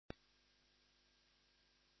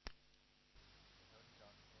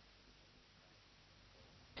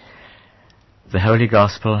The Holy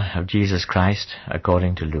Gospel of Jesus Christ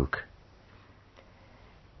according to Luke.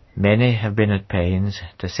 Many have been at pains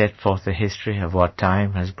to set forth the history of what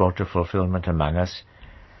time has brought to fulfillment among us,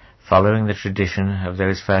 following the tradition of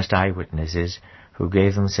those first eyewitnesses who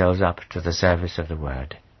gave themselves up to the service of the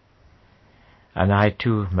Word. And I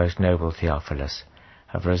too, most noble Theophilus,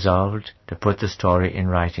 have resolved to put the story in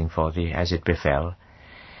writing for thee as it befell,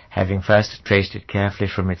 having first traced it carefully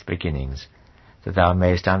from its beginnings, that thou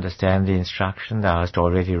mayest understand the instruction thou hast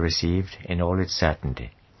already received in all its certainty.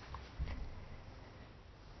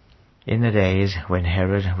 In the days when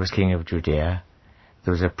Herod was king of Judea,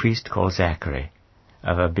 there was a priest called Zachary,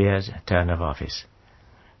 of Abiah's turn of office,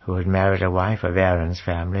 who had married a wife of Aaron's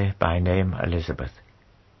family by name Elizabeth.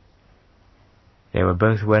 They were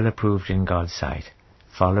both well approved in God's sight,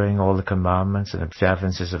 following all the commandments and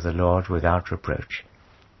observances of the Lord without reproach.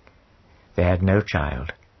 They had no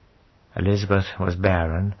child. Elizabeth was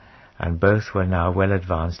barren, and both were now well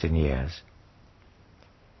advanced in years.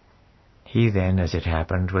 He then, as it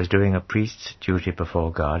happened, was doing a priest's duty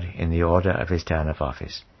before God in the order of his turn of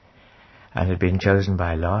office, and had been chosen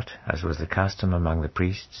by lot, as was the custom among the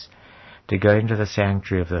priests, to go into the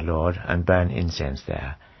sanctuary of the Lord and burn incense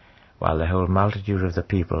there, while the whole multitude of the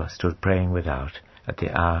people stood praying without at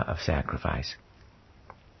the hour of sacrifice.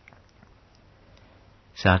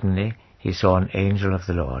 Suddenly he saw an angel of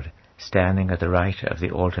the Lord, standing at the right of the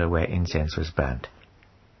altar where incense was burnt.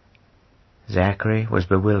 Zachary was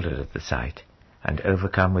bewildered at the sight, and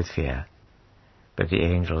overcome with fear. But the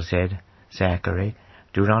angel said, "Zachary,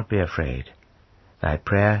 do not be afraid. Thy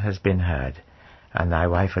prayer has been heard, and thy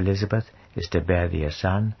wife Elizabeth is to bear thee a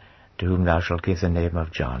son, to whom thou shalt give the name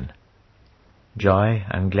of John. Joy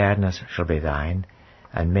and gladness shall be thine,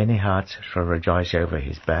 and many hearts shall rejoice over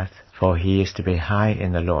his birth, for he is to be high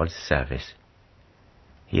in the Lord's service.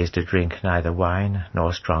 He is to drink neither wine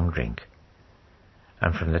nor strong drink.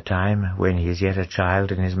 And from the time when he is yet a child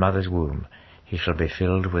in his mother's womb, he shall be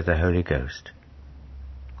filled with the Holy Ghost.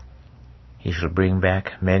 He shall bring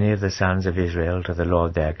back many of the sons of Israel to the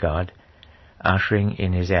Lord their God, ushering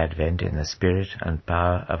in his advent in the spirit and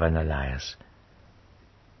power of an Elias.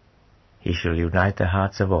 He shall unite the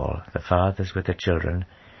hearts of all, the fathers with the children,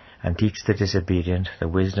 and teach the disobedient the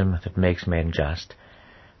wisdom that makes men just,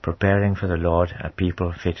 preparing for the Lord a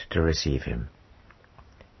people fit to receive him."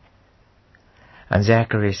 And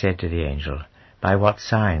Zachary said to the angel, "By what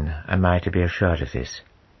sign am I to be assured of this?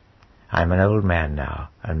 I am an old man now,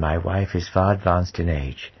 and my wife is far advanced in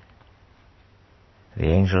age." The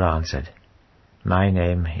angel answered, "My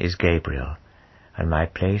name is Gabriel, and my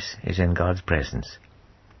place is in God's presence.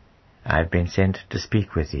 I have been sent to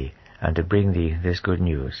speak with thee, and to bring thee this good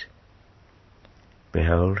news.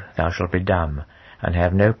 Behold, thou shalt be dumb, and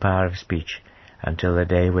have no power of speech, until the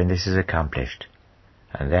day when this is accomplished,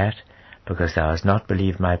 and that because thou hast not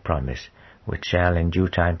believed my promise, which shall in due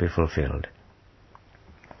time be fulfilled."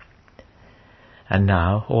 And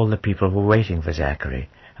now all the people were waiting for Zachary,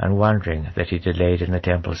 and wondering that he delayed in the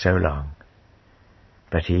temple so long.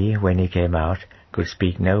 But he, when he came out, could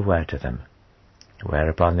speak no word to them,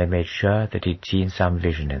 whereupon they made sure that he had seen some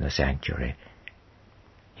vision in the sanctuary.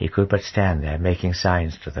 He could but stand there making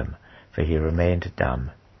signs to them, for he remained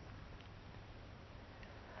dumb.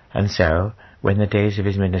 And so, when the days of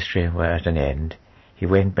his ministry were at an end, he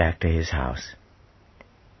went back to his house.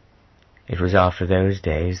 It was after those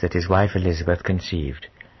days that his wife Elizabeth conceived,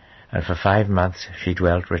 and for 5 months she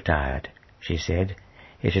dwelt retired. She said,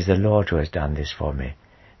 "It is the Lord who has done this for me,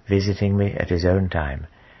 visiting me at his own time,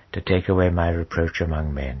 to take away my reproach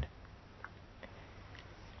among men."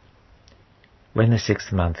 When the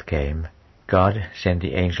 6th month came, God sent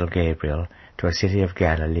the angel Gabriel to a city of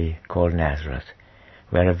Galilee called Nazareth,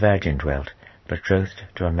 where a virgin dwelt, betrothed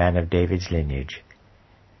to a man of David's lineage.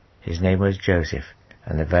 His name was Joseph,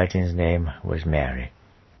 and the virgin's name was Mary.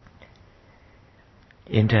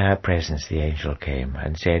 Into her presence the angel came,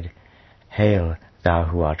 and said, "Hail, thou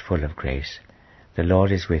who art full of grace, the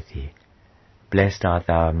Lord is with thee. Blessed art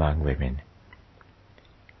thou among women."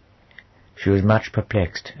 She was much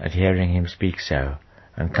perplexed at hearing him speak so,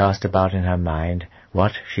 and cast about in her mind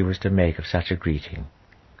what she was to make of such a greeting.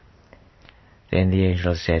 Then the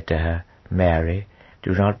angel said to her, "Mary,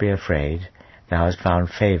 do not be afraid, thou hast found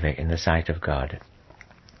favor in the sight of God.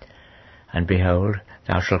 And behold,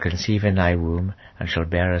 thou shalt conceive in thy womb, and shalt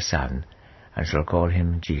bear a son, and shall call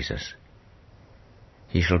him Jesus.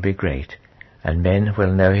 He shall be great, and men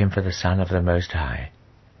will know him for the Son of the Most High.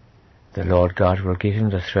 The Lord God will give him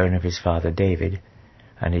the throne of his father David,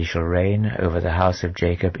 and he shall reign over the house of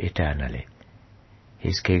Jacob eternally.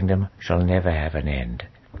 His kingdom shall never have an end."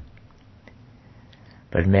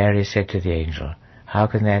 But Mary said to the angel, "How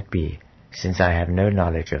can that be, since I have no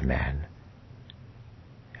knowledge of man.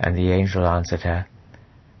 And the angel answered her,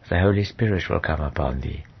 The Holy Spirit will come upon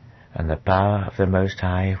thee, and the power of the Most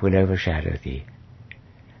High will overshadow thee.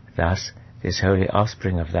 Thus this holy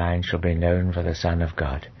offspring of thine shall be known for the Son of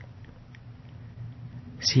God.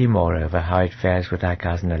 See moreover how it fares with thy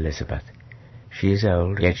cousin Elizabeth. She is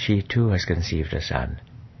old, yet she too has conceived a son.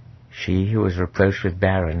 She who was reproached with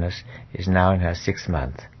barrenness is now in her 6th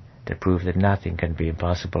month, to prove that nothing can be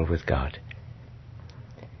impossible with God.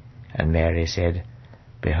 And Mary said,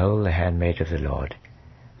 Behold the handmaid of the Lord,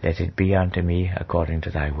 let it be unto me according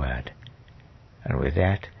to thy word. And with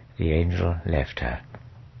that the angel left her.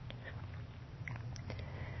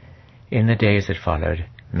 In the days that followed,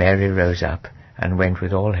 Mary rose up and went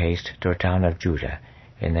with all haste to a town of Judah,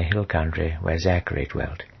 in the hill country where Zachary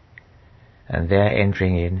dwelt. And there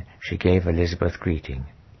entering in, she gave Elizabeth greeting.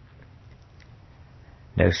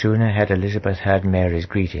 No sooner had Elizabeth heard Mary's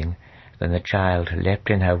greeting than the child leapt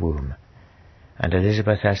in her womb, and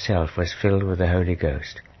Elizabeth herself was filled with the Holy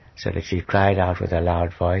Ghost, so that she cried out with a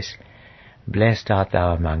loud voice, Blessed art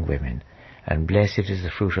thou among women, and blessed is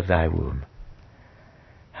the fruit of thy womb.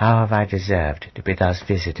 How have I deserved to be thus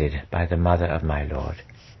visited by the mother of my Lord?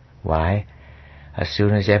 Why, as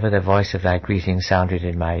soon as ever the voice of thy greeting sounded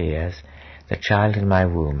in my ears, the child in my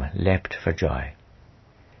womb leapt for joy.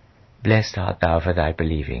 Blessed art thou for thy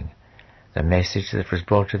believing. The message that was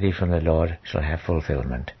brought to thee from the Lord shall have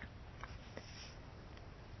fulfillment.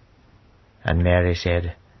 And Mary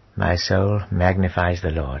said, My soul magnifies the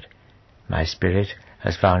Lord. My spirit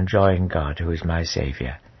has found joy in God, who is my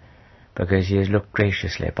Saviour, because he has looked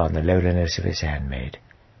graciously upon the lowliness of his handmaid.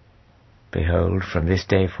 Behold, from this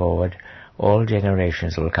day forward all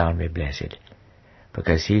generations will count me blessed,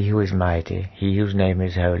 because he who is mighty, he whose name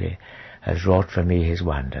is holy, has wrought for me his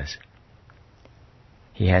wonders.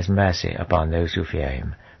 He has mercy upon those who fear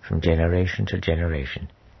him, from generation to generation.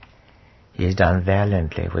 He has done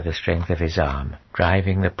valiantly with the strength of his arm,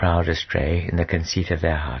 driving the proud astray in the conceit of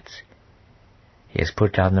their hearts. He has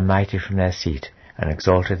put down the mighty from their seat, and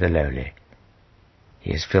exalted the lowly.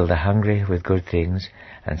 He has filled the hungry with good things,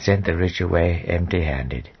 and sent the rich away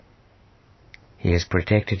empty-handed. He has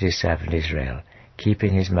protected his servant Israel,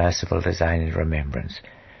 keeping his merciful design in remembrance,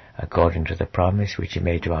 according to the promise which he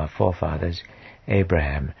made to our forefathers,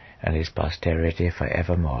 Abraham and his posterity for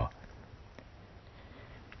evermore.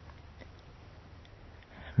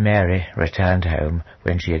 Mary returned home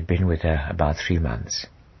when she had been with her about 3 months.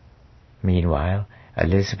 Meanwhile,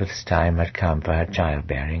 Elizabeth's time had come for her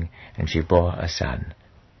childbearing, and she bore a son.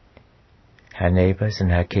 Her neighbors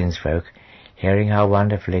and her kinsfolk, hearing how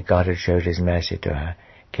wonderfully God had showed his mercy to her,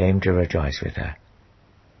 came to rejoice with her.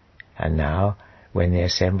 And now, when they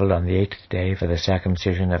assembled on the 8th day for the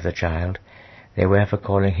circumcision of the child, they were for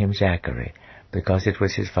calling him Zachary, because it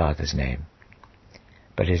was his father's name.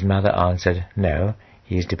 But his mother answered, No,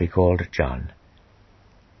 he is to be called John.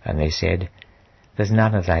 And they said, There's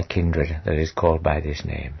none of thy kindred that is called by this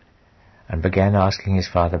name, and began asking his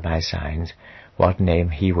father by signs what name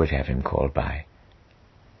he would have him called by.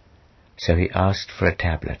 So he asked for a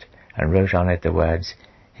tablet, and wrote on it the words,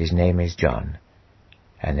 His name is John.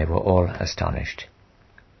 And they were all astonished.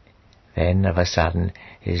 Then of a sudden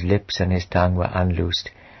his lips and his tongue were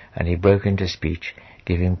unloosed, and he broke into speech,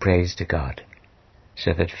 giving praise to God,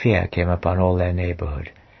 so that fear came upon all their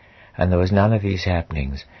neighborhood. And there was none of these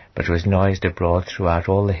happenings, but was noised abroad throughout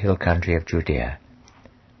all the hill country of Judea.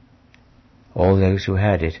 All those who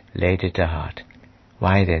heard it laid it to heart.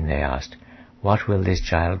 Why then, they asked, what will this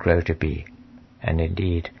child grow to be? And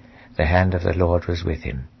indeed, the hand of the Lord was with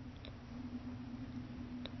him.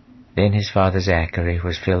 Then his father Zachary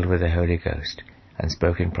was filled with the Holy Ghost, and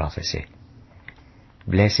spoke in prophecy.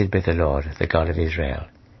 Blessed be the Lord, the God of Israel.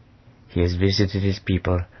 He has visited his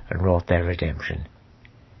people and wrought their redemption.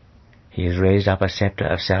 He has raised up a scepter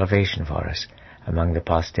of salvation for us among the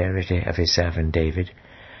posterity of his servant David,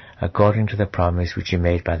 according to the promise which he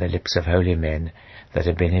made by the lips of holy men that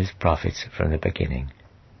have been his prophets from the beginning.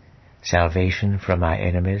 Salvation from our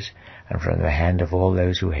enemies and from the hand of all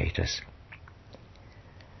those who hate us.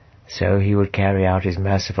 So he would carry out his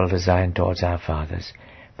merciful design towards our fathers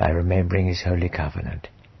by remembering his holy covenant.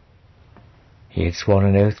 He had sworn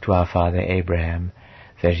an oath to our father Abraham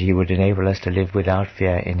that he would enable us to live without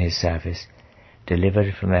fear in his service,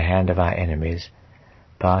 delivered from the hand of our enemies,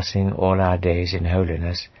 passing all our days in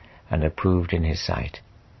holiness and approved in his sight.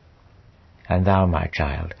 And thou, my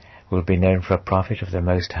child, wilt be known for a prophet of the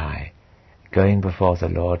Most High, going before the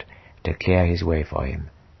Lord to clear his way for him.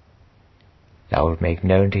 Thou wilt make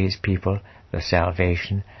known to his people the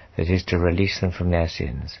salvation that is to release them from their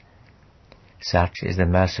sins. Such is the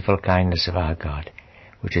merciful kindness of our God,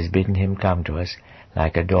 which has bidden him come to us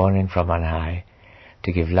like a dawning from on high,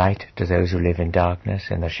 to give light to those who live in darkness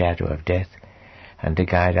and the shadow of death, and to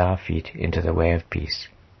guide our feet into the way of peace.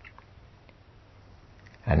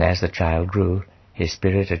 And as the child grew, his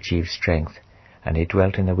spirit achieved strength, and he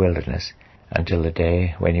dwelt in the wilderness until the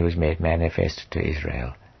day when he was made manifest to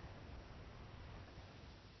Israel.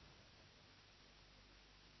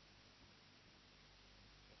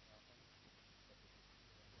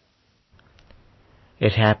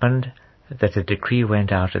 It happened that a decree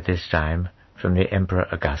went out at this time from the Emperor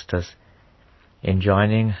Augustus,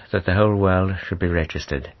 enjoining that the whole world should be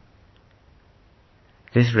registered.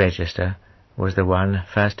 This register was the one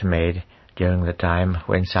first made during the time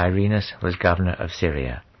when Cyrenius was governor of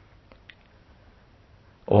Syria.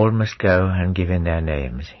 All must go and give in their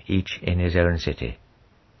names, each in his own city.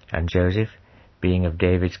 And Joseph, being of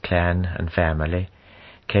David's clan and family,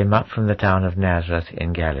 came up from the town of Nazareth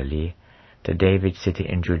in Galilee to David's city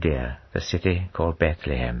in Judea, the city called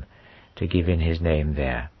Bethlehem, to give in his name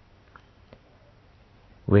there.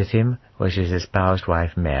 With him was his espoused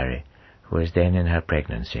wife Mary, who was then in her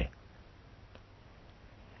pregnancy.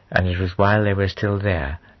 And it was while they were still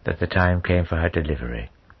there that the time came for her delivery.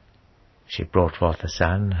 She brought forth a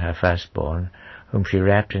son, her firstborn, whom she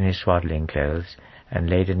wrapped in his swaddling clothes and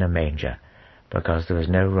laid in a manger, because there was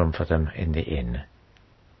no room for them in the inn.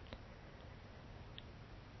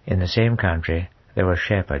 In the same country there were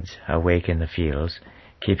shepherds awake in the fields,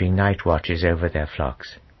 keeping night watches over their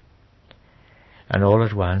flocks. And all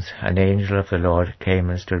at once an angel of the Lord came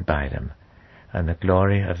and stood by them, and the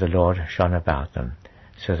glory of the Lord shone about them,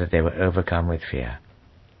 so that they were overcome with fear.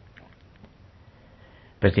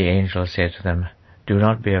 But the angel said to them, "Do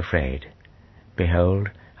not be afraid. Behold,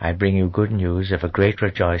 I bring you good news of a great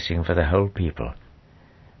rejoicing for the whole people.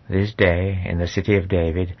 This day in the city of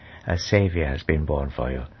David a Saviour has been born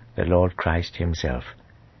for you, the Lord Christ himself.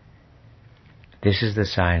 This is the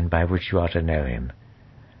sign by which you are to know him.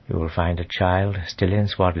 You will find a child still in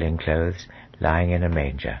swaddling clothes, lying in a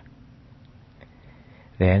manger."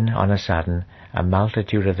 Then on a sudden a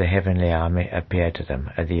multitude of the heavenly army appeared to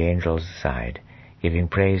them at the angel's side, giving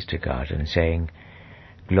praise to God, and saying,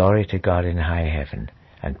 "Glory to God in high heaven,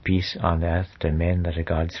 and peace on earth to men that are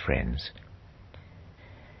God's friends."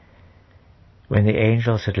 When the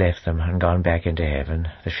angels had left them and gone back into heaven,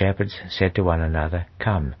 the shepherds said to one another,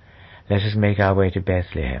 "Come, let us make our way to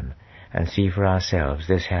Bethlehem, and see for ourselves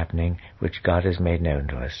this happening which God has made known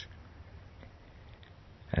to us."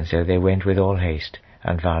 And so they went with all haste,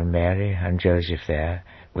 and found Mary and Joseph there,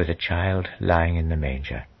 with a child lying in the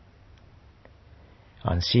manger.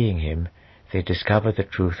 On seeing him, they discovered the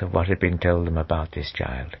truth of what had been told them about this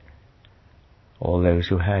child. All those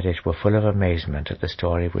who heard it were full of amazement at the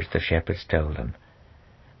story which the shepherds told them.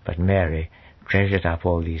 But Mary treasured up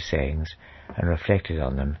all these sayings, and reflected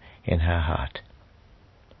on them in her heart.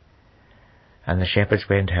 And the shepherds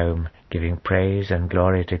went home, giving praise and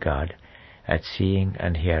glory to God, at seeing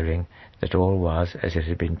and hearing that all was as it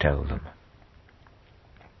had been told them.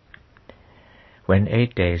 When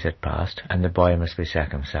 8 days had passed, and the boy must be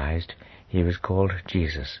circumcised, he was called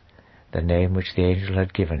Jesus, the name which the angel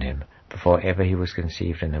had given him before ever he was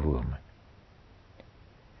conceived in the womb.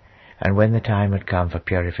 And when the time had come for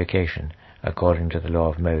purification, according to the law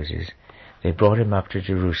of Moses, they brought him up to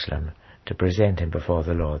Jerusalem to present him before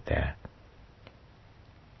the Lord there.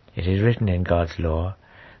 It is written in God's law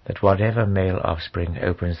that whatever male offspring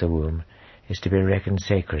opens the womb is to be reckoned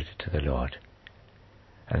sacred to the Lord.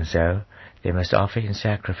 And so they must offer in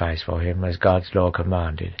sacrifice for him, as God's law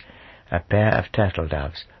commanded, a pair of turtle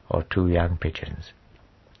doves or 2 young pigeons.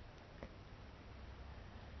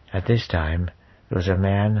 At this time there was a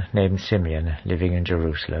man named Simeon living in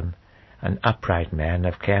Jerusalem, an upright man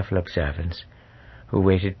of careful observance, who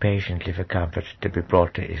waited patiently for comfort to be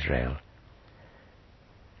brought to Israel.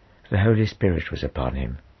 The Holy Spirit was upon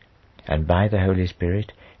him, and by the Holy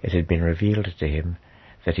Spirit it had been revealed to him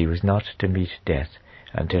that he was not to meet death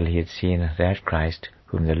until he had seen that Christ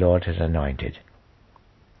whom the Lord had anointed.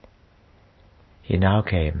 He now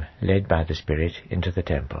came, led by the Spirit, into the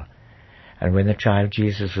temple, and when the child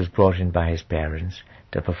Jesus was brought in by his parents,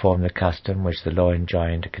 to perform the custom which the law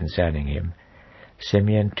enjoined concerning him,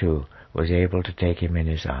 Simeon too was able to take him in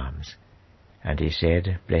his arms. And he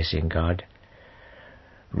said, blessing God,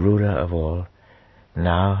 "Ruler of all,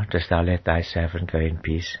 now dost thou let thy servant go in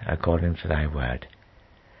peace according to thy word.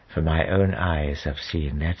 For my own eyes have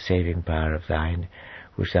seen that saving power of thine,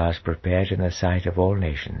 which thou hast prepared in the sight of all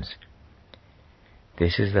nations.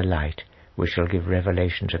 This is the light which shall give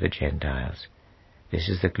revelation to the Gentiles. This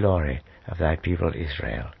is the glory of thy people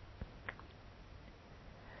Israel."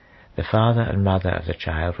 The father and mother of the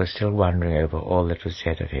child were still wondering over all that was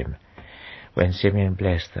said of him, when Simeon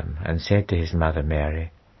blessed them and said to his mother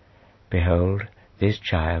Mary, "Behold, this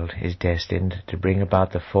child is destined to bring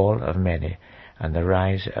about the fall of many and the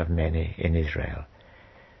rise of many in Israel,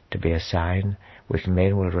 to be a sign which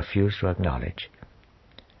men will refuse to acknowledge,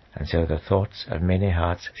 and so the thoughts of many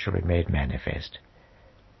hearts shall be made manifest.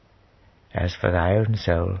 As for thy own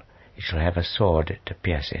soul, it shall have a sword to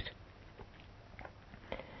pierce it."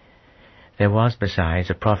 There was besides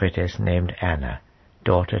a prophetess named Anna,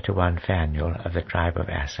 daughter to one Phanuel of the tribe of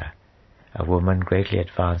Aser, a woman greatly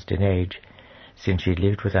advanced in age, since she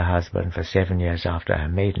lived with her husband for 7 years after her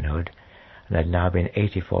maidenhood, and had now been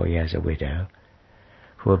 84 years a widow,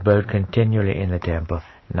 who abode continually in the temple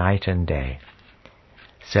night and day,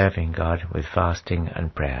 serving God with fasting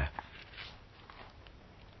and prayer.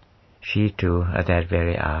 She too, at that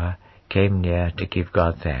very hour, came near to give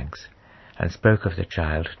God thanks, and spoke of the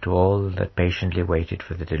child to all that patiently waited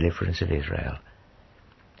for the deliverance of Israel.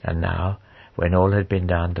 And now, when all had been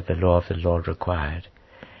done that the law of the Lord required,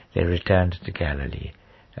 they returned to Galilee,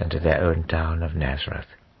 and to their own town of Nazareth.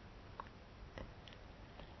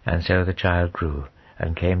 And so the child grew,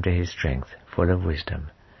 and came to his strength, full of wisdom,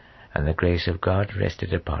 and the grace of God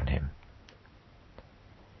rested upon him.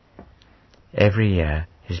 Every year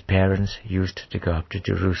his parents used to go up to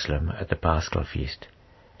Jerusalem at the Paschal feast.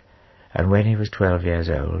 And when he was 12 years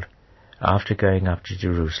old, after going up to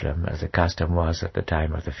Jerusalem, as the custom was at the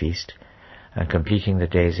time of the feast, and completing the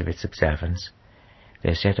days of its observance,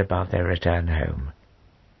 they set about their return home.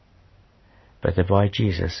 But the boy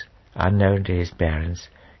Jesus, unknown to his parents,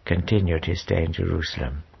 continued his stay in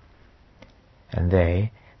Jerusalem. And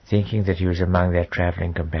they, thinking that he was among their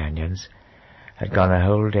travelling companions, had gone a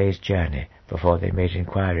whole day's journey before they made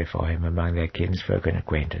inquiry for him among their kinsfolk and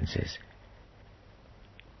acquaintances.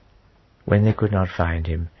 When they could not find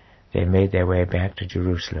him, they made their way back to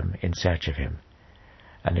Jerusalem in search of him,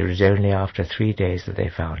 and it was only after 3 days that they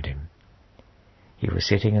found him. He was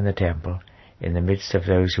sitting in the temple, in the midst of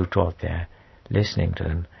those who taught there, listening to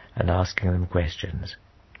them and asking them questions.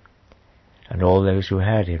 And all those who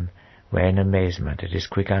heard him were in amazement at his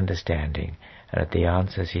quick understanding and at the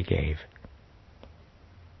answers he gave.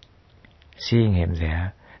 Seeing him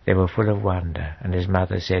there, they were full of wonder, and his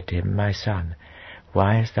mother said to him, "My son,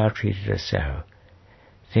 why hast thou treated us so?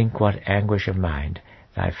 Think what anguish of mind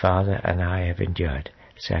thy father and I have endured,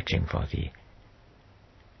 searching for thee."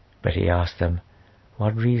 But he asked them,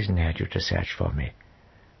 "What reason had you to search for me?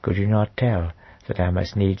 Could you not tell that I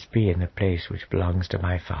must needs be in the place which belongs to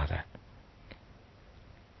my Father?"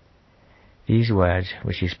 These words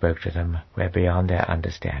which he spoke to them were beyond their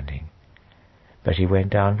understanding. But he went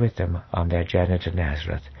down with them on their journey to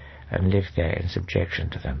Nazareth, and lived there in subjection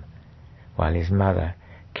to them, while his mother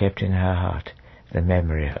kept in her heart the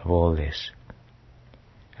memory of all this.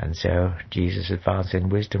 And so Jesus advanced in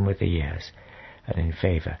wisdom with the years, and in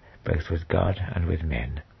favour both with God and with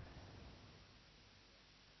men.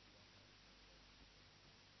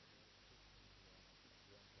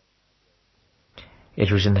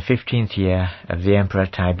 It was in the 15th year of the Emperor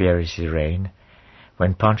Tiberius' reign,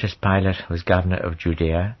 when Pontius Pilate was governor of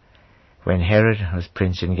Judea, when Herod was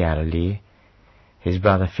prince in Galilee, his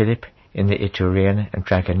brother Philip in the Iturean and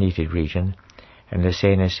Trachonitic region, and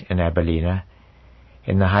Lysanias in Abilene,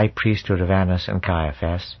 in the high priesthood of Annas and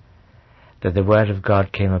Caiaphas, that the word of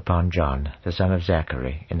God came upon John, the son of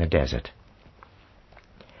Zachary, in the desert.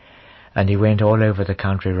 And he went all over the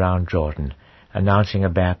country round Jordan, announcing a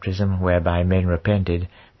baptism whereby men repented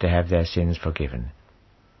to have their sins forgiven.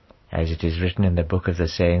 As it is written in the book of the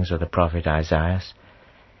sayings of the prophet Isaiah,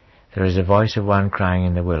 "There is a voice of one crying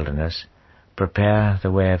in the wilderness, Prepare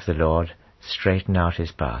the way of the Lord, straighten out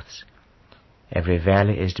his paths. Every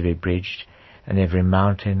valley is to be bridged, and every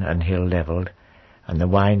mountain and hill levelled, and the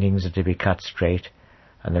windings are to be cut straight,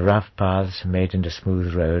 and the rough paths made into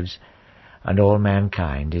smooth roads, and all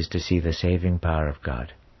mankind is to see the saving power of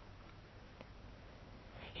God."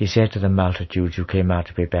 He said to the multitudes who came out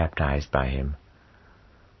to be baptized by him,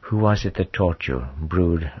 "Who was it that taught you,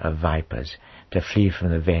 brood of vipers, to flee from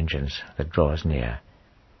the vengeance that draws near?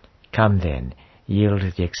 Come then, yield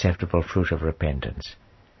the acceptable fruit of repentance.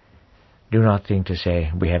 Do not think to say,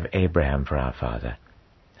 'We have Abraham for our father.'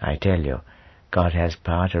 I tell you, God has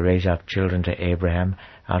power to raise up children to Abraham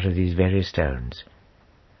out of these very stones.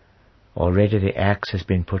 Already the axe has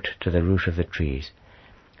been put to the root of the trees,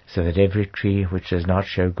 so that every tree which does not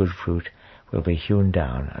show good fruit will be hewn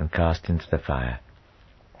down and cast into the fire."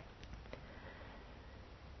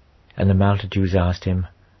 And the multitudes asked him,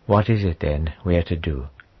 "What is it then we are to do?"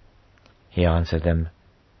 He answered them,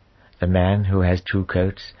 "The man who has 2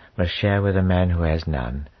 coats must share with the man who has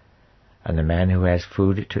none, and the man who has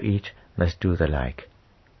food to eat must do the like.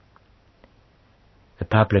 The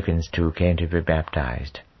publicans too came to be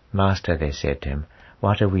baptized. Master, they said to him,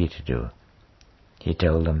 what are we to do? He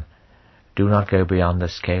told them, do not go beyond the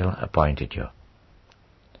scale appointed you.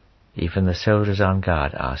 Even the soldiers on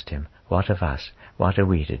guard asked him, what of us? What are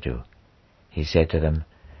we to do? He said to them,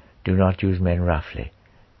 do not use men roughly.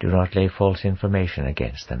 Do not lay false information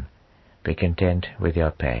against them. Be content with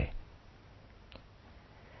your pay.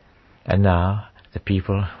 And now the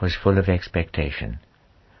people was full of expectation.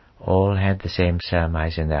 All had the same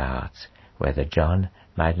surmise in their hearts, whether John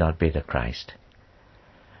might not be the Christ.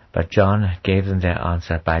 But John gave them their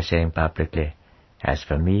answer by saying publicly, as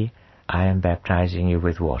for me, I am baptizing you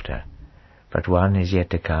with water, but one is yet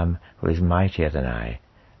to come who is mightier than I,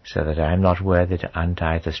 so that I am not worthy to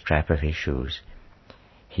untie the strap of his shoes.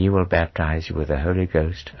 He will baptize you with the Holy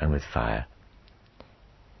Ghost and with fire.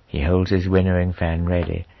 He holds his winnowing fan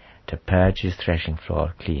ready to purge his threshing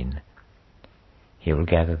floor clean. He will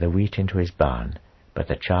gather the wheat into his barn, but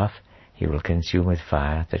the chaff he will consume with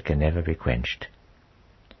fire that can never be quenched.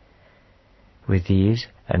 With these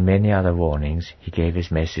and many other warnings he gave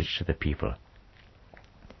his message to the people.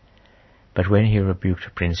 But when he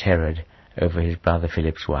rebuked Prince Herod over his brother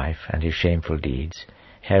Philip's wife and his shameful deeds,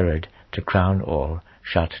 Herod, to crown all,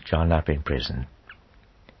 shut John up in prison.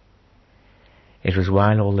 It was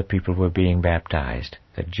while all the people were being baptized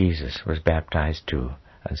that Jesus was baptized too,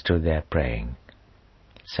 and stood there praying.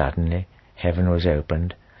 Suddenly heaven was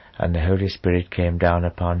opened, and the Holy Spirit came down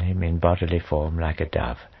upon him in bodily form like a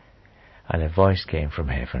dove. And a voice came from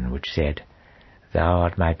heaven which said, Thou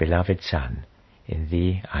art my beloved Son, in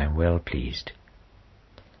thee I am well pleased.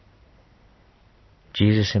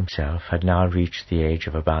 Jesus himself had now reached the age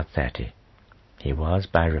of about 30. He was,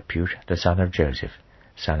 by repute, the son of Joseph,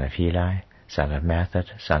 son of Heli, son of Mathat,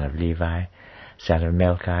 son of Levi, son of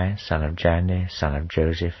Melchi, son of Janne, son of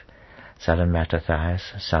Joseph, son of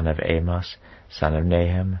Mattathias, son of Amos, son of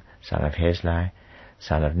Nahum, son of Hesli,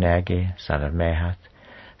 son of Nagi, son of Mahath,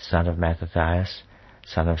 son of Mattathias,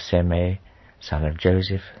 son of Semei, son of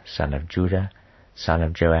Joseph, son of Judah, son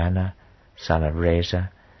of Joanna, son of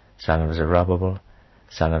Reza, son of Zerubbabel,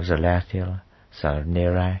 son of Zelathiel, son of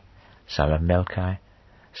Neri, son of Melchi,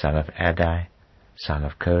 son of Adai, son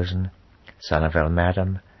of Kozan, son of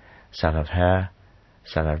Elmadam, son of Her,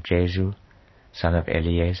 son of Jesu, son of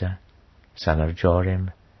Eliezer, son of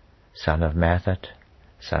Jorim, son of Mathat,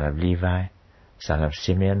 son of Levi, son of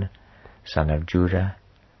Simeon, son of Judah,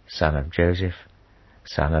 son of Joseph,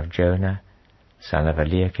 son of Jonah, son of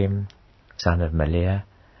Eliakim, son of Melea,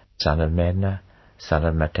 son of Menna, son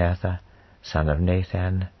of Mattatha, son of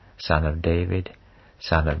Nathan, son of David,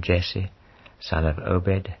 son of Jesse, son of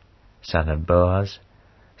Obed, son of Boaz,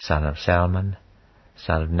 son of Salmon,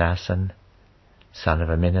 son of Naasson, son of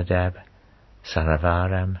Aminadab, son of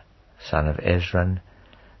Aram, son of Ezron,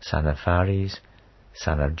 son of Phares,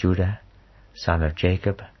 son of Judah, son of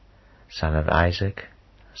Jacob, son of Isaac,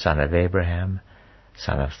 son of Abraham,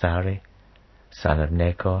 son of Thari, son of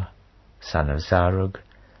Nachor, son of Zarug,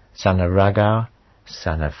 son of Ragau,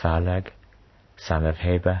 son of Phalag, son of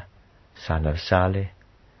Heber, son of Salih,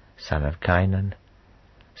 son of Cainan,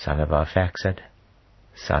 son of Arphaxad,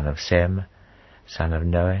 son of Sem, son of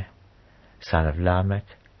Noah, son of Lamech,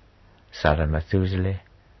 son of Methuselah,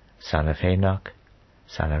 son of Enoch,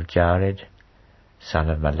 son of Jared, son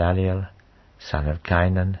of Malaliel, son of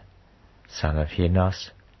Cainan, son of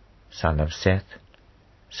Henos, son of Seth,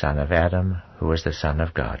 son of Adam, who was the Son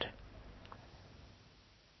of God.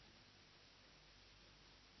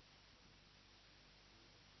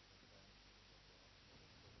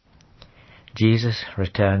 Jesus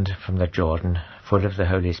returned from the Jordan full of the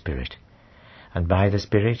Holy Spirit, and by the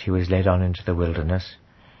Spirit he was led on into the wilderness,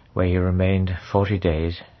 where he remained 40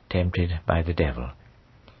 days, tempted by the devil.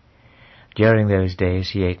 During those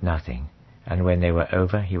days he ate nothing, and when they were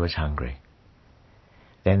over he was hungry.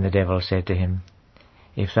 Then the devil said to him,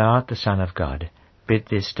 If thou art the Son of God, bid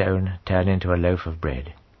this stone turn into a loaf of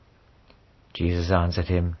bread. Jesus answered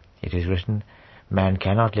him, It is written, Man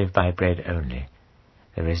cannot live by bread only.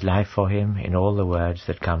 There is life for him in all the words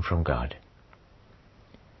that come from God.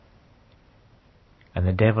 And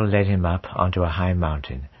the devil led him up onto a high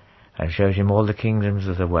mountain, and showed him all the kingdoms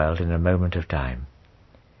of the world in a moment of time.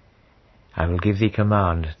 I will give thee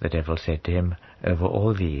command, the devil said to him, over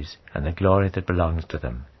all these, and the glory that belongs to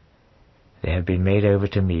them. They have been made over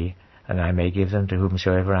to me, and I may give them to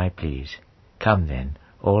whomsoever I please. Come then,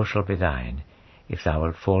 all shall be thine, if thou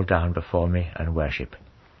wilt fall down before me and worship.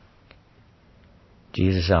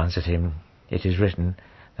 Jesus answered him, It is written,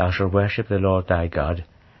 Thou shalt worship the Lord thy God,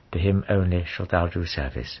 to him only shalt thou do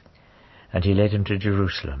service. And he led him to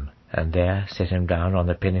Jerusalem, and there set him down on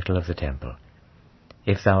the pinnacle of the temple.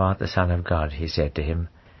 "If thou art the Son of God," he said to him,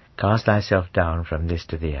 "cast thyself down from this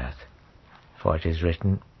to the earth. For it is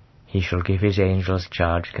written, He shall give his angels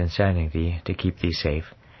charge concerning thee, to keep thee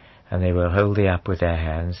safe, and they will hold thee up with their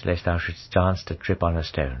hands, lest thou shouldst chance to trip on a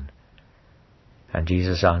stone." And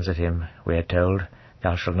Jesus answered him, "We are told,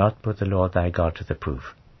 Thou shalt not put the Lord thy God to the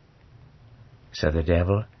proof." So the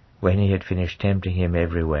devil, when he had finished tempting him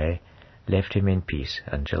every way, left him in peace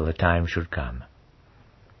until the time should come.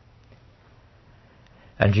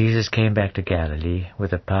 And Jesus came back to Galilee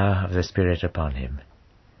with the power of the Spirit upon him.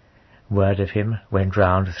 Word of him went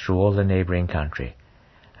round through all the neighbouring country,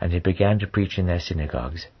 and he began to preach in their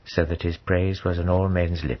synagogues, so that his praise was on all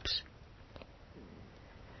men's lips.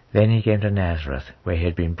 Then he came to Nazareth, where he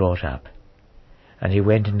had been brought up, and he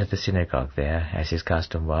went into the synagogue there, as his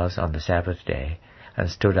custom was, on the Sabbath day,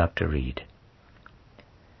 and stood up to read.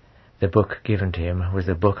 The book given to him was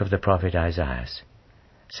the book of the prophet Isaiah.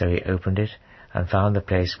 So he opened it, and found the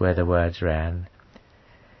place where the words ran,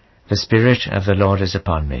 "The Spirit of the Lord is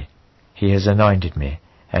upon me. He has anointed me,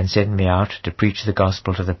 and sent me out to preach the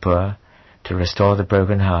gospel to the poor, to restore the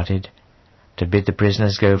broken-hearted, to bid the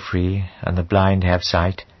prisoners go free, and the blind have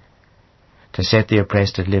sight, to set the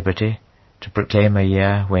oppressed at liberty, to proclaim a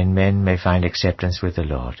year when men may find acceptance with the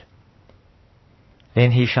Lord."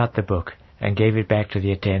 Then he shut the book, and gave it back to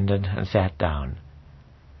the attendant, and sat down.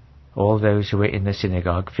 All those who were in the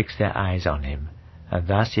synagogue fixed their eyes on him, and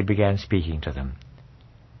thus he began speaking to them.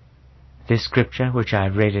 "This scripture which I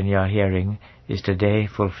have read in your hearing is today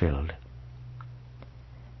fulfilled."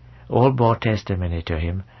 All bore testimony to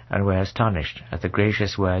him, and were astonished at the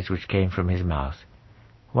gracious words which came from his mouth.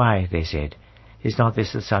 "Why," they said, "is not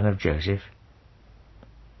this the son of Joseph?"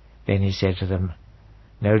 Then he said to them,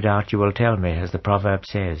 "No doubt you will tell me, as the proverb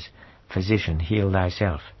says, 'Physician, heal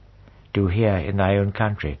thyself.' Do here in thy own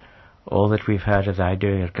country all that we've heard of thy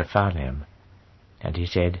doing at Capharnaum." And he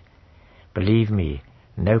said, "Believe me,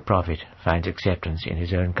 no prophet finds acceptance in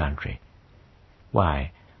his own country.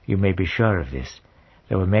 Why, you may be sure of this.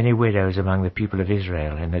 There were many widows among the people of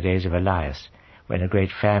Israel in the days of Elias, when a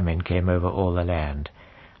great famine came over all the land,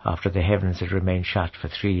 after the heavens had remained shut for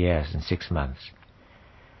 3 years and 6 months.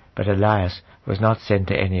 But Elias was not sent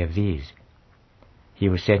to any of these. He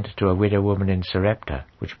was sent to a widow woman in Sarepta,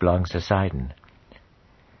 which belongs to Sidon.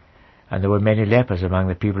 And there were many lepers among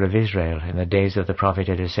the people of Israel in the days of the prophet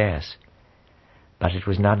Eliseus. But it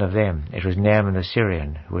was none of them, it was Naaman the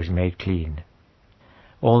Syrian, who was made clean."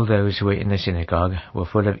 All those who were in the synagogue were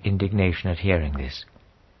full of indignation at hearing this.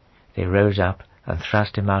 They rose up and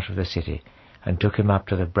thrust him out of the city, and took him up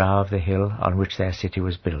to the brow of the hill on which their city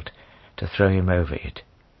was built, to throw him over it.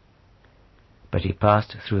 But he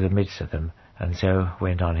passed through the midst of them, and so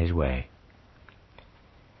went on his way.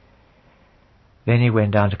 Then he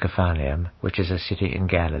went down to Capharnaum, which is a city in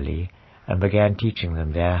Galilee, and began teaching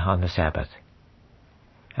them there on the Sabbath.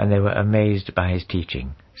 And they were amazed by his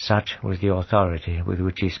teaching, such was the authority with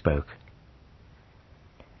which he spoke.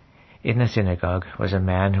 In the synagogue was a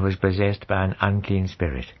man who was possessed by an unclean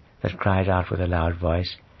spirit, that cried out with a loud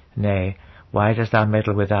voice, "Nay, why dost thou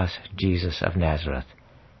meddle with us, Jesus of Nazareth?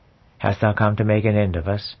 Hast thou come to make an end of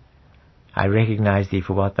us? I recognize thee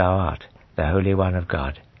for what thou art, the Holy One of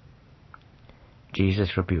God."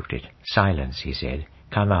 Jesus rebuked it. "Silence," he said,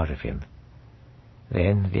 "come out of him."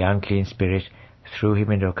 Then the unclean spirit threw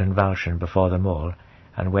him into a convulsion before them all,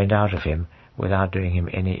 and went out of him without doing him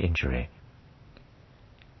any injury.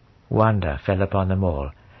 Wonder fell upon them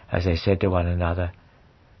all, as they said to one another,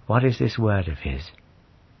 "What is this word of his?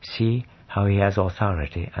 See how he has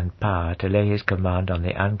authority and power to lay his command on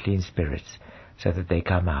the unclean spirits, so that they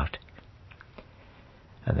come out."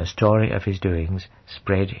 And the story of his doings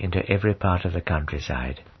spread into every part of the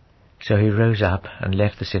countryside. So he rose up and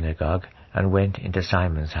left the synagogue, and went into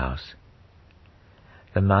Simon's house.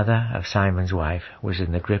 The mother of Simon's wife was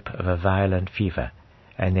in the grip of a violent fever,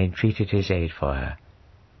 and they entreated his aid for her.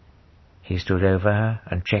 He stood over her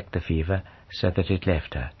and checked the fever, so that it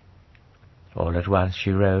left her. All at once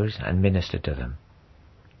she rose and ministered to them.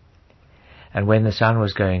 And when the sun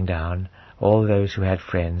was going down, all those who had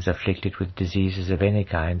friends afflicted with diseases of any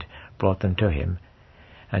kind brought them to him,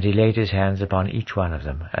 and he laid his hands upon each one of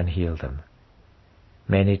them and healed them.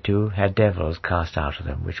 Many too had devils cast out of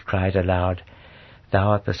them, which cried aloud, "Thou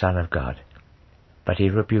art the Son of God." But he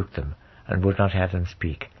rebuked them, and would not have them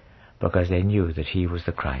speak, because they knew that he was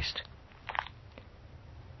the Christ.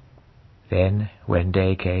 Then, when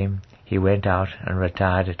day came, he went out and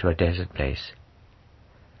retired to a desert place.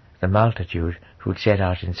 The multitude, who had set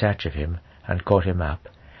out in search of him, and caught him up,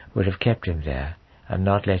 would have kept him there, and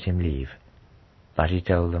not let him leave. But he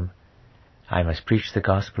told them, I must preach the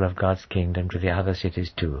gospel of God's kingdom to the other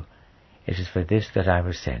cities too. It is for this that I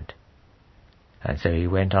was sent." And so he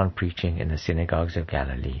went on preaching in the synagogues of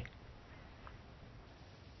Galilee.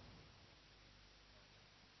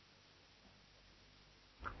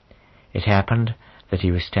 It happened that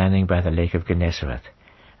he was standing by the lake of Gennesareth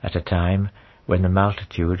at a time when the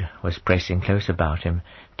multitude was pressing close about him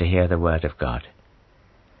to hear the word of God.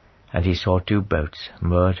 And he saw 2 boats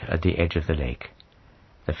moored at the edge of the lake.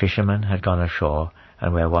 The fishermen had gone ashore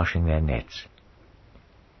and were washing their nets.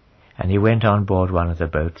 And he went on board one of the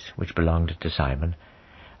boats which belonged to Simon,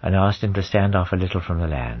 and asked him to stand off a little from the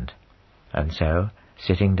land. And so,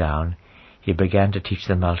 sitting down, he began to teach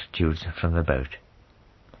the multitudes from the boat.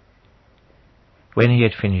 When he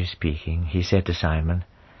had finished speaking, he said to Simon,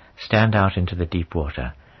 "Stand out into the deep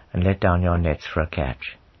water, and let down your nets for a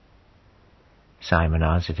catch." Simon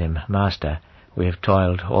answered him, "Master, we have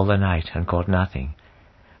toiled all the night and caught nothing,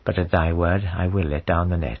 but at thy word I will let down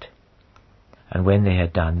the net." And when they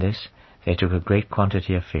had done this, they took a great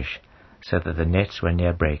quantity of fish, so that the nets were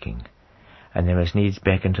near breaking, and they must needs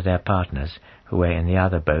beckon to their partners, who were in the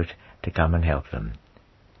other boat, to come and help them.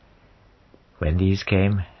 When these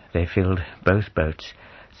came, they filled both boats,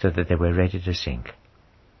 so that they were ready to sink.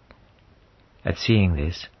 At seeing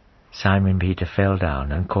this, Simon Peter fell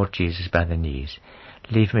down and caught Jesus by the knees.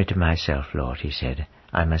 "Leave me to myself, Lord," he said.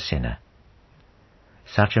 "I am a sinner."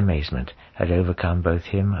 Such amazement had overcome both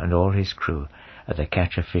him and all his crew at the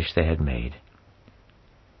catch of fish they had made.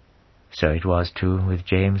 So it was too with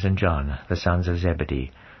James and John, the sons of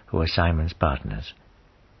Zebedee, who were Simon's partners.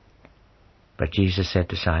 But Jesus said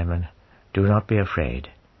to Simon, "Do not be afraid.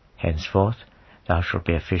 Henceforth thou shalt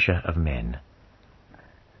be a fisher of men."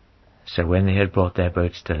 So when they had brought their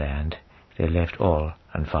boats to land, they left all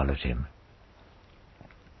and followed him.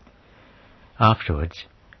 Afterwards,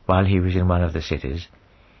 while he was in one of the cities,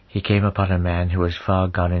 he came upon a man who was far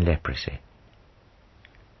gone in leprosy.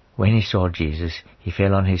 When he saw Jesus, he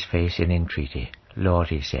fell on his face in entreaty. "Lord,"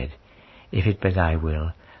 he said, "if it be thy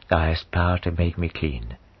will, thou hast power to make me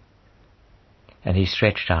clean." And he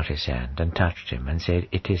stretched out his hand and touched him, and said,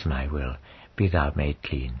 "It is my will, be thou made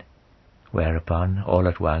clean." Whereupon, all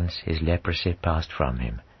at once, his leprosy passed from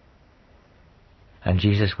him. And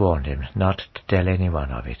Jesus warned him not to tell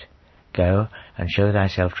anyone of it. "Go and show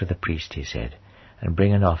thyself to the priest," he said, "and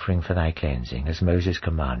bring an offering for thy cleansing, as Moses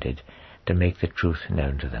commanded, to make the truth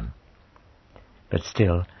known to them." But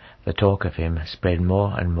still the talk of him spread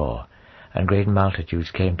more and more, and great multitudes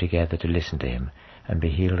came together to listen to him and be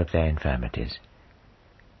healed of their infirmities.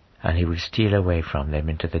 And he would steal away from them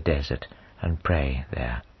into the desert and pray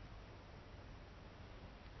there.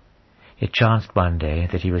 It chanced one day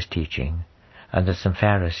that he was teaching, and that some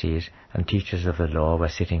Pharisees and teachers of the law were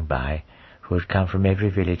sitting by, who had come from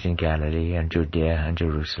every village in Galilee and Judea and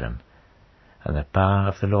Jerusalem. And the power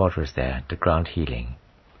of the Lord was there to grant healing.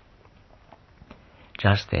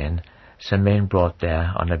 Just then some men brought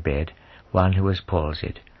there on a bed one who was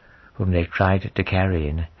palsied, whom they tried to carry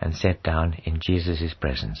in and set down in Jesus'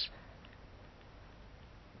 presence.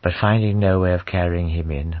 But finding no way of carrying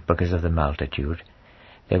him in because of the multitude,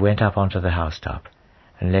 they went up onto the housetop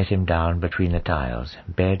and let him down between the tiles,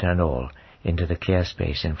 bed and all, into the clear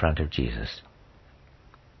space in front of Jesus.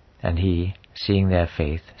 And he, seeing their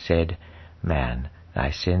faith, said, "Man, thy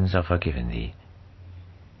sins are forgiven thee."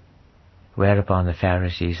 Whereupon the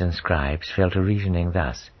Pharisees and scribes fell to reasoning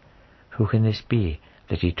thus, "Who can this be,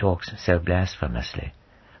 that he talks so blasphemously?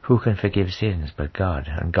 Who can forgive sins but God,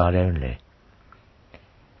 and God only?"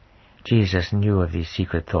 Jesus knew of these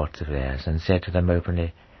secret thoughts of theirs, and said to them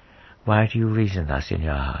openly, "Why do you reason thus in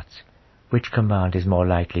your hearts? Which command is more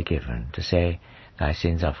lightly given, to say, 'Thy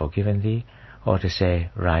sins are forgiven thee,' or to say,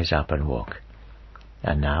 'Rise up and walk'?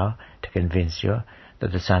 And now, to convince you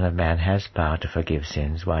that the Son of Man has power to forgive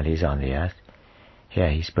sins while he is on the earth," here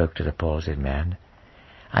he spoke to the palsied man,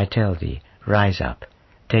 "I tell thee, rise up,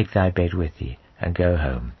 take thy bed with thee, and go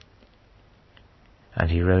home." And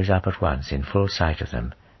he rose up at once in full sight of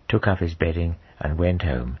them, took up his bedding, and went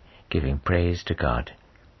home, giving praise to God.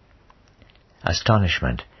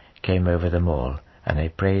 Astonishment came over them all, and they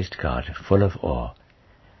praised God, full of awe.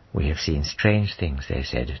 "We have seen strange things," they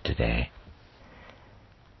said, "today."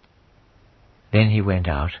 Then he went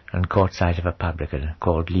out and caught sight of a publican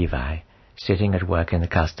called Levi, sitting at work in the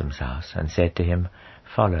customs house, and said to him,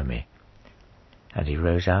 "Follow me." And he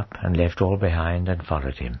rose up and left all behind and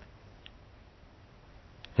followed him.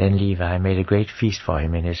 Then Levi made a great feast for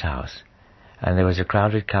him in his house, and there was a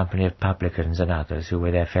crowded company of publicans and others who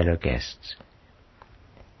were their fellow guests.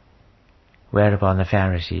 Whereupon the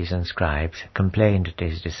Pharisees and scribes complained to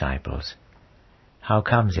his disciples, "How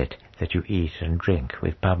comes it that you eat and drink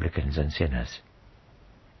with publicans and sinners?"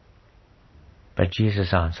 But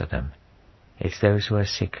Jesus answered them, "It's those who are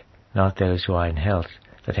sick, not those who are in health,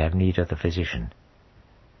 that have need of the physician.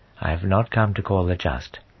 I have not come to call the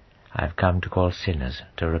just, I have come to call sinners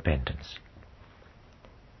to repentance."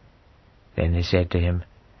 Then they said to him,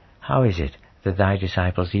 "How is it that thy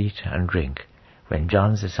disciples eat and drink, when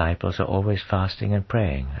John's disciples are always fasting and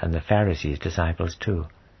praying, and the Pharisees' disciples too?"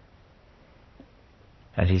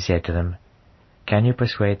 And he said to them, "Can you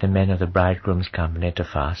persuade the men of the bridegroom's company to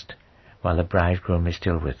fast, while the bridegroom is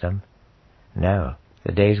still with them? No,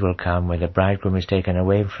 the days will come when the bridegroom is taken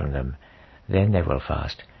away from them, then they will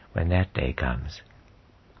fast, when that day comes."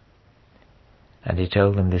 And he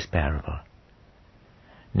told them this parable.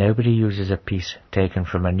 "Nobody uses a piece taken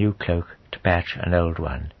from a new cloak to patch an old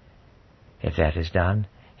one. If that is done,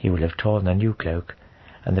 he will have torn the new cloak,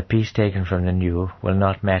 and the piece taken from the new will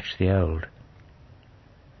not match the old.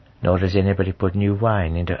 Nor does anybody put new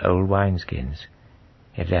wine into old wineskins.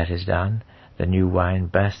 If that is done, the new wine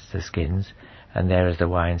bursts the skins, and there is the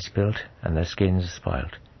wine spilt, and the skins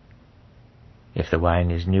spoilt. If the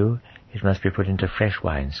wine is new, it must be put into fresh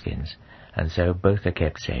wineskins, and so both are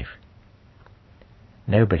kept safe.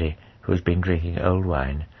 Nobody who has been drinking old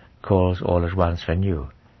wine calls all at once for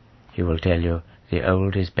new. He will tell you, the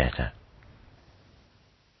old is better."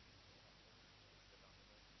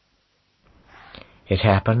 It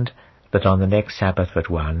happened that on the next Sabbath but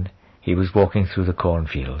one, he was walking through the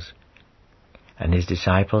cornfields, and his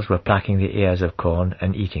disciples were plucking the ears of corn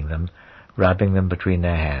and eating them, rubbing them between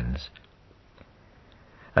their hands.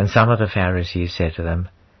 And some of the Pharisees said to them,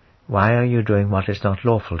 "Why are you doing what is not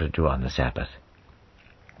lawful to do on the Sabbath?"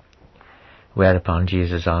 Whereupon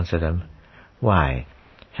Jesus answered them, "Why,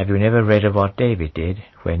 have you never read of what David did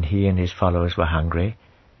when he and his followers were hungry?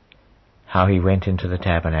 How he went into the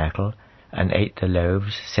tabernacle and ate the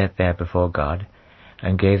loaves set there before God,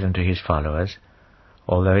 and gave them to his followers,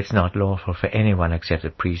 although it's not lawful for anyone except the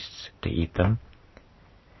priests to eat them.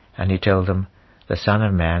 And he told them, the Son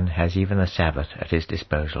of Man has even the Sabbath at his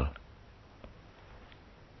disposal."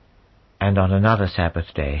 And on another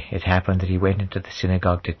Sabbath day it happened that he went into the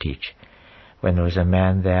synagogue to teach, when there was a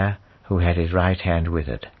man there who had his right hand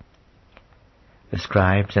withered. The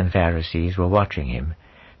scribes and Pharisees were watching him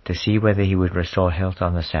to see whether he would restore health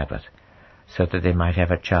on the Sabbath, so that they might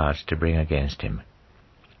have a charge to bring against him.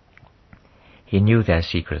 He knew their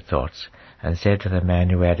secret thoughts, and said to the man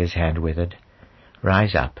who had his hand withered,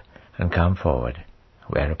 "Rise up and come forward."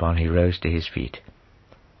 Whereupon he rose to his feet.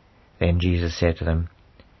 Then Jesus said to them,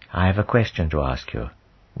 "I have a question to ask you.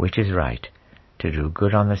 Which is right, to do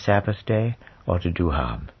good on the Sabbath day, or to do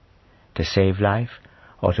harm? To save life,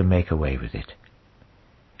 or to make away with it?"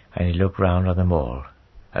 And he looked round on them all,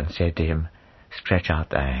 and said to him, "Stretch out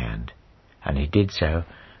thy hand." And he did so,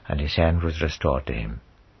 and his hand was restored to him.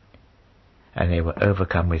 And they were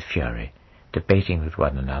overcome with fury, debating with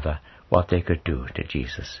one another what they could do to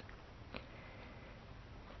Jesus.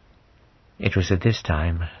 It was at this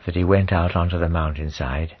time that he went out onto the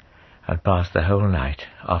mountainside, and passed the whole night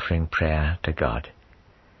offering prayer to God.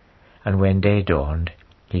 And when day dawned,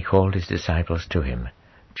 he called his disciples to him,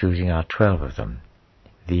 choosing out 12 of them.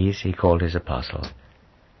 These he called his apostles.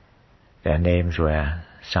 Their names were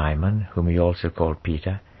Simon, whom he also called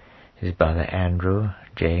Peter, his brother Andrew,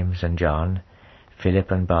 James and John,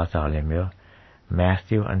 Philip and Bartholomew,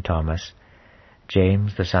 Matthew and Thomas,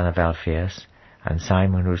 James the son of Alphaeus, and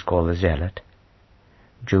Simon who is called the Zealot,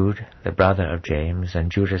 Jude the brother of James,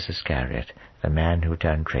 and Judas Iscariot, the man who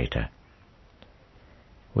turned traitor.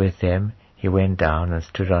 With them he went down and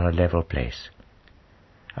stood on a level place.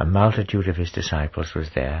 A multitude of his disciples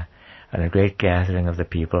was there, and a great gathering of the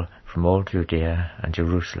people from all Judea and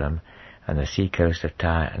Jerusalem and the sea coast of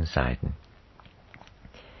Tyre and Sidon.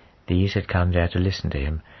 These had come there to listen to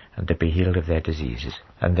him and to be healed of their diseases,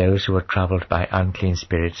 and those who were troubled by unclean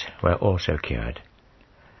spirits were also cured,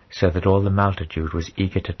 so that all the multitude was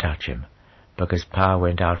eager to touch him, because power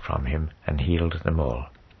went out from him and healed them all.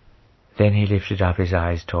 Then he lifted up his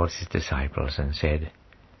eyes towards his disciples and said,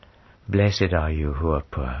 "Blessed are you who are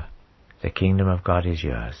poor, the kingdom of God is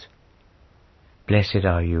yours. Blessed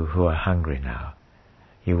are you who are hungry now,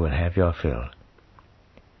 you will have your fill.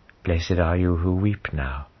 Blessed are you who weep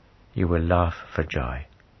now, you will laugh for joy.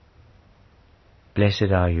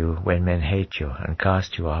 Blessed are you when men hate you and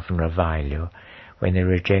cast you off and revile you, when they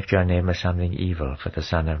reject your name as something evil for the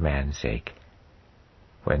Son of Man's sake.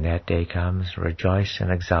 When that day comes, rejoice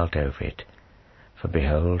and exult over it, for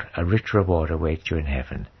behold, a rich reward awaits you in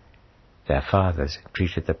heaven. Their fathers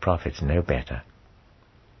treated the prophets no better.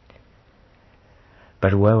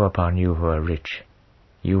 But woe upon you who are rich,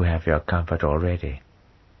 you have your comfort already.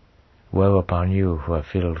 Woe upon you who are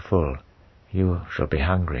filled full, you shall be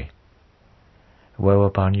hungry. Woe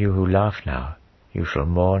upon you who laugh now, you shall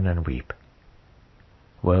mourn and weep.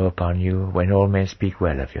 Woe upon you when all men speak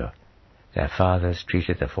well of you. Their fathers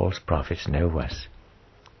treated the false prophets no worse.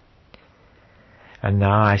 And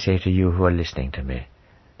now I say to you who are listening to me,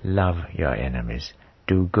 love your enemies,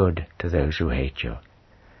 do good to those who hate you,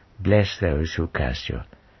 bless those who curse you,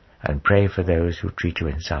 and pray for those who treat you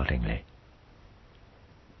insultingly.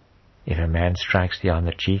 If a man strikes thee on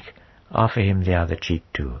the cheek, offer him the other cheek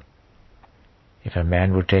too. If a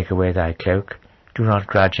man will take away thy cloak, do not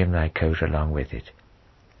grudge him thy coat along with it.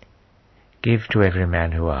 Give to every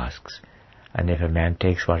man who asks, and if a man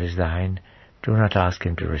takes what is thine, do not ask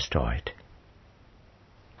him to restore it.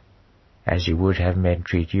 As you would have men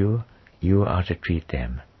treat you, you are to treat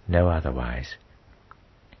them, no otherwise.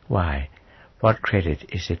 Why, what credit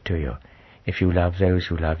is it to you if you love those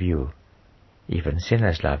who love you? Even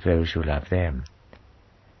sinners love those who love them.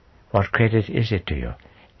 What credit is it to you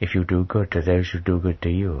if you do good to those who do good to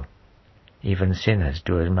you? Even sinners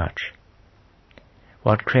do as much.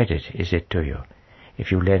 What credit is it to you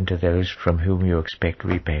if you lend to those from whom you expect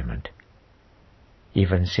repayment?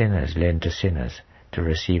 Even sinners lend to sinners to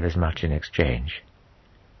receive as much in exchange.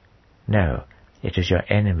 No, it is your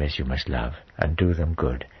enemies you must love, and do them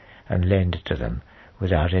good, and lend to them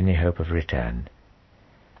without any hope of return.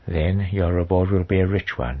 Then your reward will be a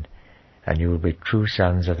rich one, and you will be true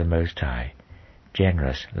sons of the Most High,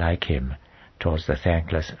 generous like him towards the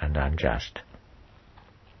thankless and unjust.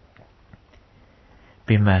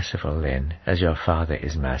 Be merciful then, as your Father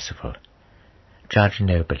is merciful. Judge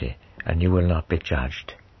nobody, and you will not be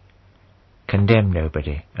judged. Condemn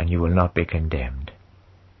nobody, and you will not be condemned.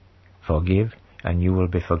 Forgive, and you will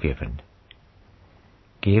be forgiven.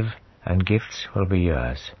 Give, and gifts will be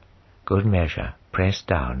yours. Good measure, pressed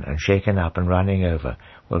down, and shaken up, and running over,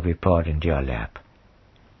 will be poured into your lap.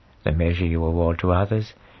 The measure you award to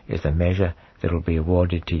others is the measure that will be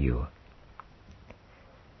awarded to you.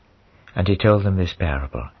 And he told them this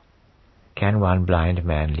parable. Can one blind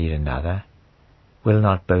man lead another? Will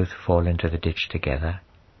not both fall into the ditch together?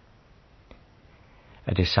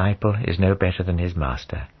 A disciple is no better than his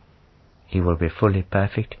master. He will be fully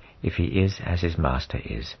perfect if he is as his master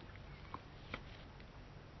is.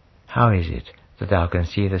 How is it that thou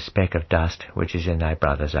canst see the speck of dust which is in thy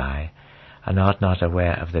brother's eye, and art not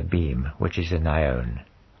aware of the beam which is in thy own?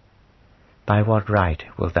 By what right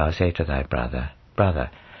wilt thou say to thy brother, Brother,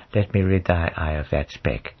 let me rid thy eye of that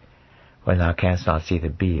speck, when thou canst not see the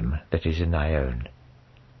beam that is in thy own?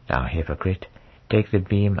 Thou hypocrite, take the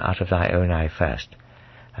beam out of thy own eye first,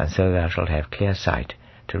 and so thou shalt have clear sight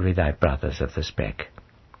to rid thy brothers of the speck.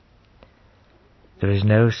 There is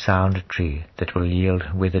no sound tree that will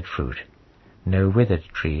yield withered fruit, no withered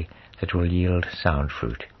tree that will yield sound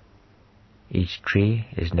fruit. Each tree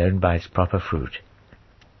is known by its proper fruit.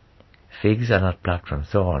 Figs are not plucked from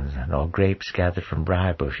thorns, nor grapes gathered from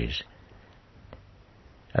briar bushes.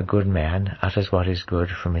 A good man utters what is good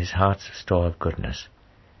from his heart's store of goodness.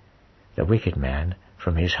 The wicked man,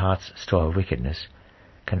 from his heart's store of wickedness,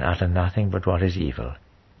 can utter nothing but what is evil.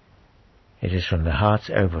 It is from the heart's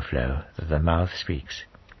overflow that the mouth speaks.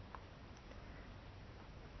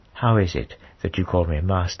 How is it that you call me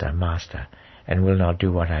Master, Master, and will not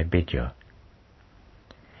do what I bid you?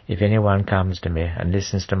 If anyone comes to me and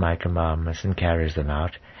listens to my commandments and carries them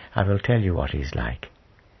out, I will tell you what he is like.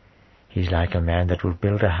 He is like a man that will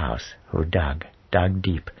build a house, who dug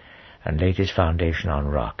deep, and laid his foundation on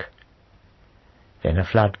rock. Then a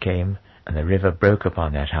flood came, and the river broke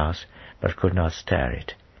upon that house, but could not stir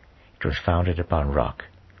it. It was founded upon rock.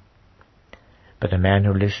 But a man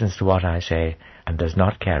who listens to what I say, and does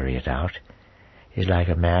not carry it out, is like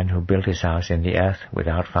a man who built his house in the earth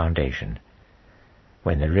without foundation.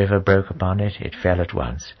 When the river broke upon it, it fell at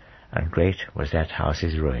once, and great was that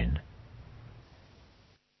house's ruin.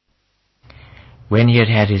 When he had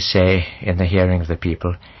had his say in the hearing of the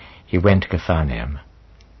people, he went to Capernaum.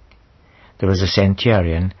 There was a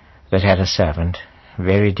centurion that had a servant,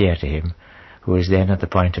 very dear to him, who was then at the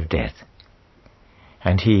point of death.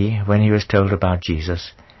 And he, when he was told about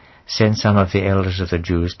Jesus, sent some of the elders of the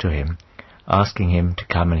Jews to him, asking him to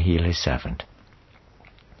come and heal his servant.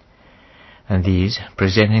 And these,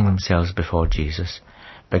 presenting themselves before Jesus,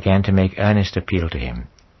 began to make earnest appeal to him.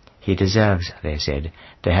 He deserves, they said,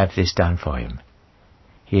 to have this done for him.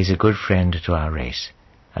 He is a good friend to our race,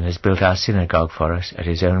 and has built our synagogue for us at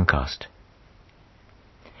his own cost.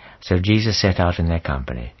 So Jesus set out in their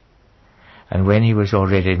company. And when he was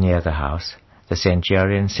already near the house, the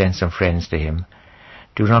centurion sent some friends to him.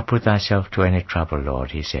 Do not put thyself to any trouble,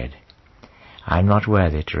 Lord, he said. I am not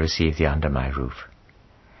worthy to receive thee under my roof.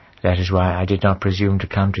 That is why I did not presume to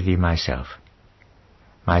come to thee myself.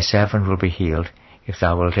 My servant will be healed if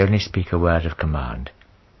thou wilt only speak a word of command.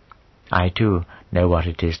 I too know what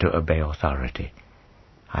it is to obey authority.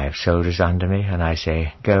 I have soldiers under me, and I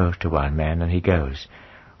say, Go to one man, and he goes,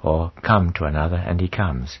 or Come to another, and he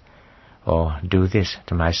comes, or Do this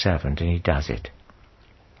to my servant, and he does it.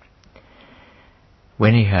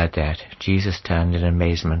 When he heard that, Jesus turned in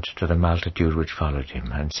amazement to the multitude which followed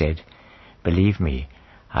him, and said, Believe me,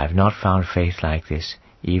 I have not found faith like this,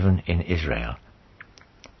 even in Israel.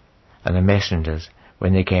 And the messengers,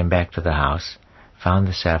 when they came back to the house, found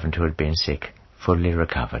the servant who had been sick fully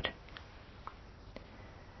recovered.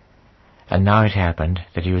 And now it happened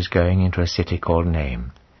that he was going into a city called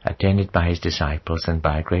Nain, attended by his disciples and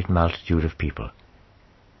by a great multitude of people.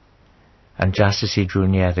 And just as he drew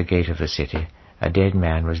near the gate of the city, a dead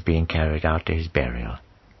man was being carried out to his burial,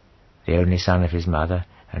 the only son of his mother,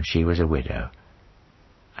 and she was a widow.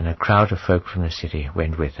 And a crowd of folk from the city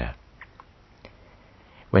went with her.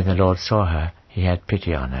 When the Lord saw her, he had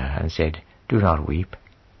pity on her, and said, Do not weep.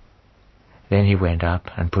 Then he went up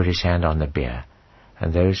and put his hand on the bier,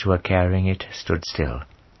 and those who were carrying it stood still.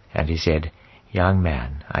 And he said, Young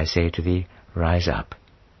man, I say to thee, rise up.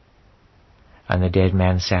 And the dead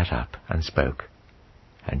man sat up and spoke,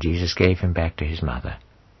 and Jesus gave him back to his mother.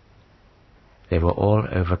 They were all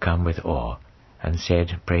overcome with awe, and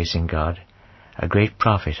said, praising God, A great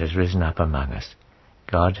prophet has risen up among us.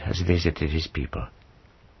 God has visited his people.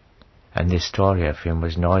 And this story of him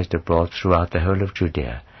was noised abroad throughout the whole of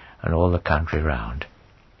Judea and all the country round.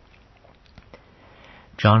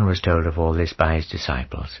 John was told of all this by his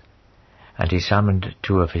disciples, and he summoned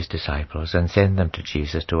 2 of his disciples and sent them to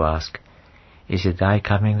Jesus to ask, Is it thy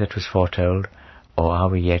coming that was foretold, or are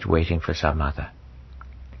we yet waiting for some other?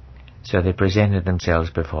 So they presented themselves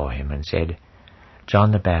before him and said,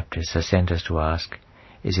 John the Baptist has sent us to ask,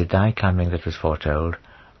 Is it thy coming that was foretold,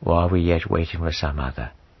 or are we yet waiting for some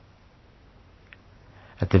other?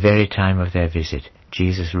 At the very time of their visit,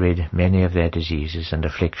 Jesus rid many of their diseases and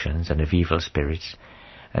afflictions and of evil spirits,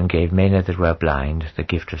 and gave many that were blind the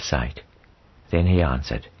gift of sight. Then he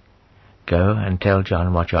answered, Go and tell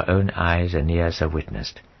John what your own eyes and ears have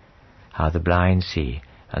witnessed, how the blind see,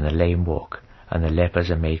 and the lame walk, and the lepers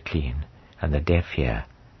are made clean, and the deaf hear,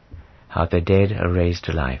 how the dead are raised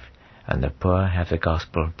to life, and the poor have the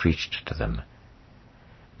gospel preached to them.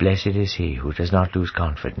 Blessed is he who does not lose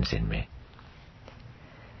confidence in me.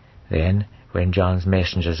 Then, when John's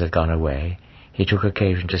messengers had gone away, he took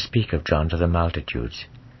occasion to speak of John to the multitudes.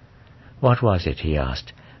 What was it, he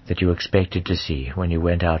asked, that you expected to see when you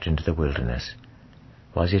went out into the wilderness?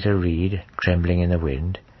 Was it a reed trembling in the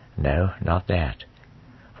wind? No, not that.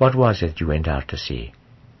 What was it you went out to see?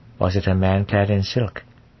 Was it a man clad in silk?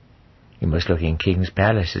 You must look in kings'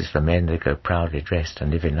 palaces for men that go proudly dressed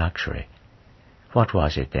and live in luxury. What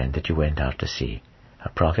was it, then, that you went out to see? A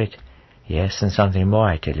prophet? Yes, and something more,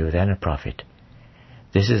 I tell you, than a prophet.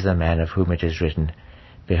 This is the man of whom it is written,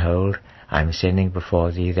 Behold, I am sending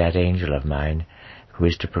before thee that angel of mine, who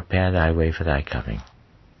is to prepare thy way for thy coming.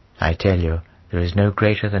 I tell you, there is no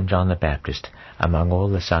greater than John the Baptist among all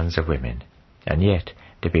the sons of women, and yet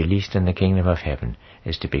to be least in the kingdom of heaven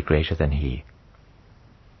is to be greater than he.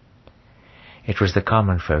 It was the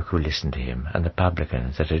common folk who listened to him, and the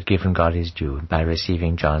publicans that had given God his due by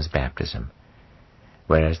receiving John's baptism,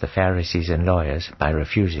 whereas the Pharisees and lawyers, by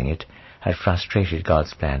refusing it, had frustrated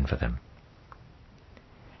God's plan for them.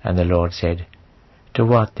 And the Lord said, To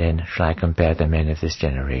what then shall I compare the men of this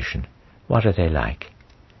generation? What are they like?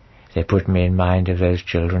 They put me in mind of those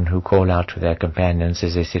children who call out to their companions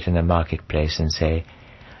as they sit in the marketplace and say,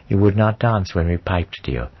 You would not dance when we piped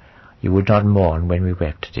to you, you would not mourn when we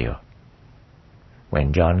wept to you.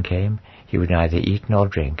 When John came, he would neither eat nor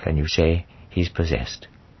drink, and you say, He's possessed.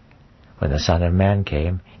 When the Son of Man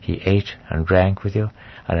came, he ate and drank with you,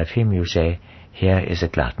 and of him you say, Here is a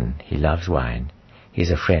glutton, he loves wine, he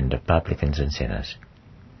is a friend of publicans and sinners.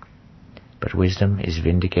 But wisdom is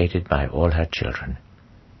vindicated by all her children.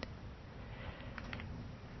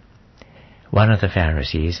 One of the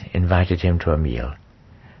Pharisees invited him to a meal,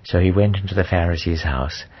 so he went into the Pharisee's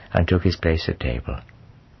house and took his place at table.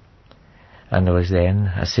 And there was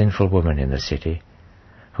then a sinful woman in the city,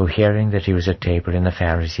 who, hearing that he was at table in the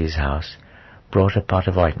Pharisee's house, brought a pot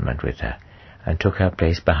of ointment with her, and took her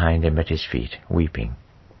place behind him at his feet, weeping.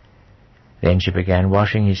 Then she began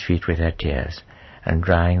washing his feet with her tears, and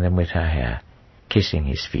drying them with her hair, kissing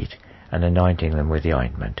his feet, and anointing them with the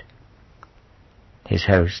ointment. His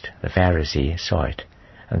host, the Pharisee, saw it,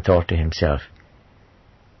 and thought to himself,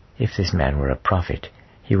 If this man were a prophet,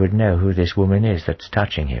 he would know who this woman is that's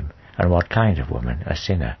touching him, and what kind of woman, a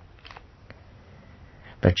sinner.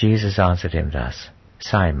 But Jesus answered him thus,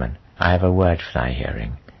 Simon, I have a word for thy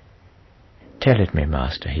hearing. Tell it me,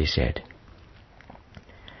 Master, he said.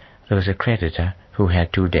 There was a creditor who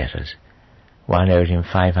had 2 debtors. One owed him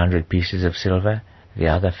 500 pieces of silver, the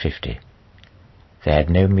other 50. They had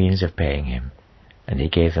no means of paying him, and he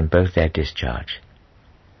gave them both their discharge.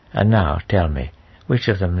 And now, tell me, which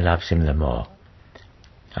of them loves him the more?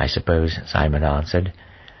 I suppose, Simon answered,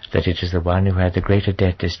 that it is the one who had the greater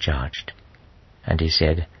debt discharged. And he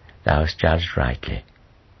said, Thou hast judged rightly.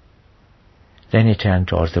 Then he turned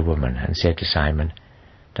towards the woman, and said to Simon,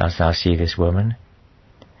 Dost thou see this woman?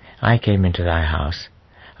 I came into thy house,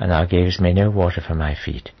 and thou gavest me no water for my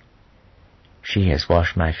feet. She has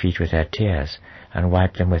washed my feet with her tears, and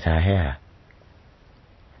wiped them with her hair.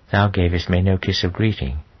 Thou gavest me no kiss of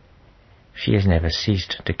greeting. She has never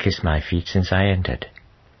ceased to kiss my feet since I entered.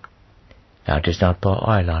 Thou didst not pour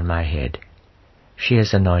oil on my head. She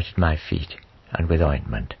has anointed my feet, and with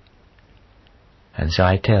ointment. And so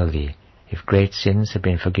I tell thee, if great sins have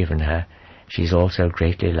been forgiven her, she is also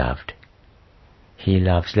greatly loved. He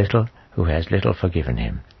loves little who has little forgiven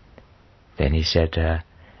him. Then he said to her,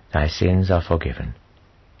 Thy sins are forgiven.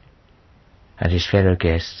 And his fellow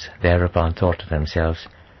guests thereupon thought to themselves,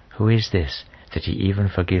 Who is this, that he even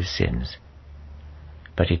forgives sins?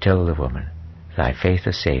 But he told the woman, Thy faith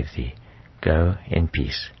has saved thee. Go in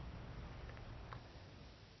peace.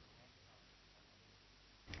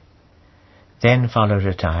 Then followed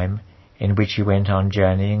a time in which he went on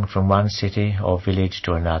journeying from one city or village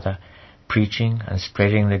to another, preaching and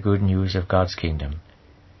spreading the good news of God's kingdom.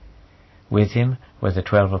 With him were the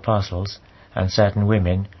 12 apostles, and certain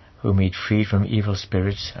women whom he had freed from evil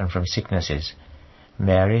spirits and from sicknesses,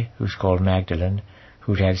 Mary, who's called Magdalene,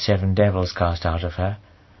 who'd had 7 devils cast out of her,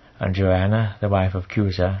 and Joanna, the wife of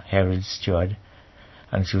Chuza, Herod's steward,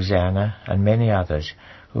 and Susanna, and many others,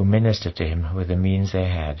 who ministered to him with the means they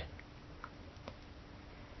had.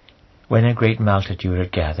 When a great multitude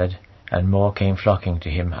had gathered, and more came flocking to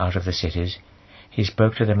him out of the cities, he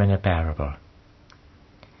spoke to them in a parable.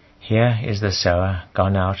 Here is the sower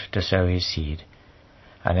gone out to sow his seed,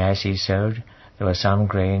 and as he sowed, there were some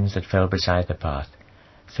grains that fell beside the path,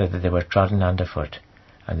 so that they were trodden under foot,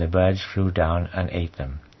 and the birds flew down and ate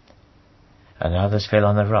them. And others fell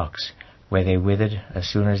on the rocks, where they withered as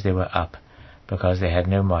soon as they were up, because they had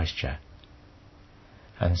no moisture.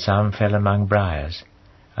 And some fell among briars,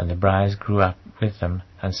 and the briars grew up with them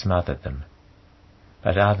and smothered them.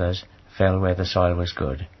 But others fell where the soil was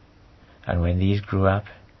good, and when these grew up,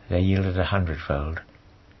 they yielded 100-fold.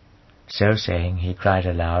 So saying, he cried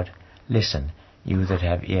aloud, Listen, you that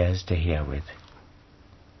have ears to hear with.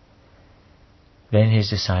 Then his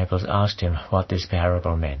disciples asked him what this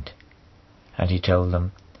parable meant. And he told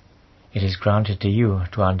them, It is granted to you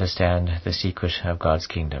to understand the secret of God's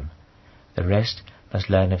kingdom. The rest must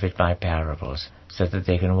learn of it by parables, so that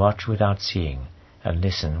they can watch without seeing, and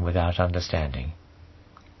listen without understanding.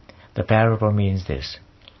 The parable means this: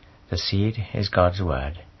 the seed is God's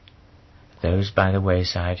word. Those by the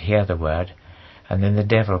wayside hear the word, and then the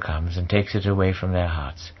devil comes and takes it away from their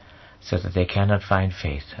hearts, so that they cannot find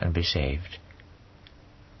faith and be saved.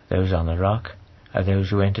 Those on the rock are those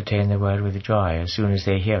who entertain the word with joy as soon as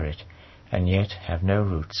they hear it, and yet have no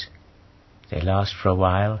roots. They last for a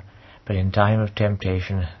while, but in time of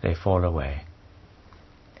temptation they fall away.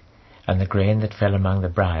 And the grain that fell among the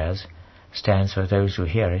briars stands for those who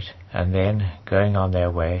hear it, and then, going on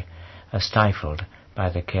their way, are stifled by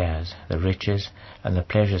the cares, the riches, and the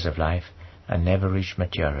pleasures of life, and never reach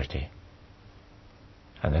maturity.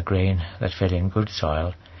 And the grain that fell in good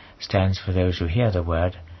soil stands for those who hear the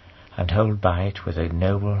word, and hold by it with a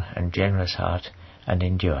noble and generous heart, and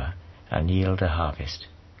endure, and yield a harvest.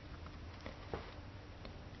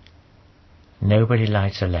 Nobody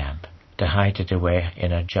lights a lamp to hide it away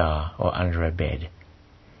in a jar or under a bed.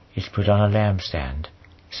 It's put on a lampstand,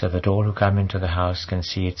 so that all who come into the house can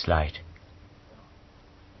see its light.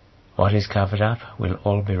 What is covered up will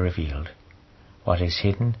all be revealed. What is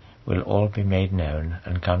hidden will all be made known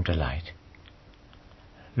and come to light.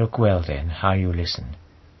 Look well then how you listen.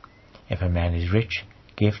 If a man is rich,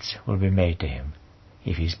 gifts will be made to him.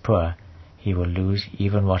 If he is poor, he will lose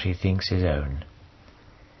even what he thinks his own.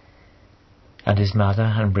 And his mother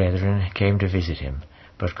and brethren came to visit him,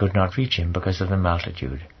 but could not reach him because of the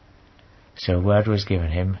multitude. So word was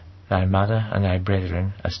given him, Thy mother and thy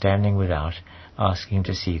brethren are standing without, asking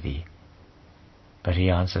to see thee. But he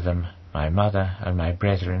answered them, My mother and my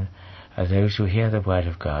brethren are those who hear the word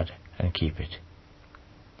of God and keep it.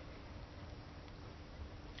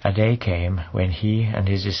 A day came when he and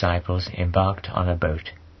his disciples embarked on a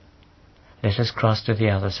boat. Let us cross to the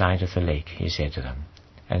other side of the lake, he said to them,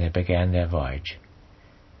 and they began their voyage.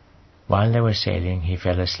 While they were sailing, he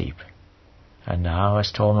fell asleep. And now a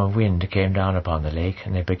storm of wind came down upon the lake,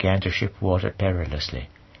 and they began to ship water perilously.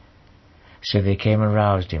 So they came and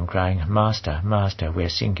roused him, crying, "Master, Master, we are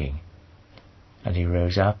sinking." And he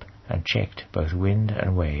rose up and checked both wind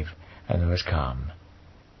and wave, and there was calm.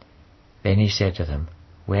 Then he said to them,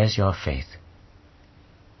 "Where's your faith?"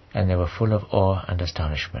 And they were full of awe and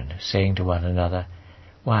astonishment, saying to one another,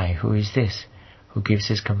 "Why, who is this, who gives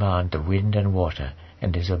his command to wind and water,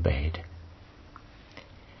 and is obeyed?"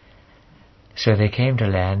 So they came to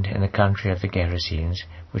land in the country of the Gerasenes,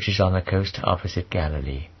 which is on the coast opposite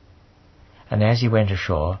Galilee. And as he went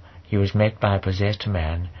ashore, he was met by a possessed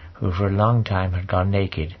man, who for a long time had gone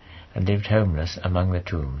naked, and lived homeless among the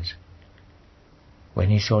tombs. When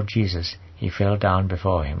he saw Jesus, he fell down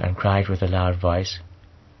before him, and cried with a loud voice,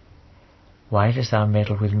 "Why dost thou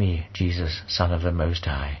meddle with me, Jesus, Son of the Most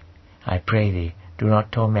High? I pray thee, do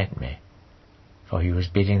not torment me." For he was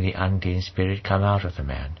bidding the unclean spirit come out of the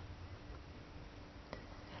man.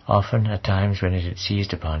 Often, at times when it had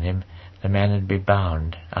seized upon him, the man would be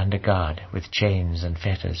bound, under guard, with chains and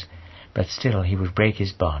fetters, but still he would break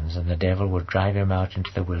his bonds, and the devil would drive him out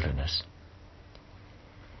into the wilderness.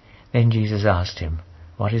 Then Jesus asked him,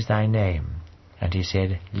 "What is thy name?" And he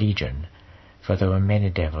said, "Legion," for there were many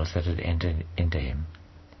devils that had entered into him.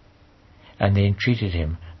 And they entreated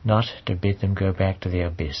him not to bid them go back to the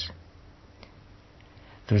abyss.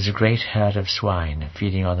 There was a great herd of swine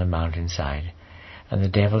feeding on the mountainside, and the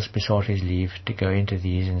devils besought his leave to go into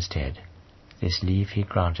these instead. This leave he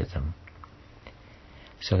granted them.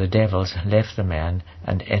 So the devils left the man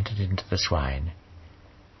and entered into the swine,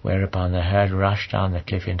 whereupon the herd rushed down the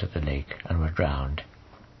cliff into the lake and were drowned.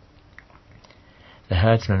 The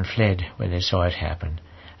herdsmen fled when they saw it happen,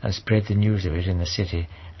 and spread the news of it in the city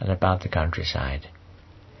and about the countryside,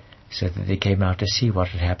 so that they came out to see what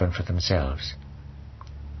had happened for themselves.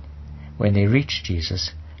 When they reached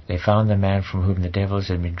Jesus, they found the man from whom the devils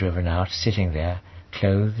had been driven out sitting there,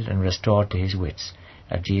 clothed and restored to his wits,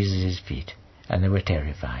 at Jesus' feet, and they were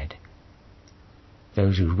terrified.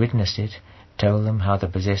 Those who witnessed it told them how the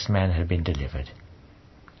possessed man had been delivered.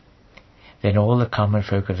 Then all the common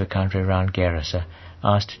folk of the country round Gerasa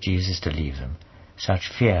asked Jesus to leave them. Such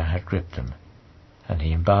fear had gripped them, and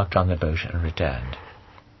he embarked on the boat and returned.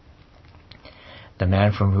 The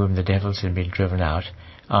man from whom the devils had been driven out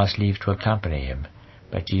asked leave to accompany him,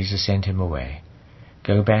 but Jesus sent him away.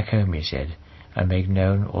 "Go back home," he said, "and make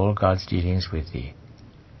known all God's dealings with thee."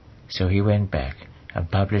 So he went back and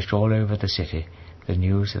published all over the city the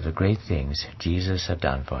news of the great things Jesus had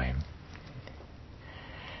done for him.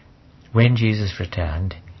 When Jesus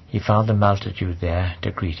returned, he found the multitude there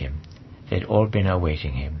to greet him. They had all been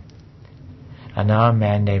awaiting him. And now a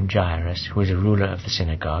man named Jairus, who was a ruler of the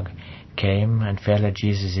synagogue, came and fell at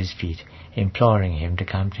Jesus' feet, imploring him to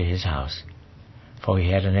come to his house, for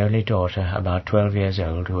he had an only daughter about 12 years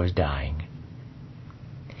old who was dying.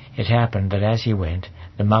 It happened that as he went,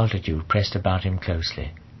 the multitude pressed about him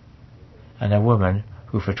closely. And a woman,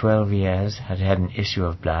 who for 12 years had had an issue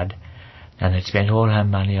of blood, and had spent all her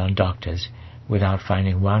money on doctors, without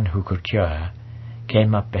finding one who could cure her,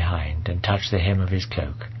 came up behind and touched the hem of his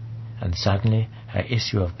cloak, and suddenly her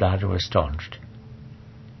issue of blood was staunched.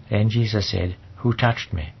 Then Jesus said, "Who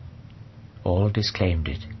touched me?" All disclaimed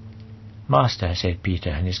it. "Master," said Peter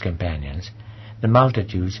and his companions, "the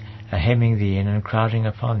multitudes are hemming thee in and crowding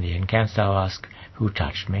upon thee, and canst thou ask, 'Who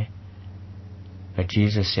touched me?'" But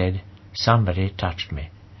Jesus said, "Somebody touched me.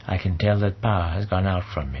 I can tell that power has gone out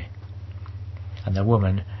from me." And the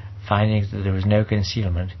woman, finding that there was no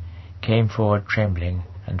concealment, came forward trembling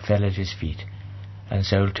and fell at his feet, and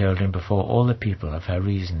so told him before all the people of her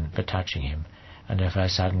reason for touching him, and of her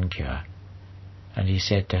sudden cure. And he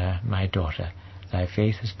said to her, "My daughter, thy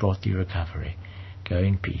faith has brought thee recovery. Go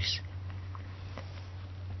in peace."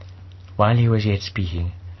 While he was yet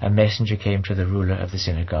speaking, a messenger came to the ruler of the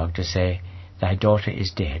synagogue to say, "Thy daughter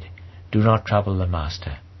is dead. Do not trouble the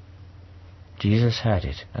master." Jesus heard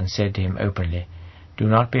it, and said to him openly, "Do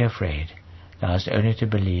not be afraid. Thou hast only to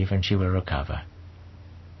believe, and she will recover."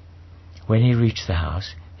 When he reached the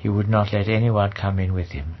house, he would not let anyone come in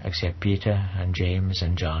with him, except Peter and James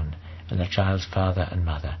and John, and the child's father and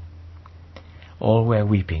mother. All were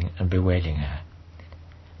weeping and bewailing her.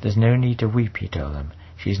 "There's no need to weep," he told them.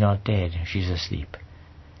 "She's not dead, she's asleep."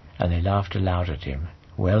 And they laughed aloud at him,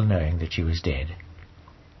 well knowing that she was dead.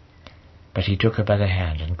 But he took her by the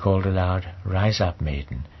hand and called aloud, "Rise up,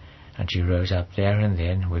 maiden," and she rose up there and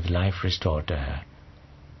then with life restored to her.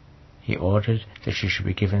 He ordered that she should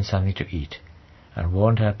be given something to eat, and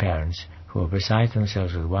warned her parents, who were beside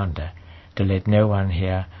themselves with wonder, to let no one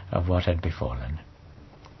hear of what had befallen.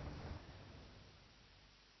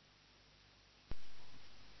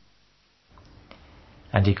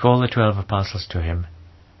 And he called the 12 apostles to him,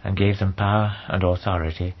 and gave them power and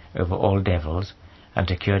authority over all devils, and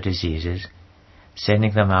to cure diseases,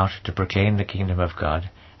 sending them out to proclaim the kingdom of God,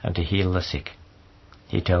 and to heal the sick.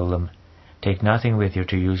 He told them, "Take nothing with you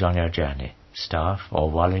to use on your journey, staff, or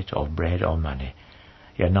wallet, or bread, or money.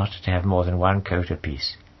 You are not to have more than one coat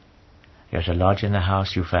apiece. You are to lodge in the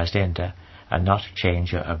house you first enter, and not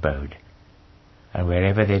change your abode. And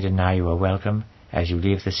wherever they deny you a welcome, as you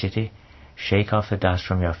leave the city, shake off the dust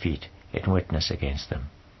from your feet in witness against them."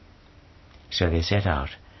 So they set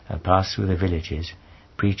out, and passed through the villages,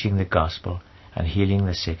 preaching the gospel, and healing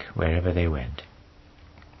the sick wherever they went.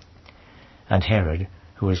 And Herod,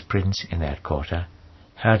 who was prince in that quarter,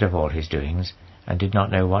 heard of all his doings, and did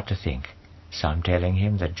not know what to think, some telling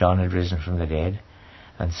him that John had risen from the dead,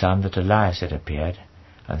 and some that Elias had appeared,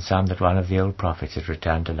 and some that one of the old prophets had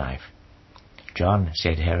returned to life. "John,"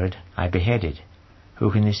 said Herod, "I beheaded.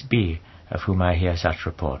 Who can this be, of whom I hear such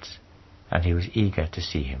reports?" And he was eager to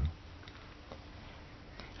see him.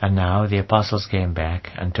 And now the apostles came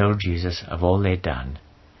back, and told Jesus of all they had done.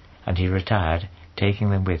 And he retired, taking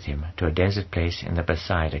them with him to a desert place in the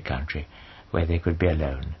Bethsaida country, where they could be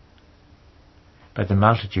alone. But the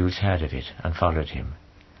multitudes heard of it, and followed him.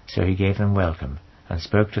 So he gave them welcome, and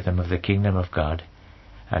spoke to them of the kingdom of God,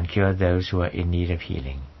 and cured those who were in need of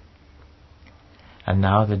healing. And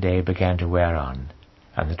now the day began to wear on,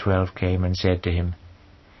 and the 12 came and said to him,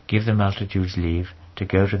 "Give the multitudes leave to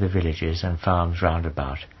go to the villages and farms round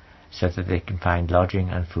about, so that they can find lodging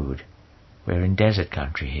and food. We're in desert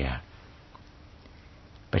country here."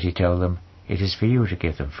 But he told them, "It is for you to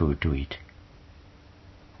give them food to eat."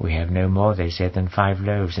 "We have no more," they said, "than 5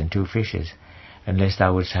 loaves and 2 fishes, unless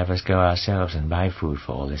thou wouldst have us go ourselves and buy food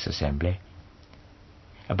for all this assembly."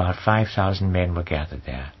 About 5,000 men were gathered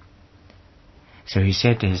there. So he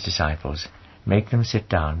said to his disciples, "Make them sit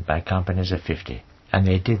down by companies of 50. And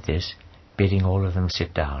they did this, bidding all of them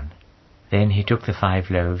sit down. Then he took the 5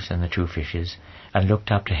 loaves and the 2 fishes, and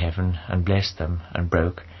looked up to heaven, and blessed them, and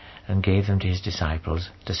broke, and gave them to his disciples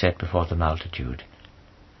to set before the multitude.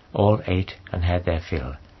 All ate and had their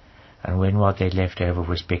fill, and when what they left over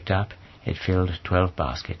was picked up, it filled 12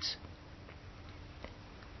 baskets.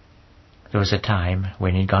 There was a time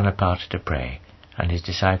when he had gone apart to pray, and his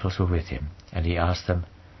disciples were with him, and he asked them,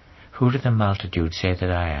 "Who do the multitude say that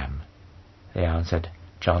I am?" They answered,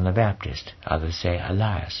 "John the Baptist, others say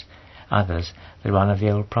Elias, others that one of the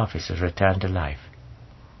old prophets has returned to life."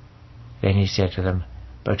 Then he said to them,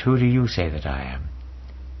 "But who do you say that I am?"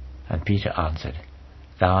 And Peter answered,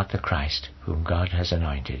 "Thou art the Christ, whom God has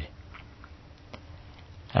anointed."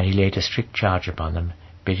 And he laid a strict charge upon them,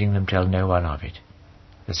 bidding them tell no one of it.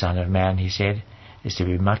 "The Son of Man," he said, "is to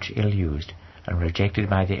be much ill-used, and rejected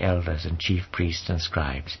by the elders and chief priests and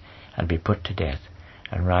scribes, and be put to death,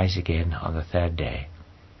 and rise again on the 3rd day.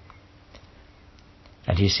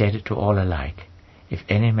 And he said to all alike, "If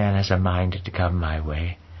any man has a mind to come my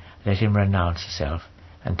way, let him renounce self,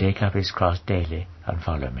 and take up his cross daily, and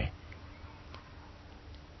follow me.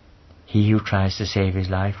 He who tries to save his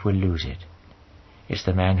life will lose it. It's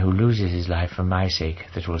the man who loses his life for my sake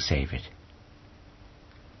that will save it.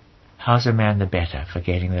 How's a man the better for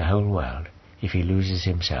gaining the whole world, if he loses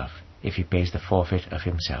himself, if he pays the forfeit of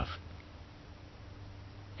himself?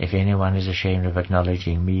 If anyone is ashamed of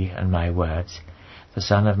acknowledging me and my words, the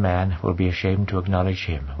Son of Man will be ashamed to acknowledge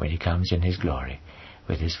him when he comes in his glory,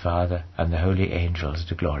 with his Father and the holy angels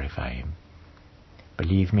to glorify him.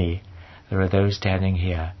 Believe me, there are those standing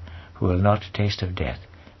here who will not taste of death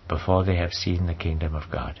before they have seen the kingdom of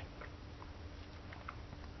God."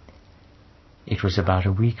 It was about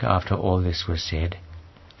a week after all this was said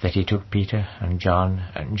that he took Peter and John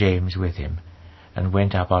and James with him, and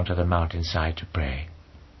went up onto the mountainside to pray.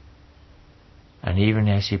 And even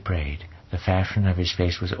as he prayed, the fashion of his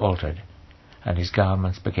face was altered, and his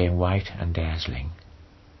garments became white and dazzling.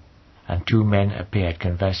 And 2 men appeared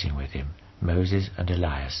conversing with him, Moses and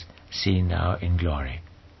Elias, seen now in glory.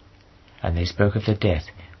 And they spoke of the death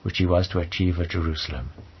which he was to achieve at Jerusalem.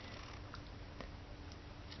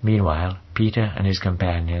 Meanwhile, Peter and his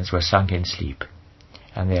companions were sunk in sleep,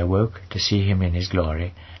 and they awoke to see him in his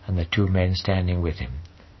glory, and the 2 men standing with him.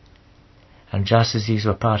 And just as these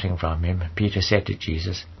were parting from him, Peter said to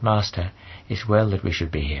Jesus, "Master, it's well that we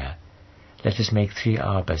should be here. Let us make 3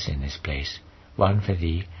 arbors in this place, one for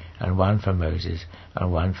thee, and one for Moses,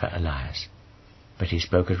 and one for Elias." But he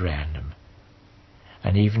spoke at random.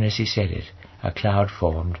 And even as he said it, a cloud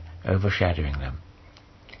formed, overshadowing them.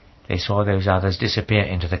 They saw those others disappear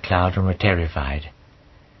into the cloud and were terrified.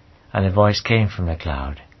 And a voice came from the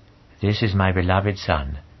cloud, "This is my beloved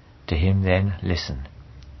Son, to him then listen."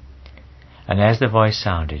 And as the voice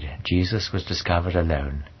sounded, Jesus was discovered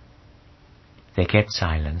alone. They kept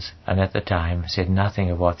silence, and at the time said nothing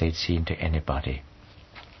of what they'd seen to anybody.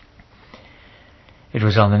 It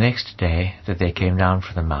was on the next day that they came down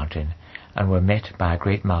from the mountain, and were met by a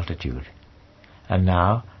great multitude. And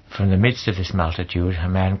now, from the midst of this multitude, a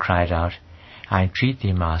man cried out, I entreat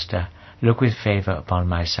thee, Master, look with favour upon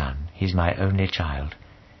my son. He's my only child.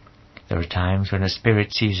 There are times when a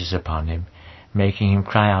spirit seizes upon him, making him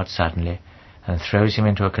cry out suddenly, and throws him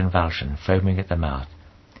into a convulsion, foaming at the mouth.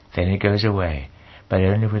 Then it goes away, but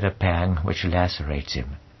only with a pang which lacerates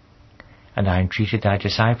him. And I entreated thy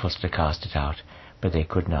disciples to cast it out, but they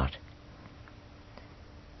could not.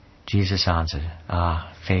 Jesus answered,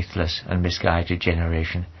 Ah, faithless and misguided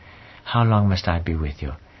generation, how long must I be with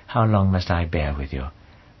you? How long must I bear with you?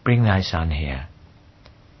 Bring thy son here.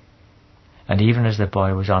 And even as the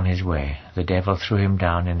boy was on his way, the devil threw him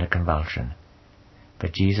down in a convulsion.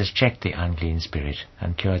 But Jesus checked the unclean spirit,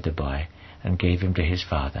 and cured the boy, and gave him to his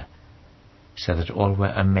father, so that all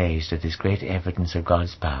were amazed at this great evidence of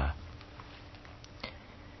God's power.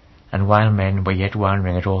 And while men were yet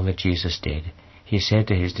wondering at all that Jesus did, he said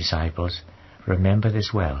to his disciples, Remember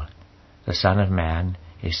this well, the Son of Man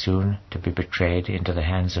is soon to be betrayed into the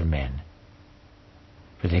hands of men.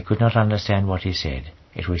 But they could not understand what he said.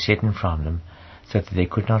 It was hidden from them, so that they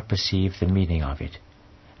could not perceive the meaning of it,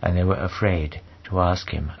 and they were afraid to ask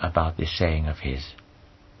him about this saying of his.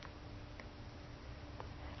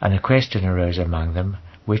 And a question arose among them,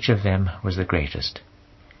 which of them was the greatest?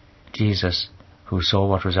 Jesus, who saw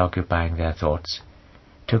what was occupying their thoughts,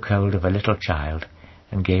 took hold of a little child,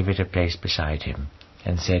 and gave it a place beside him,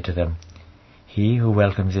 and said to them, He who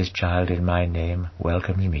welcomes this child in my name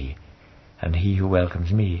welcomes me, and he who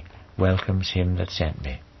welcomes me welcomes him that sent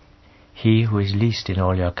me. He who is least in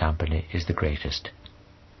all your company is the greatest.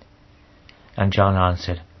 And John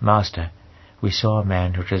answered, Master, we saw a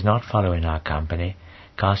man who does not follow in our company,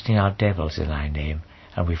 casting out devils in thy name,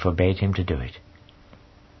 and we forbade him to do it.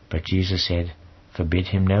 But Jesus said, Forbid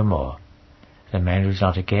him no more. The man who is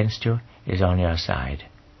not against you is on your side.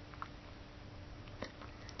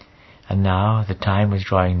 And now the time was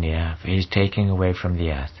drawing near for his taking away from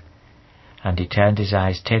the earth, and he turned his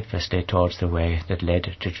eyes steadfastly towards the way that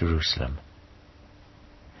led to Jerusalem.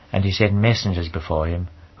 And he sent messengers before him,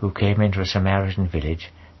 who came into a Samaritan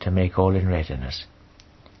village to make all in readiness.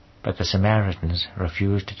 But the Samaritans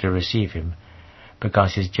refused to receive him,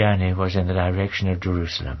 because his journey was in the direction of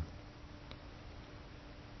Jerusalem.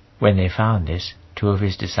 When they found this, 2 of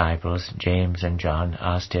his disciples, James and John,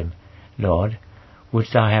 asked him, Lord,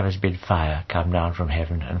 wouldst thou have us bid fire come down from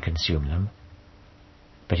heaven and consume them?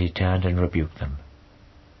 But he turned and rebuked them.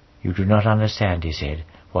 You do not understand, he said,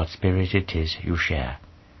 what spirit it is you share.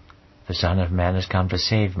 The Son of Man has come to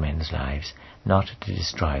save men's lives, not to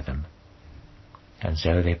destroy them. And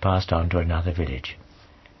so they passed on to another village.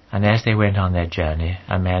 And as they went on their journey,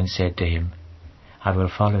 a man said to him, I will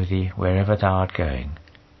follow thee wherever thou art going.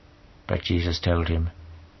 But Jesus told him,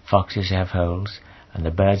 Foxes have holes, and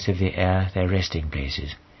the birds of the air their resting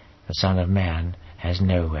places. The Son of Man has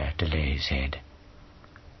nowhere to lay his head.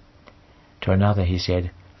 To another he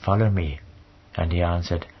said, Follow me. And he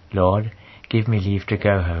answered, Lord, give me leave to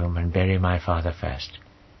go home and bury my father first.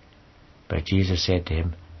 But Jesus said to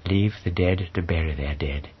him, Leave the dead to bury their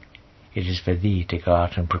dead. It is for thee to go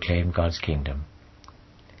out and proclaim God's kingdom.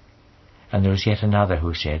 And there was yet another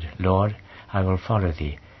who said, Lord, I will follow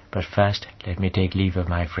thee, but first let me take leave of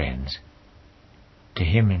my friends. To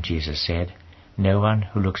him Jesus said, No one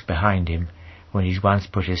who looks behind him, when he's once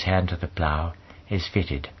put his hand to the plough, is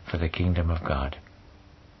fitted for the kingdom of God.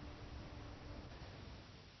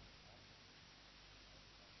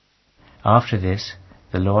 After this,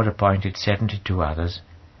 the Lord appointed 72 others,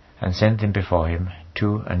 and sent them before him,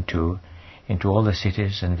 2 and 2, into all the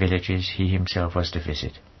cities and villages he himself was to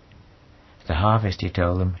visit. The harvest, he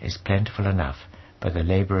told them, is plentiful enough, but the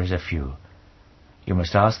labourers are few. You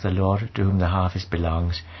must ask the Lord to whom the harvest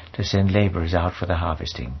belongs to send labourers out for the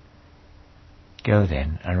harvesting. Go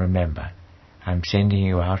then, and remember, I am sending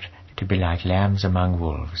you out to be like lambs among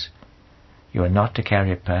wolves. You are not to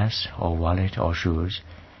carry a purse, or wallet, or shoes.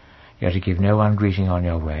 You are to give no one greeting on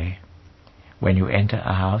your way. When you enter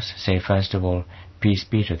a house, say first of all, Peace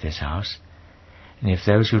be to this house. And if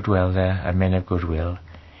those who dwell there are men of good will,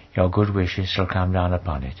 your good wishes shall come down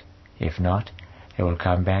upon it. If not, they will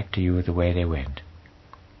come back to you the way they went.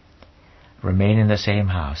 Remain in the same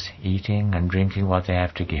house, eating and drinking what they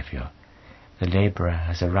have to give you. The labourer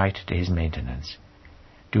has a right to his maintenance.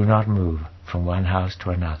 Do not move from one house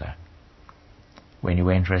to another. When you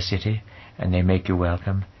enter a city, and they make you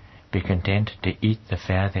welcome, be content to eat the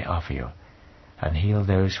fare they offer you, and heal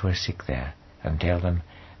those who are sick there, and tell them,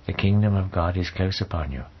 the kingdom of God is close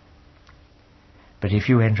upon you. But if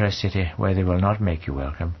you enter a city where they will not make you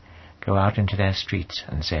welcome, go out into their streets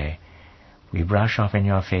and say, we brush off in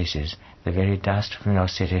your faces the very dust from your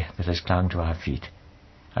city that has clung to our feet,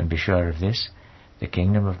 and be sure of this, the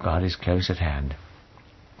kingdom of God is close at hand.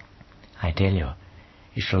 I tell you,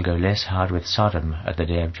 it shall go less hard with Sodom at the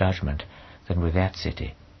day of judgment than with that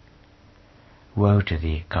city. Woe to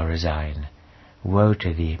thee, Chorazin! Woe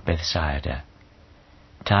to thee, Bethsaida!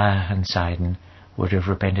 Tyre and Sidon would have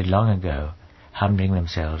repented long ago, humbling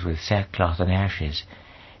themselves with sackcloth and ashes,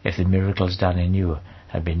 if the miracles done in you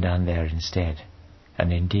had been done there instead.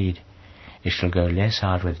 And indeed, it shall go less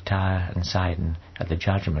hard with Tyre and Sidon at the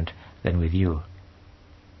judgment than with you.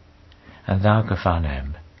 And thou,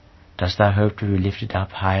 Capharnaum, dost thou hope to be lifted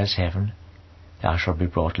up high as heaven? Thou shalt be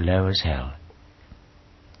brought low as hell.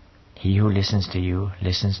 He who listens to you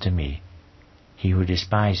listens to me. He who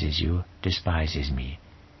despises you despises me.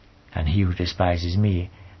 And he who despises me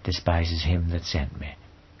despises him that sent me.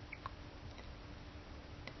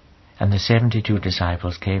 And the 72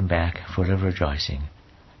 disciples came back full of rejoicing.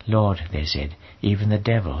 Lord, they said, even the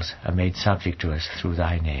devils are made subject to us through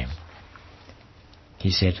thy name. He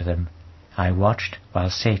said to them, I watched while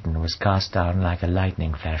Satan was cast down like a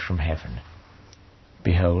lightning flash from heaven.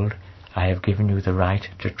 Behold, I have given you the right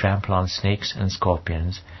to trample on snakes and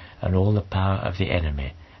scorpions and all the power of the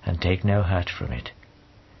enemy, and take no hurt from it.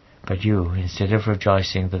 But you, instead of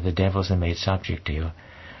rejoicing that the devils are made subject to you,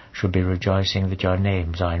 should be rejoicing that your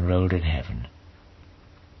names are enrolled in heaven.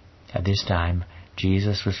 At this time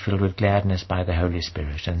Jesus was filled with gladness by the Holy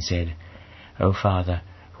Spirit, and said, O Father,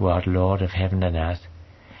 who art Lord of heaven and earth,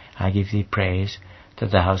 I give thee praise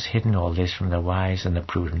that thou hast hidden all this from the wise and the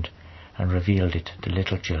prudent, and revealed it to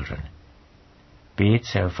little children. Be it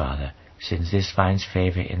so, Father, since this finds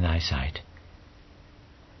favour in thy sight.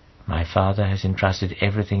 My Father has entrusted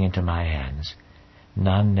everything into my hands.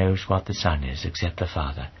 None knows what the Son is except the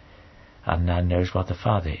Father, and none knows what the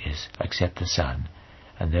Father is except the Son,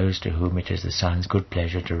 and those to whom it is the Son's good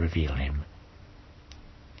pleasure to reveal him.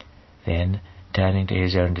 Then, turning to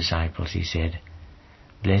his own disciples, he said,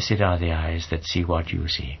 Blessed are the eyes that see what you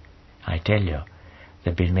see. I tell you,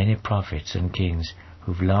 there have been many prophets and kings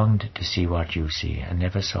who've longed to see what you see and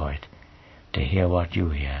never saw it, to hear what you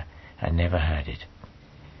hear and never heard it.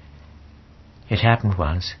 It happened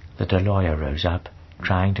once that a lawyer rose up,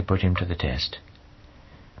 trying to put him to the test.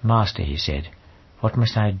 Master, he said, what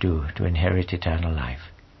must I do to inherit eternal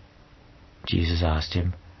life? Jesus asked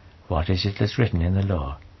him, What is it that's written in the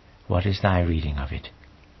law? What is thy reading of it?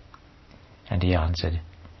 And he answered,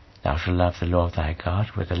 Thou shalt love the Lord thy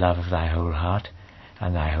God with the love of thy whole heart,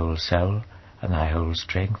 and thy whole soul, and thy whole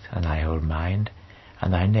strength, and thy whole mind,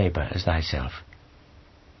 and thy neighbour as thyself.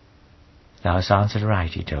 Thou hast answered right,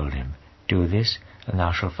 he told him. Do this, and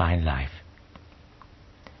thou shalt find life.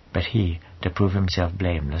 But he, to prove himself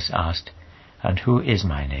blameless, asked, And who is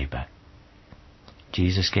my neighbour?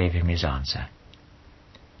 Jesus gave him his answer.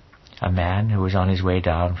 A man who was on his way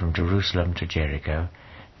down from Jerusalem to Jericho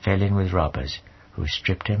fell in with robbers, who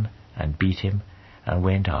stripped him and beat him and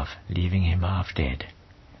went off, leaving him half dead.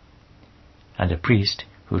 And a priest,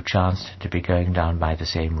 who chanced to be going down by the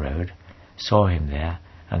same road, saw him there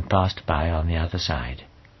and passed by on the other side.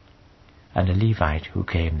 And a Levite who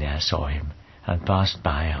came there saw him and passed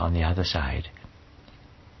by on the other side.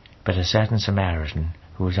 But a certain Samaritan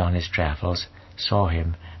who was on his travels saw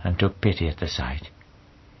him and took pity at the sight.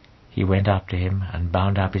 He went up to him and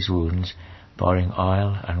bound up his wounds, pouring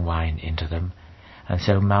oil and wine into them, and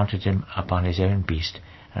so mounted him upon his own beast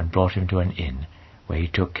and brought him to an inn, where he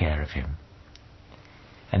took care of him.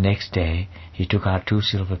 And next day he took out 2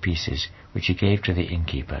 silver pieces, which he gave to the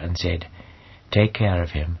innkeeper, and said, Take care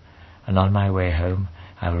of him, and on my way home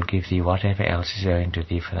I will give thee whatever else is owing to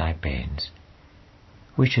thee for thy pains.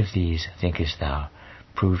 Which of these, thinkest thou,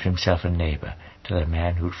 proved himself a neighbour to the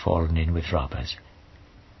man who had fallen in with robbers?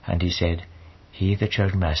 And he said, He that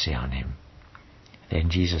showed mercy on him. Then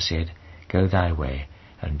Jesus said, Go thy way,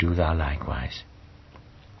 and do thou likewise.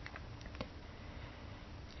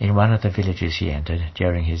 In one of the villages he entered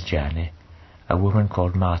during his journey, a woman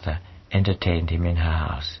called Martha entertained him in her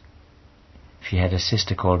house. She had a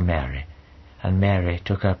sister called Mary, and Mary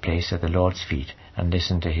took her place at the Lord's feet and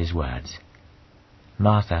listened to his words.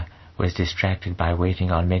 Martha was distracted by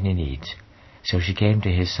waiting on many needs, so she came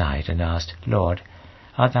to his side and asked, Lord,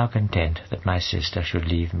 art thou content that my sister should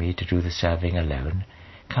leave me to do the serving alone?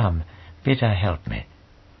 Come, bid her help me.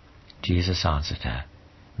 Jesus answered her,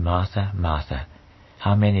 Martha, Martha,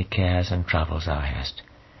 how many cares and troubles thou hast,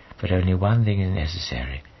 but only one thing is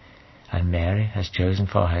necessary. and Mary has chosen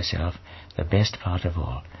for herself the best part of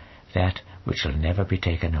all, that which shall never be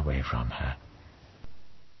taken away from her."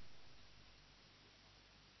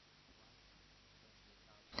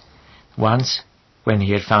 Once, when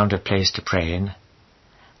he had found a place to pray in,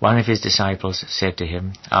 one of his disciples said to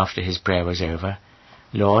him, after his prayer was over,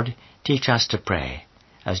 "Lord, teach us to pray,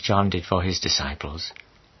 as John did for his disciples."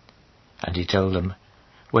 And he told them,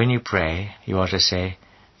 "When you pray, you are to say,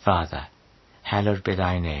 'Father, hallowed be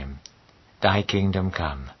thy name. Thy kingdom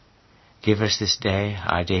come. Give us this day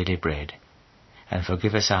our daily bread, and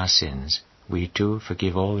forgive us our sins. We too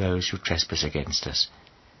forgive all those who trespass against us.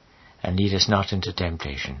 And lead us not into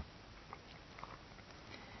temptation.'"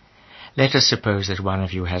 Let us suppose that one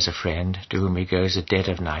of you has a friend to whom he goes at dead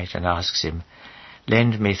of night and asks him,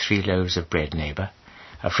 "Lend me 3 loaves of bread, neighbor.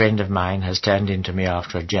 A friend of mine has turned in to me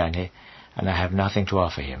after a journey, and I have nothing to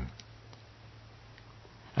offer him."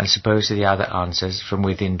 And suppose the other answers from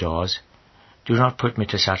within doors, "Do not put me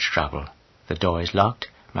to such trouble. The door is locked,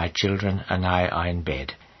 my children and I are in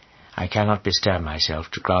bed. I cannot bestir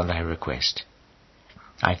myself to grant thy request."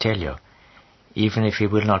 I tell you, even if he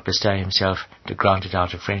will not bestir himself to grant it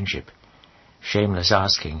out of friendship, shameless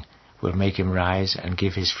asking will make him rise and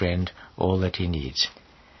give his friend all that he needs.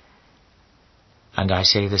 And I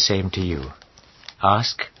say the same to you.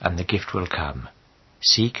 Ask, and the gift will come.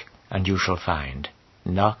 Seek, and you shall find.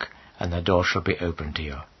 Knock, and the door shall be opened to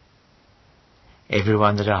you.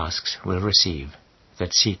 Everyone that asks will receive,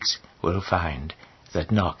 that seeks will find,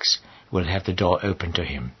 that knocks will have the door opened to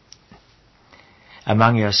him.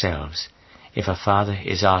 Among yourselves, if a father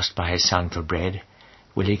is asked by his son for bread,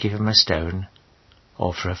 will he give him a stone?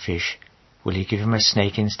 Or for a fish, will he give him a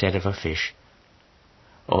snake instead of a fish?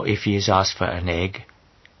 Or if he is asked for an egg,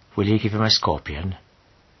 will he give him a scorpion?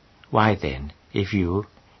 Why then, if you,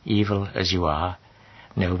 evil as you are,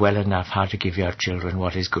 know well enough how to give your children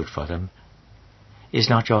what is good for them, is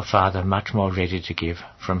not your Father much more ready to give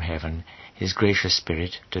from heaven his gracious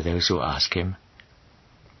Spirit to those who ask him?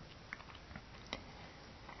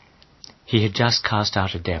 He had just cast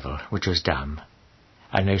out a devil, which was dumb,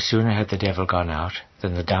 and no sooner had the devil gone out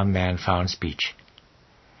than the dumb man found speech.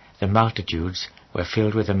 The multitudes were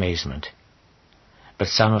filled with amazement. But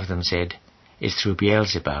some of them said, "It's through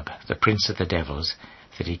Beelzebub, the prince of the devils,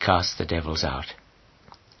 that he casts the devils out."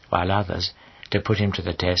 While others, to put him to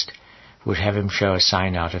the test, would have him show a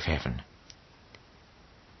sign out of heaven.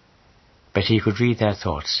 But he could read their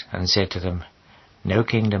thoughts, and said to them, "No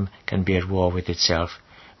kingdom can be at war with itself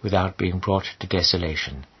without being brought to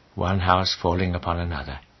desolation, one house falling upon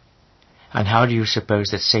another. And how do you suppose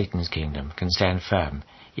that Satan's kingdom can stand firm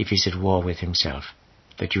if he is at war with himself,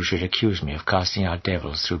 that you should accuse me of casting out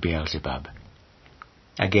devils through Beelzebub?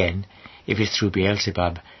 Again, if it is through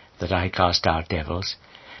Beelzebub that I cast out devils,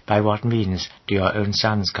 by what means do your own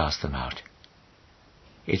sons cast them out?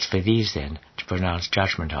 It's for these, then, to pronounce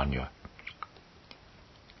judgment on you.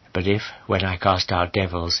 But if, when I cast out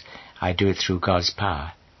devils, I do it through God's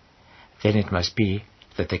power, then it must be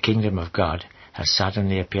that the kingdom of God has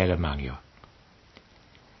suddenly appeared among you.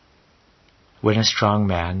 When a strong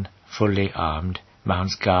man, fully armed,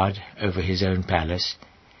 mounts guard over his own palace,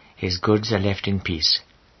 his goods are left in peace.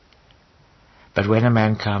 But when a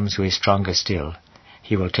man comes who is stronger still,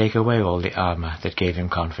 he will take away all the armor that gave him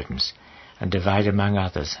confidence, and divide among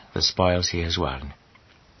others the spoils he has won.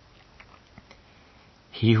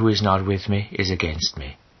 He who is not with me is against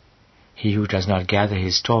me. He who does not gather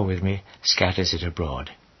his store with me scatters it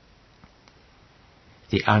abroad.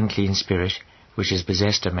 The unclean spirit, which has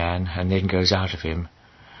possessed a man and then goes out of him,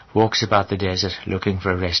 walks about the desert looking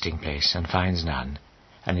for a resting place and finds none,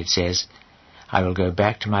 and it says, "I will go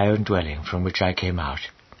back to my own dwelling from which I came out."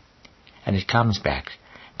 And it comes back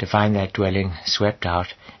to find that dwelling swept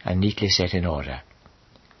out and neatly set in order.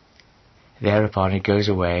 Thereupon it goes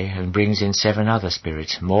away and brings in 7 other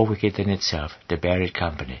spirits more wicked than itself to bear it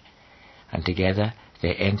company, and together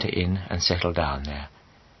they enter in and settle down there,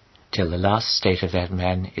 till the last state of that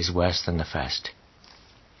man is worse than the first.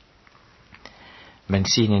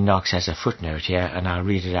 Monsignor Knox has a footnote here, and I'll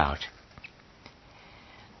read it out.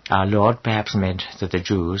 Our Lord perhaps meant that the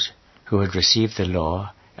Jews, who had received the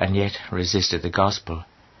law and yet resisted the gospel,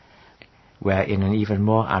 were in an even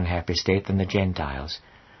more unhappy state than the Gentiles,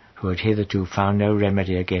 who had hitherto found no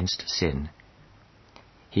remedy against sin.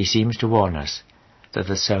 He seems to warn us that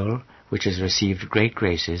the soul, which has received great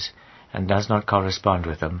graces and does not correspond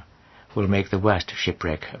with them, will make the worst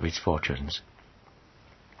shipwreck of its fortunes.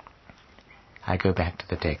 I go back to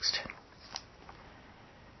the text.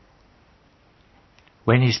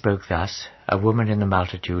 When he spoke thus, a woman in the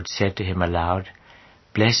multitude said to him aloud,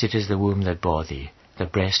 "Blessed is the womb that bore thee, the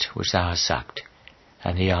breast which thou hast sucked."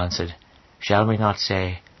 And he answered, Shall we not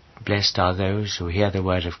say, Blessed are those who hear the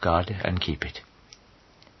word of God and keep it?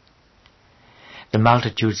 The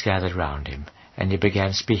multitudes gathered round him, and he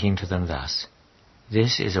began speaking to them thus.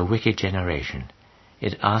 This is a wicked generation.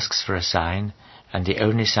 It asks for a sign, and the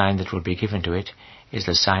only sign that will be given to it is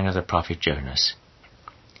the sign of the prophet Jonas.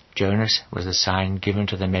 Jonas was the sign given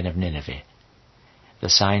to the men of Nineveh. The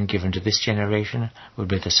sign given to this generation will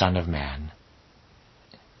be the Son of Man.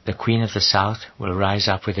 The queen of the south will rise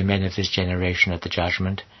up with the men of this generation at the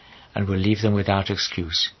judgment, and will leave them without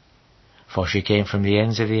excuse. For she came from the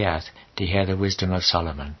ends of the earth to hear the wisdom of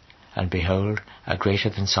Solomon, and behold, a greater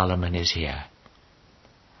than Solomon is here.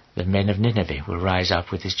 The men of Nineveh will rise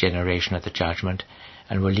up with this generation at the judgment,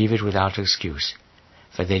 and will leave it without excuse,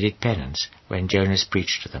 for they did penance when Jonas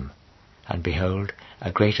preached to them, and behold,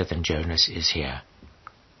 a greater than Jonas is here.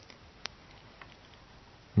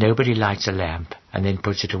 Nobody lights a lamp and then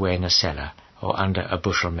puts it away in a cellar or under a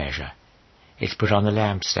bushel measure. It's put on the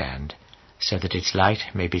lampstand, so that its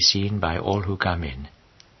light may be seen by all who come in.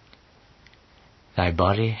 Thy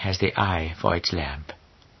body has the eye for its lamp,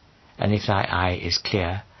 and if thy eye is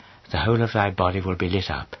clear, the whole of thy body will be lit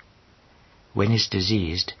up. When it's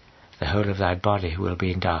diseased, the whole of thy body will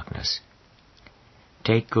be in darkness.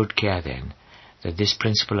 Take good care then, that this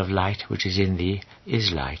principle of light which is in thee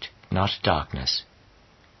is light, not darkness.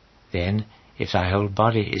 Then, if thy whole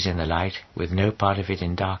body is in the light, with no part of it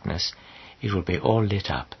in darkness, it will be all lit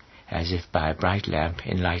up, as if by a bright lamp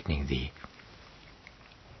enlightening thee.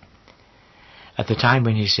 At the time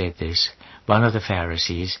when he said this, one of the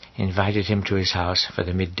Pharisees invited him to his house for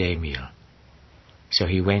the midday meal. So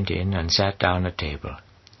he went in and sat down at table.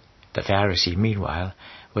 The Pharisee, meanwhile,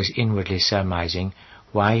 was inwardly surmising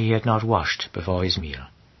why he had not washed before his meal.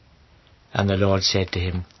 And the Lord said to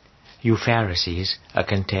him, You Pharisees are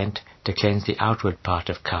content to cleanse the outward part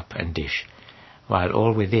of cup and dish, while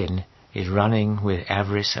all within is running with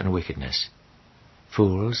avarice and wickedness.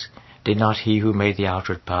 Fools, did not he who made the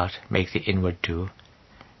outward part make the inward too?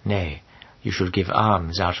 Nay, you should give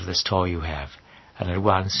alms out of the store you have, and at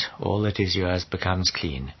once all that is yours becomes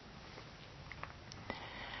clean.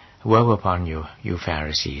 Woe upon you, you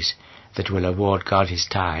Pharisees, that will award God his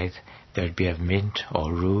tithe, though it be of mint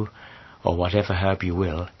or rue, or whatever herb you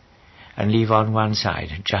will, and leave on one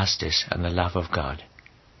side justice and the love of God.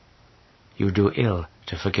 You do ill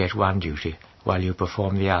to forget one duty while you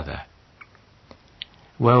perform the other.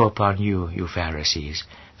 Woe upon you, you Pharisees,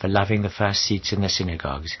 for loving the first seats in the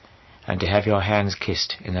synagogues, and to have your hands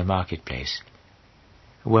kissed in the marketplace.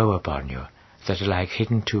 Woe upon you, that are like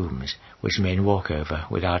hidden tombs, which men walk over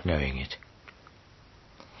without knowing it.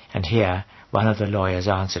 And here one of the lawyers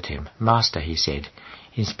answered him, Master, he said,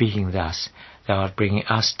 in speaking thus, thou art bringing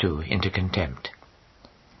us too into contempt.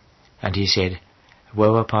 And he said,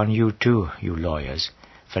 Woe upon you too, you lawyers,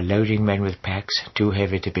 for loading men with packs too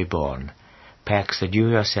heavy to be borne, packs that you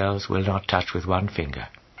yourselves will not touch with one finger.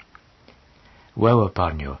 Woe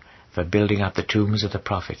upon you for building up the tombs of the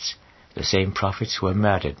prophets, the same prophets who were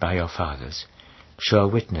murdered by your fathers. Sure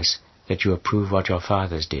witness that you approve what your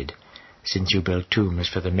fathers did, since you build tombs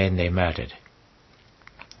for the men they murdered.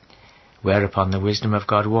 Whereupon the wisdom of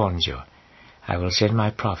God warns you, I will send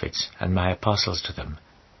my prophets and my apostles to them,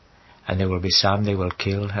 and there will be some they will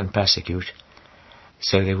kill and persecute,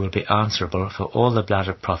 so they will be answerable for all the blood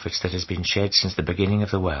of prophets that has been shed since the beginning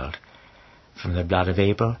of the world, from the blood of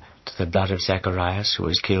Abel to the blood of Zacharias, who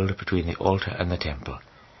was killed between the altar and the temple.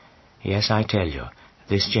 Yes, I tell you,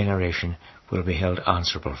 this generation will be held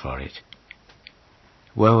answerable for it.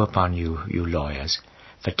 Woe upon you, you lawyers,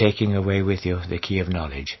 for taking away with you the key of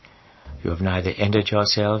knowledge. You have neither entered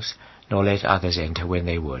yourselves, nor let others enter when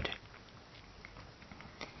they would.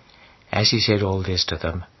 As he said all this to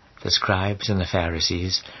them, the scribes and the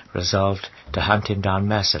Pharisees resolved to hunt him down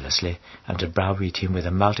mercilessly and to browbeat him with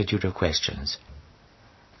a multitude of questions.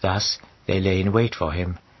 Thus they lay in wait for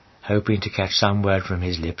him, hoping to catch some word from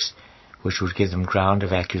his lips which would give them ground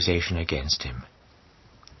of accusation against him.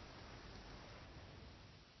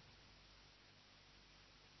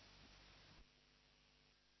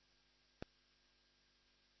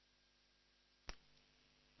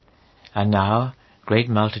 And now great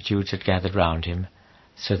multitudes had gathered round him,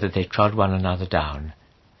 so that they trod one another down,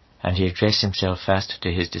 and he addressed himself first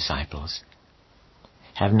to his disciples.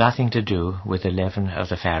 Have nothing to do with the leaven of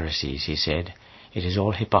the Pharisees, he said. It is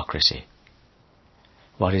all hypocrisy.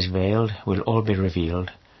 What is veiled will all be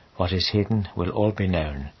revealed, what is hidden will all be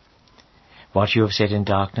known. What you have said in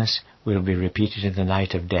darkness will be repeated in the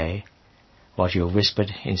light of day. What you have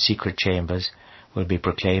whispered in secret chambers will be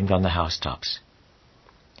proclaimed on the housetops.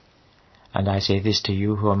 And I say this to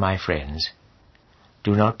you who are my friends.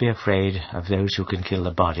 Do not be afraid of those who can kill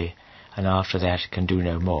the body, and after that can do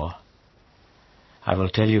no more. I will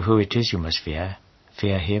tell you who it is you must fear.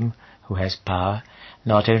 Fear him who has power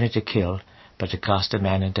not only to kill, but to cast a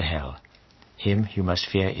man into hell. Him you must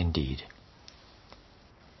fear indeed.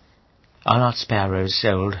 Are not sparrows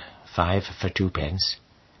sold 5 for 2 pence?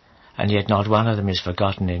 And yet not one of them is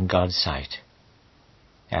forgotten in God's sight.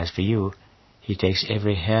 As for you, he takes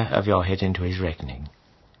every hair of your head into his reckoning.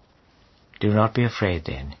 Do not be afraid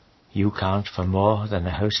then. You count for more than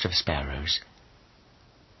a host of sparrows.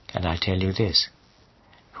 And I tell you this,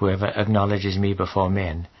 whoever acknowledges me before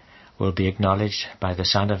men will be acknowledged by the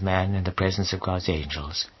Son of Man in the presence of God's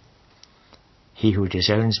angels. He who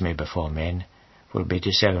disowns me before men will be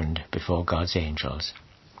disowned before God's angels.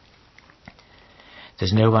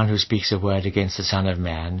 There's no one who speaks a word against the Son of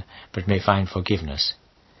Man, but may find forgiveness.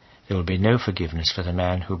 There will be no forgiveness for the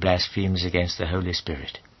man who blasphemes against the Holy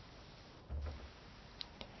Spirit.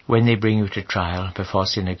 When they bring you to trial before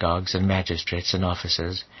synagogues and magistrates and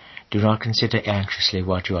officers, do not consider anxiously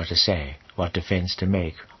what you are to say, what defense to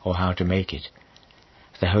make, or how to make it.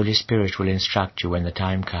 The Holy Spirit will instruct you when the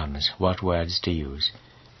time comes what words to use.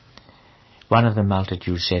 One of the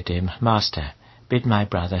multitude said to him, Master, bid my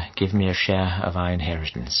brother give me a share of our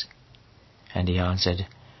inheritance. And he answered,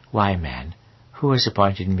 Why, man, who has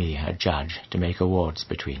appointed me a judge to make awards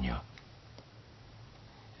between you?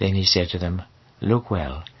 Then he said to them, Look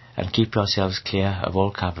well, and keep yourselves clear of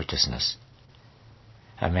all covetousness.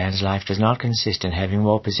 A man's life does not consist in having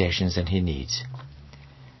more possessions than he needs.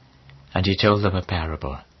 And he told them a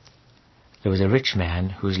parable. There was a rich man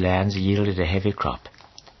whose lands yielded a heavy crop.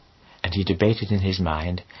 And he debated in his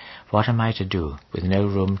mind, What am I to do with no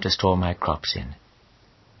room to store my crops in?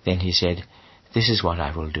 Then he said, This is what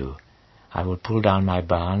I will do. I will pull down my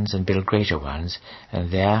barns and build greater ones,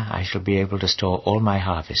 and there I shall be able to store all my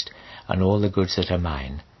harvest and all the goods that are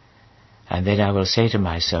mine. And then I will say to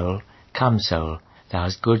my soul, Come, soul, thou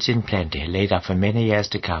hast goods in plenty, laid up for many years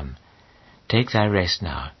to come. Take thy rest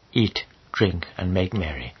now, eat, drink, and make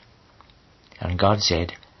merry. And God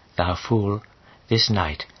said, Thou fool, this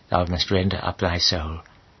night thou must render up thy soul.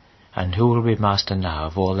 And who will be master now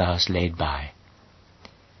of all thou hast laid by?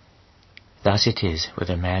 Thus it is with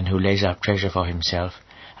a man who lays up treasure for himself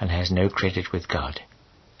and has no credit with God.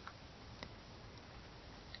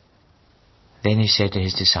 Then he said to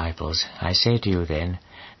his disciples, I say to you then,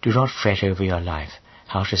 do not fret over your life,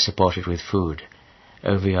 how to support it with food,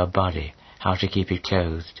 over your body, how to keep it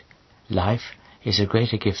clothed. Life is a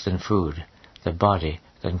greater gift than food, the body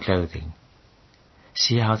than clothing.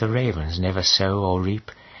 See how the ravens never sow or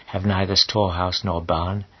reap, have neither storehouse nor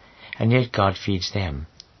barn, and yet God feeds them.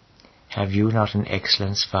 Have you not an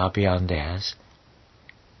excellence far beyond theirs?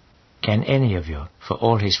 Can any of you, for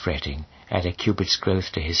all his fretting, add a cubit's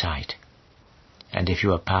growth to his height? And if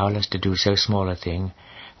you are powerless to do so small a thing,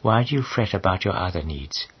 why do you fret about your other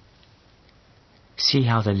needs? See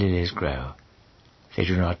how the lilies grow. They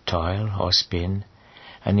do not toil or spin,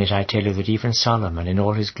 and yet I tell you that even Solomon in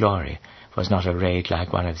all his glory was not arrayed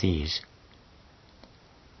like one of these.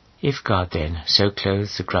 If God then so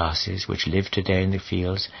clothes the grasses which live today in the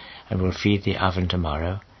fields and will feed the oven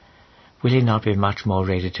tomorrow, will he not be much more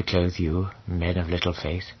ready to clothe you, men of little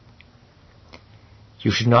faith? You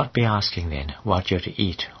should not be asking then what you're to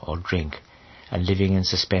eat or drink, and living in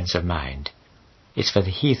suspense of mind. It's for the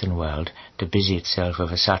heathen world to busy itself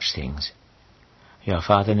over such things. Your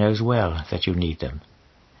Father knows well that you need them.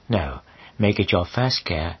 No, make it your first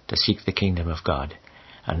care to seek the kingdom of God,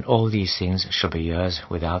 and all these things shall be yours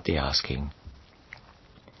without the asking.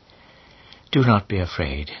 Do not be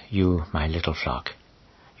afraid, you, my little flock.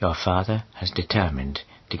 Your Father has determined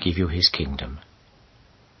to give you his kingdom.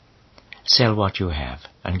 Sell what you have,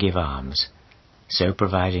 and give alms, so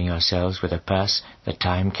providing yourselves with a purse that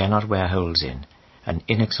time cannot wear holes in, an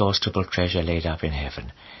inexhaustible treasure laid up in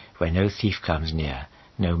heaven, where no thief comes near,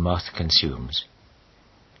 no moth consumes.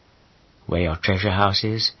 Where your treasure house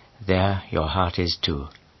is, there your heart is too.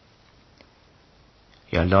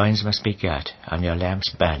 Your loins must be girt, and your lamps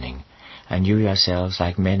burning, and you yourselves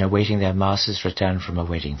like men awaiting their master's return from a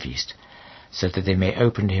wedding feast, so that they may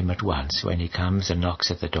open to him at once when he comes and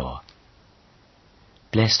knocks at the door.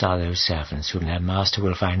 Blessed are those servants whom their master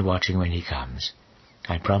will find watching when he comes.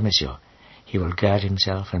 I promise you, he will gird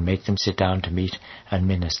himself and make them sit down to meat and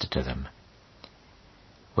minister to them.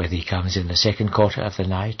 Whether he comes in the 2nd quarter of the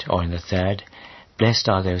night or in the 3rd, blessed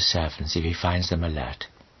are those servants if he finds them alert.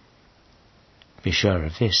 Be sure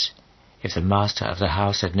of this, if the master of the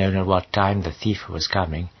house had known at what time the thief was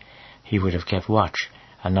coming, he would have kept watch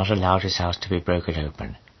and not allowed his house to be broken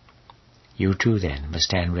open. You too then must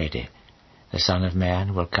stand ready. The Son of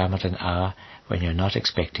Man will come at an hour when you are not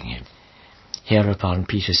expecting him. Hereupon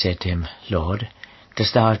Peter said to him, Lord,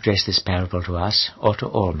 dost thou address this parable to us, or to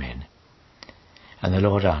all men? And the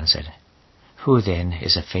Lord answered, Who then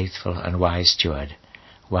is a faithful and wise steward,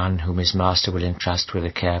 one whom his master will entrust with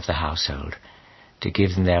the care of the household, to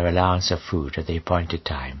give them their allowance of food at the appointed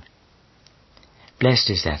time?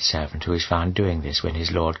 Blessed is that servant who is found doing this when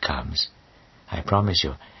his Lord comes. I promise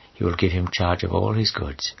you, he will give him charge of all his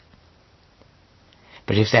goods.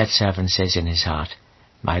 But if that servant says in his heart,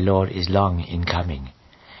 My Lord is long in coming,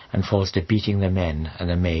 and falls to beating the men and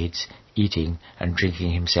the maids, eating and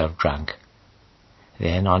drinking himself drunk,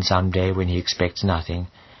 then on some day when he expects nothing,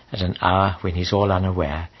 at an hour when he is all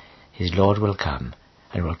unaware, his Lord will come,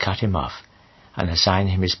 and will cut him off, and assign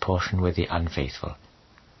him his portion with the unfaithful.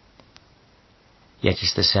 Yet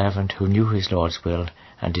is the servant who knew his Lord's will,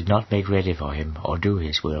 and did not make ready for him, or do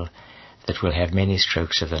his will, that will have many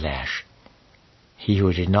strokes of the lash. He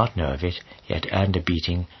who did not know of it, yet earned a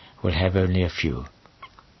beating, will have only a few.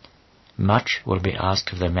 Much will be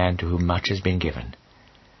asked of the man to whom much has been given.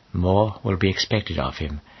 More will be expected of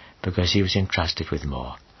him, because he was entrusted with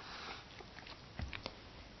more.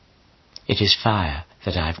 It is fire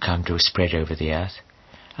that I have come to spread over the earth,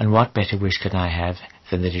 and what better wish can I have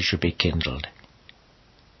than that it should be kindled?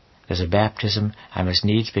 There's a baptism I must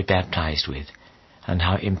needs be baptized with, and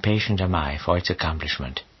how impatient am I for its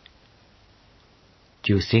accomplishment.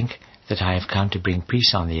 Do you think that I have come to bring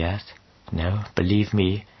peace on the earth? No, believe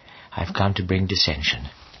me, I have come to bring dissension.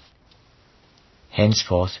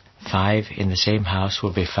 Henceforth 5 in the same house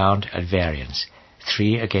will be found at variance,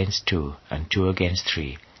 3 against 2, and 2 against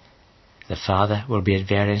 3. The father will be at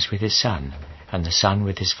variance with his son, and the son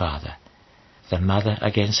with his father. The mother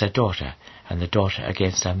against her daughter, and the daughter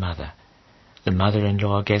against her mother. The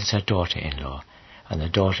mother-in-law against her daughter-in-law, and the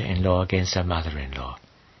daughter-in-law against her mother-in-law.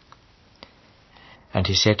 And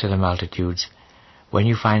he said to the multitudes, When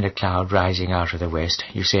you find a cloud rising out of the west,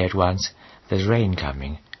 you say at once, There's rain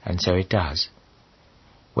coming, and so it does.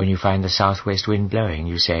 When you find the southwest wind blowing,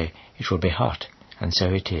 you say, It will be hot, and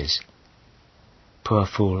so it is. Poor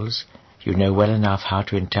fools, you know well enough how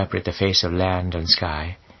to interpret the face of land and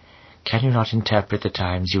sky. Can you not interpret the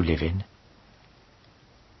times you live in?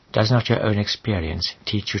 Does not your own experience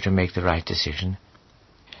teach you to make the right decision?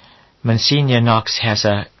 Monsignor Knox has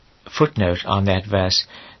a footnote on that verse,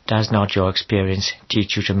 Does not your experience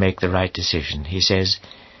teach you to make the right decision? He says,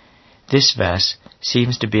 This verse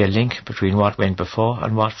seems to be a link between what went before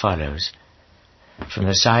and what follows. From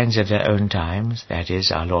the signs of their own times, that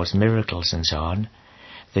is, our Lord's miracles and so on,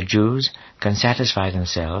 the Jews can satisfy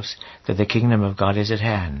themselves that the kingdom of God is at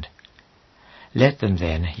hand. Let them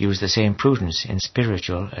then use the same prudence in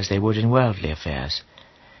spiritual as they would in worldly affairs.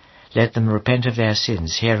 Let them repent of their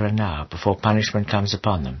sins here and now before punishment comes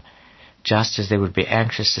upon them, just as they would be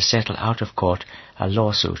anxious to settle out of court a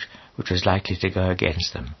lawsuit which was likely to go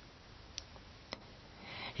against them.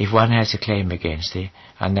 If one has a claim against thee,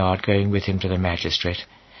 and thou art going with him to the magistrate,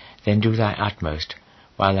 then do thy utmost,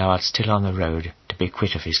 while thou art still on the road, to be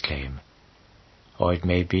quit of his claim. Or it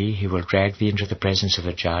may be he will drag thee into the presence of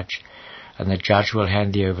the judge, and the judge will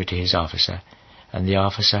hand thee over to his officer, and the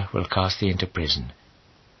officer will cast thee into prison.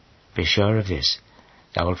 Be sure of this,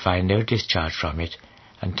 thou wilt find no discharge from it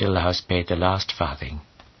until thou hast paid the last farthing.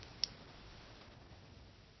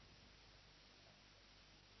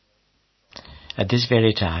 At this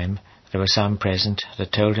very time there were some present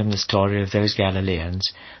that told him the story of those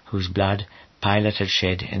Galileans whose blood Pilate had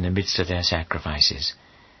shed in the midst of their sacrifices.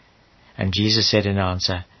 And Jesus said in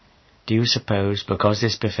answer, Do you suppose, because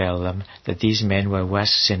this befell them, that these men were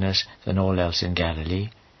worse sinners than all else in Galilee?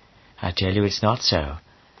 I tell you it's not so.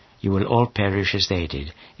 You will all perish as they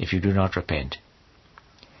did, if you do not repent.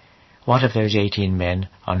 What of those 18 men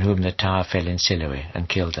on whom the tower fell in Siloe and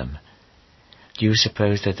killed them? Do you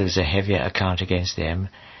suppose that there was a heavier account against them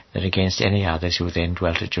than against any others who then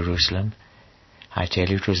dwelt at Jerusalem? I tell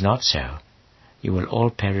you it was not so. You will all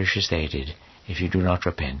perish as they did, if you do not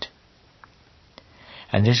repent.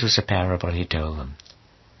 And this was a parable he told them.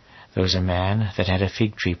 There was a man that had a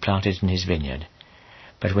fig tree planted in his vineyard,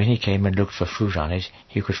 but when he came and looked for fruit on it,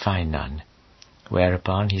 he could find none.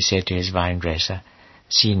 Whereupon he said to his vine-dresser,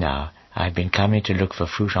 See now, I have been coming to look for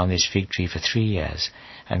fruit on this fig tree for 3 years,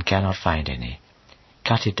 and cannot find any.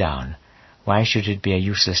 Cut it down. Why should it be a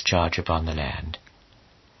useless charge upon the land?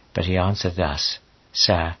 But he answered thus,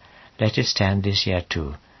 Sir, let it stand this year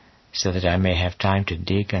too, so that I may have time to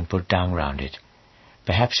dig and put dung round it.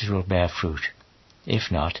 Perhaps it will bear fruit.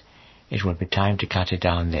 If not, it will be time to cut it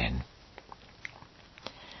down then.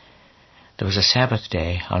 There was a Sabbath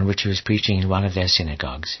day on which he was preaching in one of their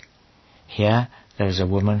synagogues. Here there was a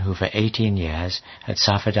woman who for 18 years had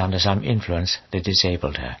suffered under some influence that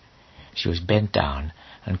disabled her, She was bent down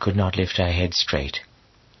and could not lift her head straight.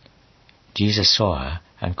 Jesus saw her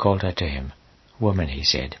and called her to him. "Woman," he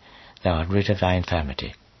said, "thou art rid of thy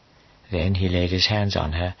infirmity." Then he laid his hands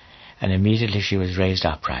on her, and immediately she was raised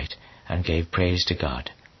upright and gave praise to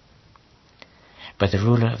God. But the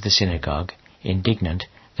ruler of the synagogue, indignant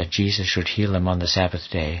that Jesus should heal them on the Sabbath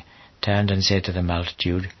day, turned and said to the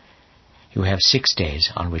multitude, "You have 6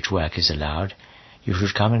 days on which work is allowed. You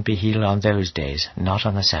should come and be healed on those days, not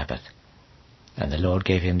on the Sabbath." And the Lord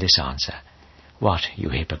gave him this answer, "What, you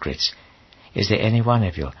hypocrites! Is there any one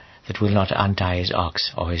of you that will not untie his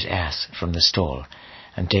ox or his ass from the stall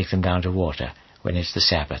and take them down to water when it's the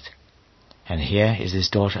Sabbath? And here is this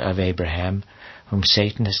daughter of Abraham, whom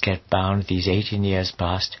Satan has kept bound these 18 years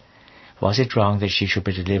past. Was it wrong that she should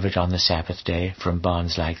be delivered on the Sabbath day from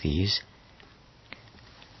bonds like these?"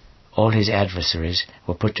 All his adversaries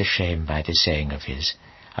were put to shame by this saying of his,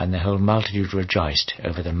 and the whole multitude rejoiced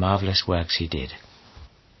over the marvelous works he did.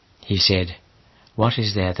 He said, "What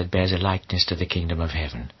is there that bears a likeness to the kingdom of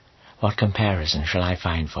heaven? What comparison shall I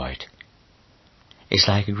find for it? It's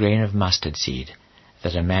like a grain of mustard seed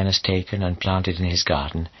that a man has taken and planted in his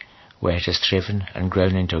garden, where it has thriven and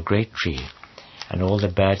grown into a great tree, and all the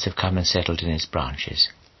birds have come and settled in its branches."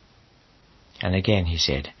 And again he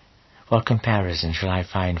said, "What comparison shall I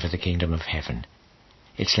find for the kingdom of heaven?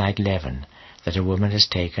 It's like leaven that a woman has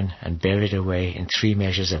taken and buried away in 3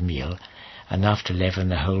 measures of meal, enough to leaven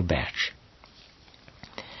the whole batch."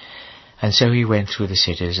 And so he went through the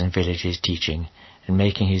cities and villages teaching and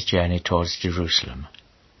making his journey towards Jerusalem.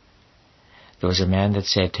 There was a man that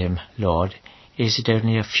said to him, "Lord, is it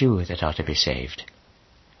only a few that are to be saved?"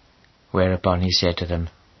 Whereupon he said to them,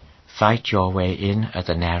 "Fight your way in at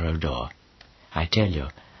the narrow door. I tell you,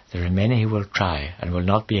 there are many who will try and will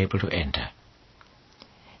not be able to enter.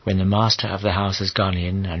 When the master of the house has gone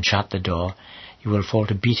in and shut the door, you will fall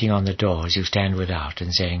to beating on the door as you stand without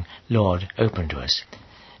and saying, 'Lord, open to us.'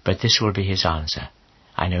 But this will be his answer,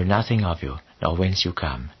 'I know nothing of you, nor whence you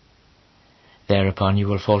come.' Thereupon you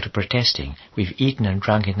will fall to protesting, 'We've eaten and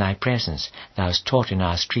drunk in thy presence, thou hast taught in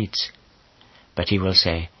our streets.' But he will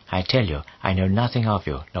say, 'I tell you, I know nothing of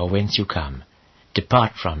you, nor whence you come.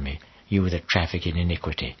 Depart from me, you that traffic in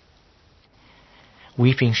iniquity.'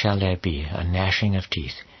 Weeping shall there be, and gnashing of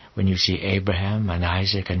teeth, when you see Abraham and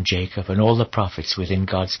Isaac and Jacob and all the prophets within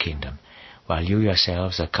God's kingdom, while you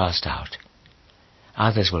yourselves are cast out.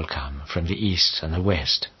 Others will come from the east and the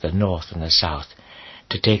west, the north and the south,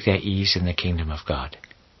 to take their ease in the kingdom of God.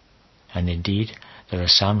 And indeed there are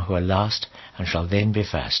some who are last and shall then be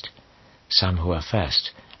first, some who are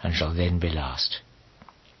first and shall then be last."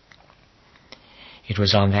 It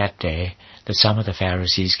was on that day that some of the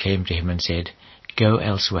Pharisees came to him and said, "Go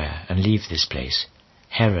elsewhere and leave this place.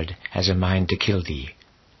 Herod has a mind to kill thee."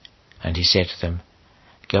 And he said to them,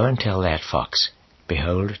 "Go and tell that fox,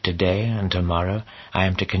 Behold, today and tomorrow I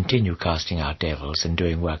am to continue casting out devils and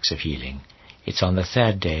doing works of healing. It's on the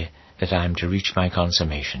 3rd day that I am to reach my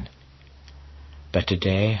consummation. But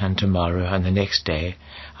today and tomorrow and the next day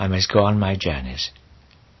I must go on my journeys.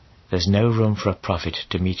 There's no room for a prophet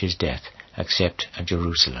to meet his death except at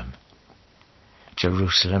Jerusalem.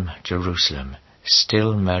 Jerusalem, Jerusalem,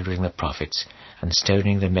 still murdering the prophets and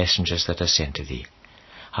stoning the messengers that are sent to thee.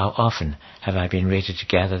 How often have I been ready to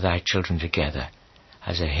gather thy children together,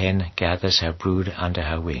 as a hen gathers her brood under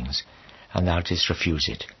her wings, and thou didst refuse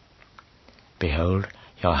it. Behold,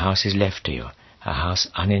 your house is left to you, a house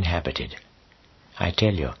uninhabited. I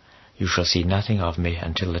tell you, you shall see nothing of me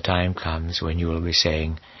until the time comes when you will be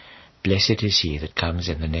saying, Blessed is he that comes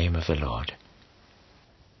in the name of the Lord."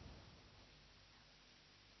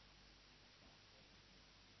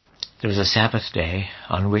 There was a Sabbath day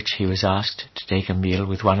on which he was asked to take a meal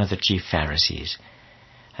with one of the chief Pharisees,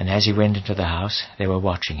 and as he went into the house they were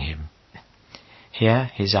watching him. Here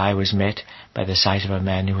his eye was met by the sight of a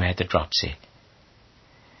man who had the dropsy.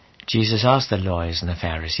 Jesus asked the lawyers and the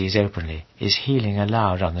Pharisees openly, "Is healing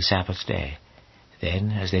allowed on the Sabbath day?"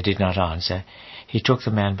 Then, as they did not answer, he took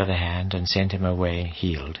the man by the hand and sent him away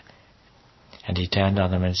healed. And he turned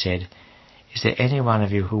on them and said, "Is there any one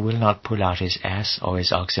of you who will not pull out his ass or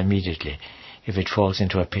his ox immediately, if it falls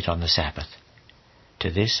into a pit on the Sabbath?"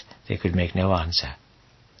 To this they could make no answer.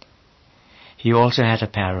 He also had a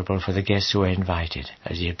parable for the guests who were invited,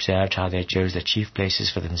 as he observed how they chose the chief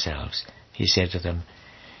places for themselves. He said to them,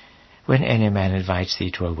 "When any man invites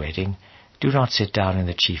thee to a wedding, do not sit down in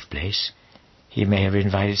the chief place. He may have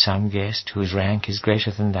invited some guest whose rank is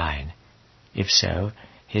greater than thine. If so,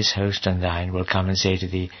 his host and thine will come and say to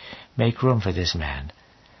thee, Make room for this man.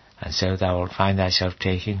 And so thou wilt find thyself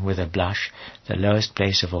taking, with a blush, the lowest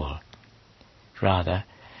place of all. Rather,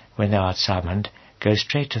 when thou art summoned, Go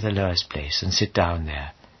straight to the lowest place, and sit down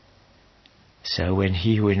there. So when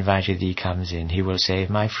he who invited thee comes in, he will say,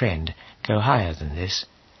 My friend, go higher than this,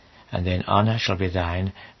 and then honour shall be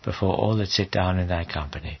thine before all that sit down in thy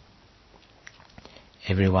company.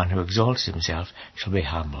 Every one who exalts himself shall be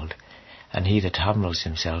humbled, and he that humbles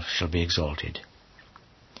himself shall be exalted.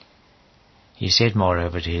 He said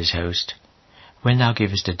moreover to his host, When thou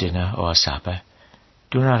givest a dinner or a supper,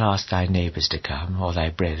 do not ask thy neighbours to come, or thy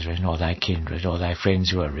brethren, or thy kindred, or thy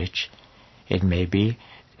friends who are rich. It may be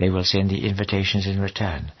they will send thee invitations in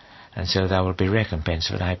return, and so thou wilt be recompensed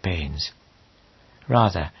for thy pains.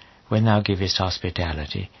 Rather, when thou givest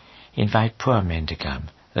hospitality, invite poor men to come,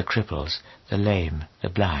 the cripples, the lame, the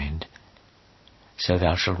blind. So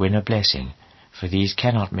thou shalt win a blessing, for these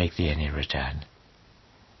cannot make thee any return.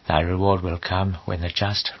 Thy reward will come when the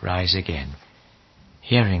just rise again.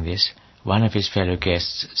 Hearing this, one of his fellow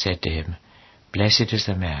guests said to him, Blessed is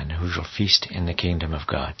the man who shall feast in the kingdom of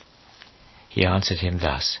God. He answered him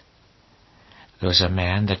thus, There was a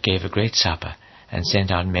man that gave a great supper, and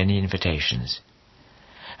sent out many invitations.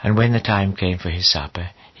 And when the time came for his supper,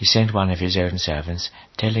 he sent one of his own servants,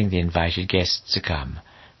 telling the invited guests to come,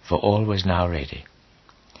 for all was now ready.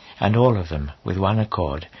 And all of them, with one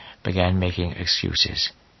accord, began making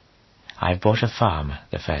excuses. I have bought a farm,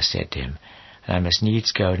 the first said to him, and I must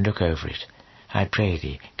needs go and look over it. I pray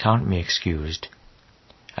thee, count me excused.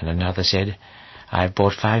 And another said, I have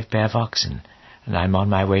bought 5 pair of oxen, and I am on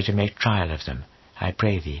my way to make trial of them. I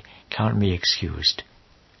pray thee, count me excused.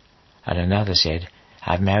 And another said,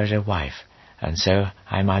 I have married a wife, and so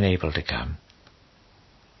I am unable to come.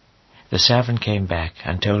 The servant came back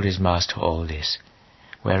and told his master all this,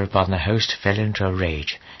 whereupon the host fell into a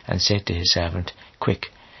rage, and said to his servant, Quick,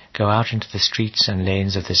 go out into the streets and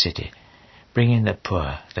lanes of the city. Bring in the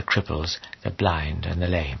poor, the cripples, the blind, and the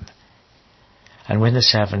lame. And when the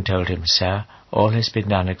servant told him, Sir, all has been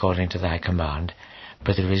done according to thy command,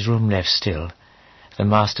 but there is room left still, the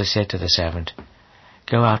master said to the servant,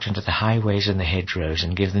 Go out into the highways and the hedgerows,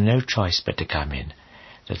 and give them no choice but to come in,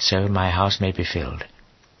 that so my house may be filled.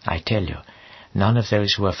 I tell you, none of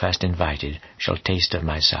those who were first invited shall taste of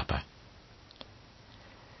my supper.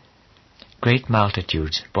 Great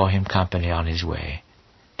multitudes bore him company on his way.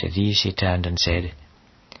 To these he turned and said,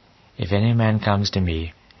 If any man comes to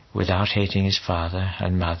me, without hating his father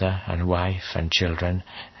and mother and wife and children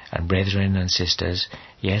and brethren and sisters,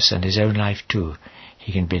 yes, and his own life too,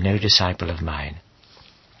 he can be no disciple of mine.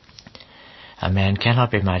 A man cannot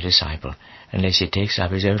be my disciple unless he takes up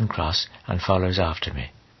his own cross and follows after me.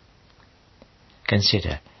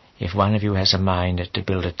 Consider, if one of you has a mind to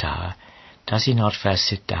build a tower, does he not first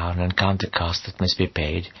sit down and count the cost that must be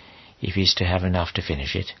paid, if he is to have enough to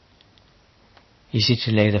finish it? Is he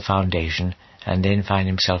to lay the foundation, and then find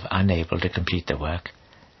himself unable to complete the work,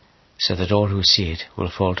 so that all who see it will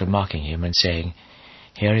fall to mocking him and saying,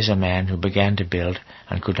 Here is a man who began to build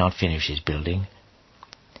and could not finish his building?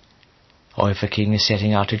 Or if a king is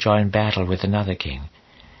setting out to join battle with another king,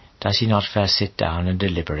 does he not first sit down and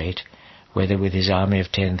deliberate whether with his army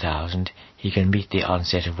of 10,000 he can meet the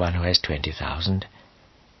onset of one who has 20,000?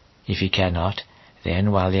 If he cannot,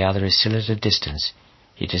 then, while the other is still at a distance,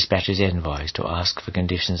 he dispatches envoys to ask for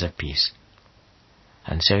conditions of peace.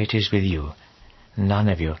 And so it is with you. None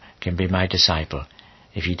of you can be my disciple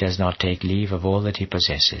if he does not take leave of all that he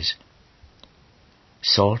possesses.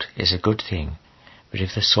 Salt is a good thing, but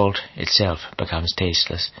if the salt itself becomes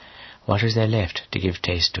tasteless, what is there left to give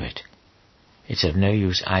taste to it? It's of no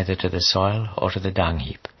use either to the soil or to the dung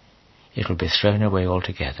heap. It will be thrown away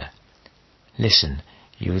altogether. Listen,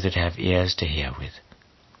 you that have ears to hear with.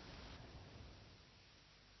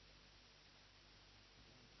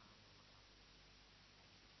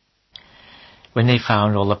 When they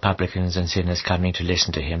found all the publicans and sinners coming to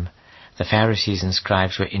listen to him, the Pharisees and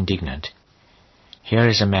scribes were indignant. Here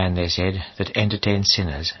is a man, they said, that entertains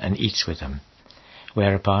sinners and eats with them.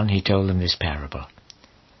 Whereupon he told them this parable.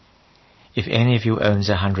 If any of you owns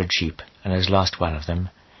 100 sheep and has lost one of them,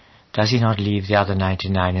 does he not leave the other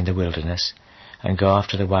 99 in the wilderness, and go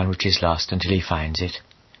after the one which is lost until he finds it?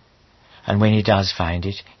 And when he does find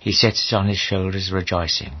it, he sets it on his shoulders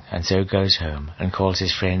rejoicing, and so goes home, and calls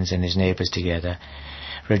his friends and his neighbours together.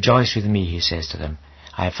 Rejoice with me, he says to them,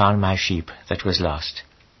 I have found my sheep that was lost.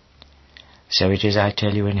 So it is, I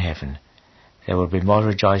tell you, in heaven. There will be more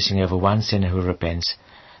rejoicing over one sinner who repents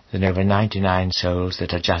than over 99 souls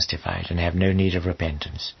that are justified and have no need of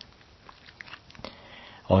repentance.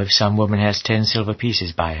 Or if some woman has 10 silver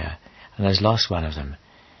pieces by her, and has lost one of them,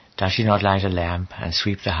 does she not light a lamp and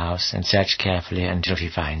sweep the house and search carefully until she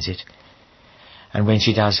finds it? And when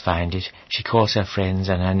she does find it, she calls her friends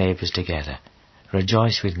and her neighbours together.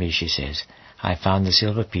 Rejoice with me, she says, I found the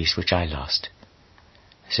silver piece which I lost.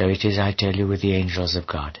 So it is, I tell you, with the angels of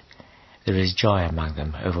God. There is joy among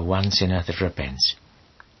them over one sinner that repents."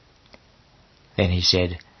 Then he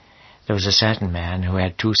said, "There was a certain man who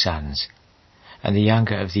had 2 sons, and the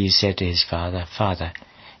younger of these said to his father, 'Father,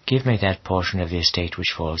 give me that portion of the estate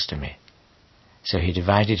which falls to me.' So he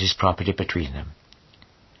divided his property between them.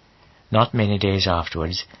 Not many days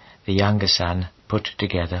afterwards, the younger son put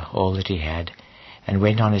together all that he had, and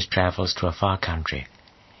went on his travels to a far country,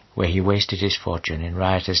 where he wasted his fortune in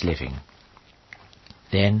riotous living.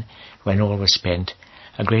 Then, when all was spent,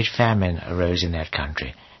 a great famine arose in that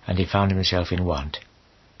country, and he found himself in want.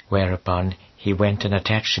 Whereupon he went and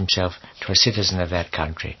attached himself to a citizen of that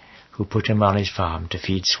country, who put him on his farm to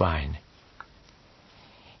feed swine.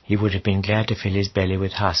 He would have been glad to fill his belly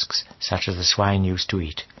with husks, such as the swine used to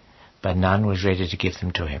eat, but none was ready to give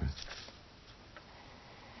them to him.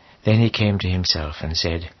 Then he came to himself and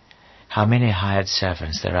said, 'How many hired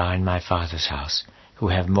servants there are in my father's house, who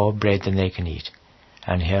have more bread than they can eat,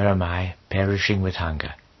 and here am I, perishing with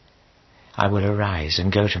hunger. I will arise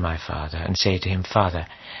and go to my father, and say to him, Father,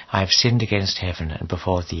 I have sinned against heaven and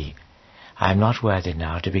before thee. I am not worthy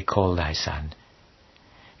now to be called thy son.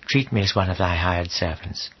 Treat me as one of thy hired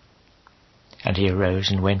servants.' And he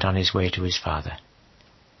arose and went on his way to his father.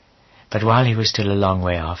 But while he was still a long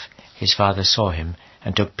way off, his father saw him,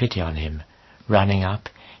 and took pity on him. Running up,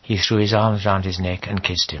 he threw his arms round his neck and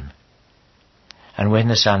kissed him. And when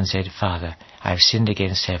the son said, Father, I have sinned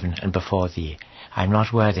against heaven and before thee, I am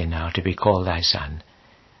not worthy now to be called thy son,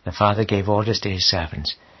 the father gave orders to his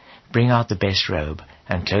servants, Bring out the best robe,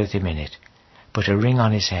 and clothe him in it. Put a ring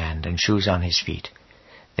on his hand, and shoes on his feet.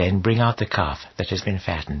 Then bring out the calf that has been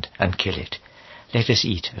fattened, and kill it. Let us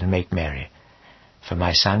eat and make merry. For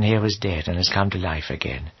my son here was dead, and has come to life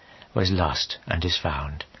again, was lost, and is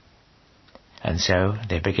found. And so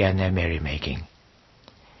they began their merrymaking.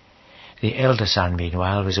 The elder son,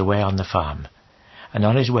 meanwhile, was away on the farm, and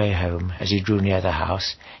on his way home, as he drew near the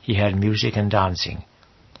house, he heard music and dancing.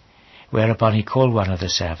 Whereupon he called one of the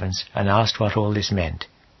servants, and asked what all this meant.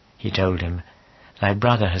 He told him, Thy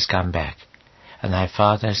brother has come back, and thy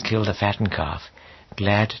father has killed a fattened calf,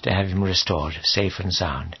 glad to have him restored, safe and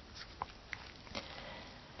sound.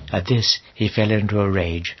 At this he fell into a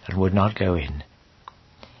rage, and would not go in.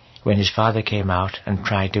 When his father came out, and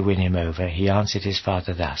tried to win him over, he answered his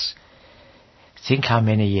father thus, Think how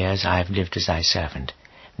many years I have lived as thy servant,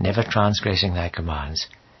 never transgressing thy commands,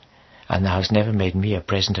 and thou hast never made me a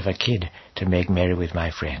present of a kid to make merry with my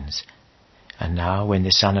friends. And now, when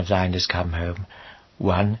this son of thine is come home,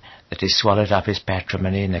 one that is swallowed up his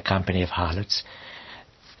patrimony in the company of harlots,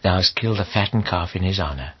 thou hast killed a fattened calf in his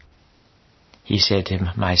honour. He said to him,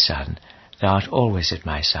 My son, thou art always at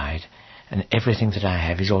my side, and everything that I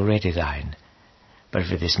have is already thine. But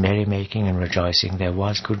for this merrymaking and rejoicing there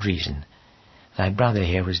was good reason. Thy brother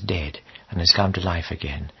here was dead, and has come to life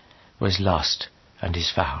again, was lost, and is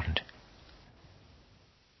found.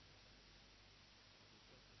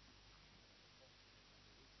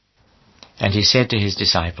 And he said to his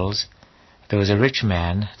disciples, There was a rich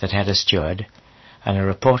man that had a steward, and a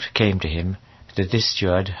report came to him that this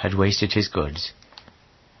steward had wasted his goods.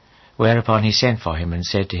 Whereupon he sent for him, and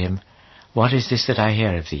said to him, What is this that I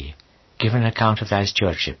hear of thee? Give an account of thy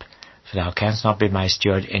stewardship, for thou canst not be my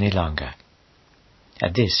steward any longer.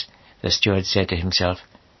 At this the steward said to himself,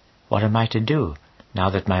 What am I to do, now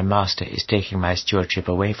that my master is taking my stewardship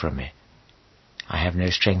away from me? I have no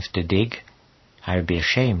strength to dig. I would be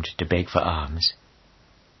ashamed to beg for alms.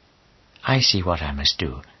 I see what I must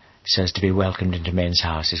do, so as to be welcomed into men's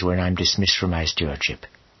houses when I am dismissed from my stewardship.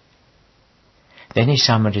 Then he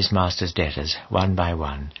summoned his master's debtors, one by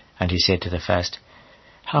one, and he said to the first,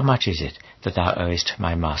 How much is it that thou owest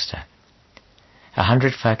my master?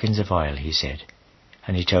 100 firkins of oil, he said.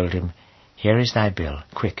 And he told him, Here is thy bill,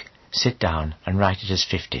 quick, sit down, and write it as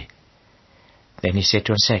 50. Then he said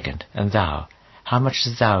to a second, And thou, how much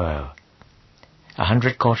dost thou owe?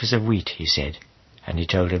 100 quarters of wheat, he said. And he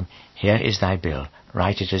told him, Here is thy bill,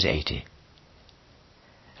 write it as 80.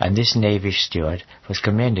 And this knavish steward was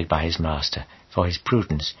commended by his master for his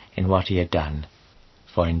prudence in what he had done.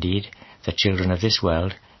 For indeed, the children of this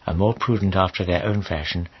world are more prudent after their own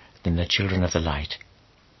fashion than the children of the light.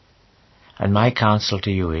 And my counsel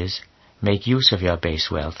to you is, make use of your base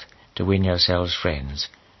wealth to win yourselves friends,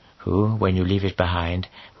 who, when you leave it behind,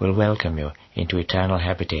 will welcome you into eternal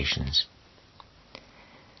habitations.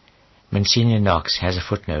 Monsignor Knox has a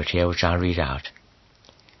footnote here which I'll read out.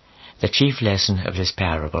 The chief lesson of this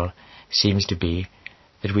parable seems to be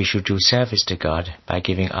that we should do service to God by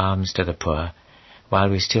giving alms to the poor while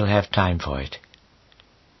we still have time for it.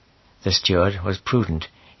 The steward was prudent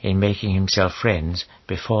in making himself friends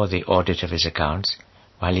before the audit of his accounts,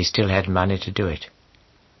 while he still had money to do it.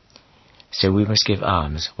 So we must give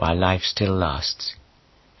alms while life still lasts.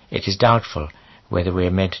 It is doubtful whether we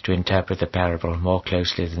are meant to interpret the parable more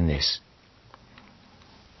closely than this.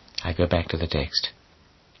 I go back to the text.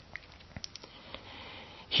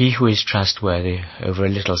 He who is trustworthy over a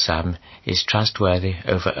little sum is trustworthy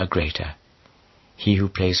over a greater. He who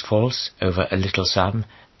plays false over a little sum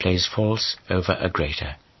plays false over a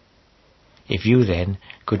greater. If you then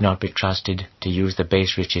could not be trusted to use the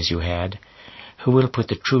base riches you had, who will put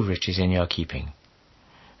the true riches in your keeping?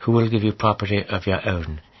 Who will give you property of your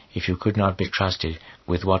own, if you could not be trusted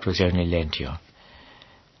with what was only lent you?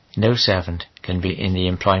 No servant can be in the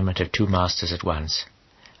employment of two masters at once.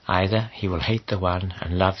 Either he will hate the one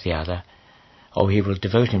and love the other, or he will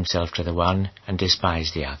devote himself to the one and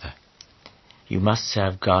despise the other. You must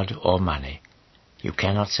serve God or money. You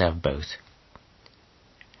cannot serve both.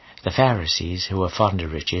 The Pharisees, who were fond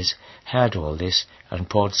of riches, heard all this and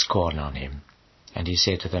poured scorn on him. And he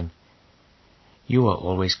said to them, You are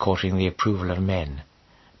always courting the approval of men,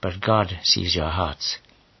 but God sees your hearts.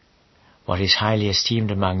 What is highly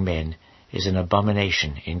esteemed among men is an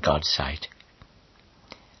abomination in God's sight.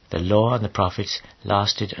 The law and the prophets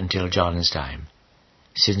lasted until John's time.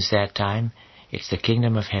 Since that time, it's the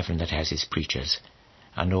kingdom of heaven that has its preachers,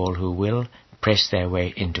 and all who will press their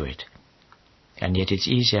way into it. And yet it's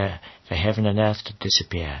easier for heaven and earth to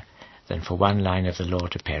disappear than for one line of the law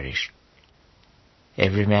to perish.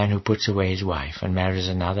 Every man who puts away his wife and marries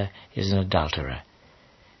another is an adulterer,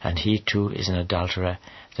 and he too is an adulterer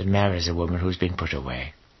that marries a woman who's been put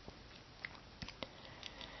away.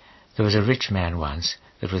 There was a rich man once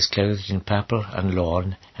that was clothed in purple and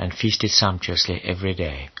lawn and feasted sumptuously every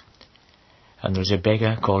day. And there was a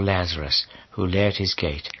beggar called Lazarus who lay at his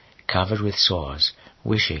gate, covered with sores,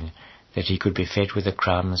 wishing that he could be fed with the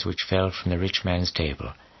crumbs which fell from the rich man's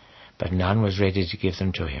table, but none was ready to give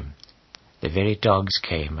them to him. The very dogs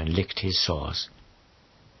came and licked his sores.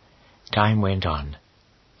 Time went on.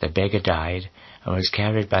 The beggar died and was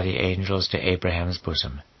carried by the angels to Abraham's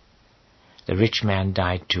bosom. The rich man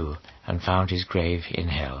died too and found his grave in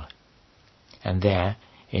hell. And there,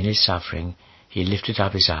 in his suffering, he lifted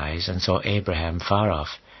up his eyes and saw Abraham far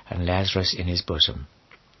off and Lazarus in his bosom.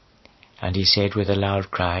 And he said with a loud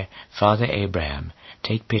cry, Father Abraham,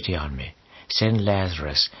 take pity on me. Send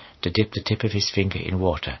Lazarus to dip the tip of his finger in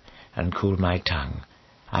water and cool my tongue.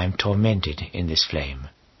 I am tormented in this flame.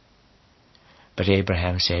 But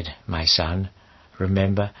Abraham said, My son,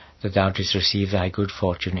 remember that thou didst receive thy good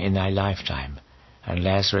fortune in thy lifetime, and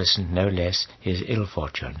Lazarus no less his ill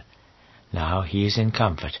fortune. Now he is in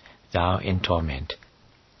comfort, thou in torment.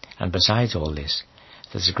 And besides all this,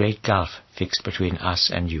 there's a great gulf fixed between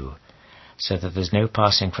us and you, so that there's no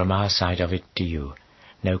passing from our side of it to you,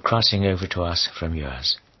 no crossing over to us from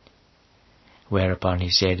yours. Whereupon he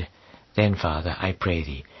said, Then, Father, I pray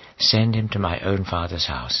thee, send him to my own father's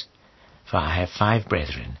house. For I have 5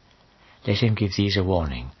 brethren. Let him give these a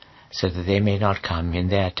warning, so that they may not come in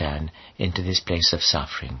their turn into this place of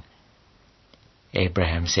suffering.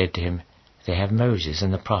 Abraham said to him, They have Moses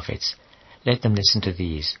and the prophets. Let them listen to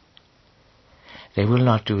these. They will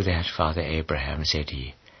not do that, Father Abraham, said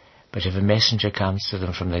he. But if a messenger comes to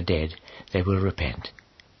them from the dead, they will repent.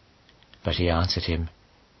 But he answered him,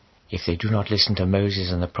 If they do not listen to Moses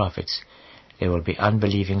and the prophets, they will be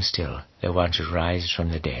unbelieving still, though one should rise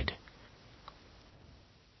from the dead.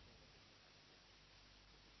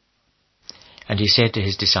 And he said to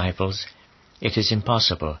his disciples, It is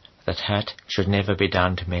impossible that hurt should never be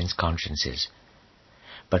done to men's consciences.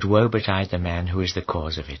 But woe betide the man who is the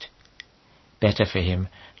cause of it. Better for him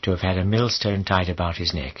to have had a millstone tied about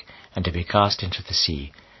his neck, and to be cast into the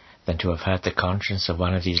sea, than to have hurt the conscience of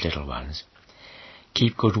one of these little ones.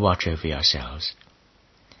 Keep good watch over yourselves.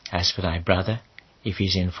 As for thy brother, if he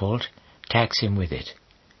is in fault, tax him with it,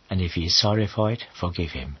 and if he is sorry for it,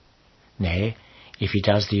 forgive him. Nay, if he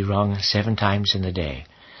does thee wrong 7 times in the day,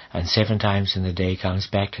 and 7 times in the day comes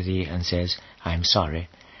back to thee and says, I am sorry,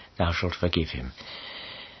 thou shalt forgive him.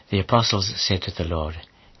 The apostles said to the Lord,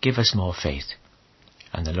 Give us more faith.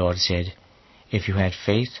 And the Lord said, If you had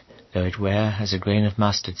faith, though it were as a grain of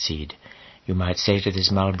mustard seed, you might say to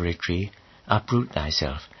this mulberry tree, Uproot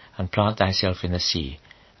thyself, and plant thyself in the sea,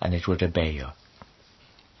 and it would obey you.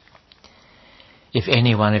 If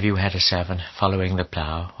any one of you had a servant following the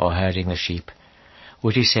plough or herding the sheep,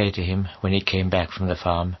 would he say to him when he came back from the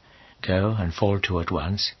farm, Go and fall to at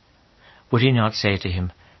once? Would he not say to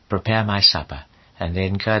him, Prepare my supper, and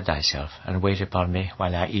then gird thyself, and wait upon me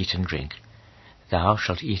while I eat and drink? Thou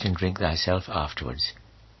shalt eat and drink thyself afterwards.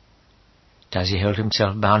 Does he hold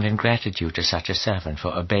himself bound in gratitude to such a servant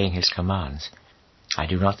for obeying his commands? I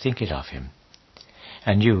do not think it of him.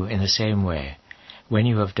 And you, in the same way, when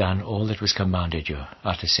you have done all that was commanded you,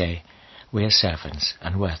 are to say, We are servants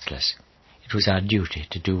and worthless. It was our duty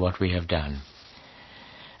to do what we have done.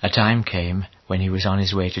 A time came when he was on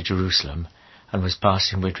his way to Jerusalem, and was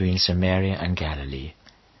passing between Samaria and Galilee.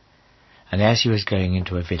 And as he was going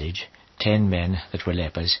into a village, 10 men that were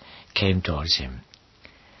lepers came towards him.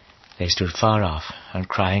 They stood far off, and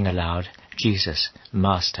crying aloud, Jesus,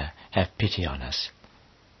 Master, have pity on us.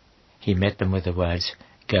 He met them with the words,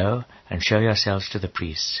 Go and show yourselves to the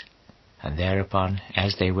priests. And thereupon,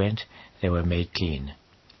 as they went, they were made clean.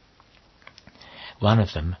 One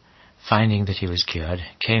of them, finding that he was cured,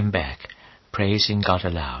 came back, praising God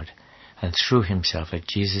aloud, and threw himself at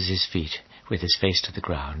Jesus' feet with his face to the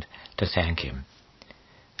ground to thank him.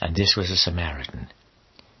 And this was a Samaritan.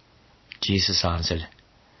 Jesus answered,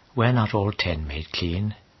 Were not all 10 made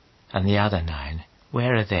clean? And the other 9,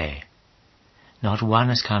 where are they? Not one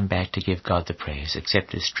has come back to give God the praise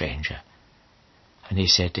except this stranger. And he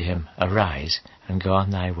said to him, Arise and go on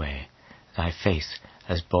thy way. Thy faith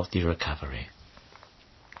has brought thee recovery.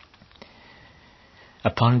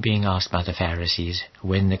 Upon being asked by the Pharisees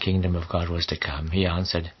when the kingdom of God was to come, he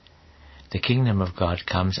answered, The kingdom of God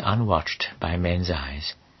comes unwatched by men's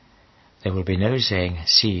eyes. There will be no saying,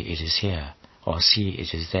 See, it is here, or See,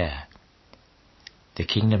 it is there. The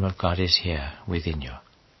kingdom of God is here within you.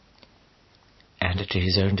 And to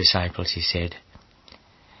his own disciples he said,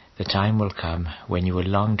 The time will come when you will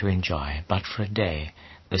long to enjoy, but for a day,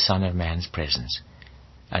 the Son of Man's presence,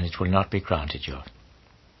 and it will not be granted you.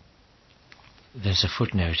 There's a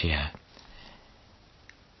footnote here.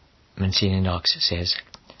 Monsignor Knox says,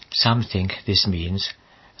 Some think this means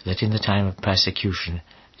that in the time of persecution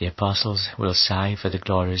the apostles will sigh for the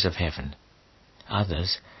glories of heaven.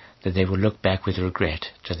 Others, that they will look back with regret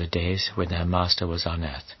to the days when their Master was on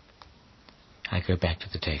earth. I go back to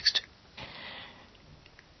the text.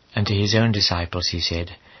 And to his own disciples he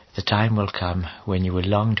said, The time will come when you will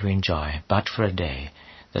long to enjoy, but for a day,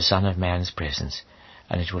 the Son of Man's presence,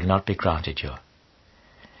 and it will not be granted you.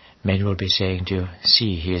 Men will be saying to you,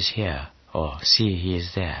 See, he is here, or See, he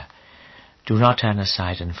is there. Do not turn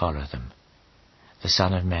aside and follow them. The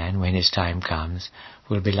Son of Man, when his time comes,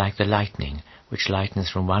 will be like the lightning, which lightens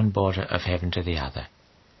from one border of heaven to the other.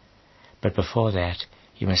 But before that,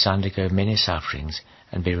 he must undergo many sufferings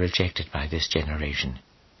and be rejected by this generation.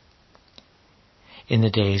 In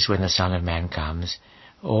the days when the Son of Man comes,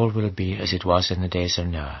 all will be as it was in the days of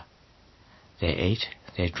Noah. They ate,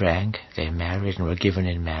 they drank, they married and were given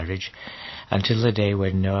in marriage, until the day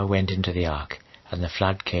when Noah went into the ark, and the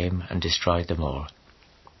flood came and destroyed them all.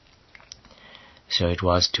 So it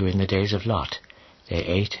was too in the days of Lot. They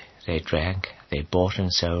ate, they drank, they bought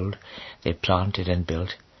and sold, they planted and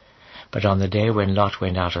built. But on the day when Lot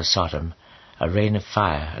went out of Sodom, a rain of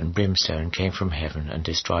fire and brimstone came from heaven and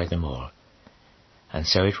destroyed them all. And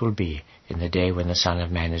so it will be in the day when the Son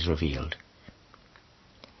of Man is revealed.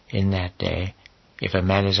 In that day, if a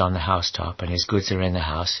man is on the housetop and his goods are in the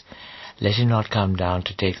house, let him not come down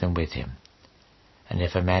to take them with him. And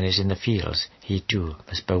if a man is in the fields, he too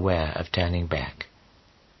must beware of turning back.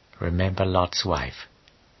 Remember Lot's wife.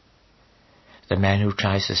 The man who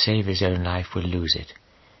tries to save his own life will lose it.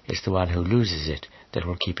 It's the one who loses it that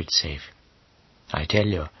will keep it safe. I tell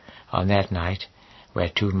you, on that night, where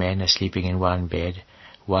 2 men are sleeping in one bed,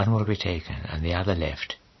 one will be taken and the other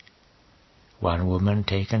left. 1 woman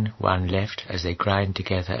taken, 1 left, as they grind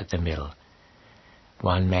together at the mill.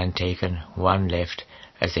 1 man taken, 1 left,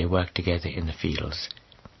 as they work together in the fields.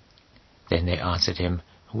 Then they answered him,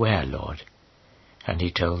 Where, Lord? And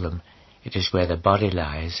he told them, It is where the body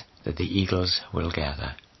lies that the eagles will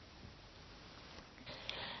gather.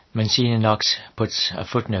 Monsignor Knox puts a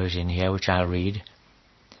footnote in here which I'll read.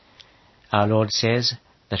 Our Lord says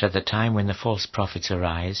that at the time when the false prophets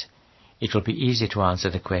arise, it will be easy to answer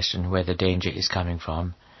the question where the danger is coming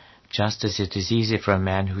from, just as it is easy for a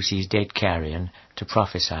man who sees dead carrion to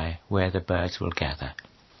prophesy where the birds will gather.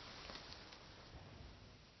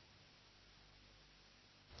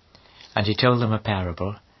 And he told them a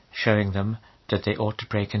parable, showing them that they ought to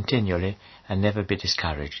pray continually and never be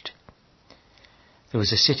discouraged. There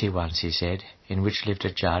was a city once, he said, in which lived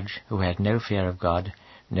a judge who had no fear of God,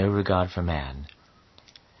 no regard for man.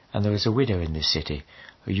 And there was a widow in this city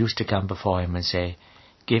who used to come before him and say,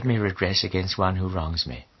 Give me redress against one who wrongs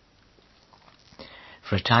me.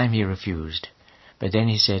 For a time he refused, but then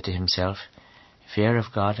he said to himself, Fear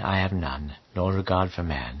of God I have none, nor regard for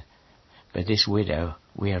man. But this widow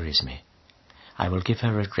wearies me. I will give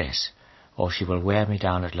her redress, or she will wear me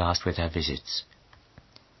down at last with her visits.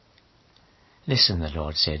 Listen, the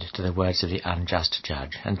Lord said, to the words of the unjust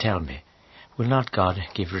judge, and tell me, will not God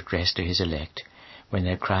give redress to his elect when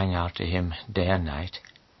they are crying out to him day and night?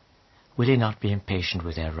 Will he not be impatient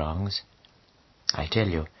with their wrongs? I tell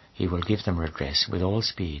you, he will give them redress with all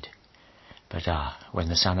speed. But when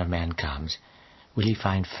the Son of Man comes, will he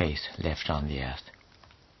find faith left on the earth?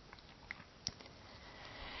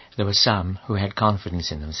 There were some who had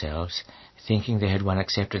confidence in themselves, thinking they had won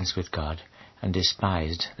acceptance with God, and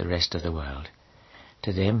despised the rest of the world.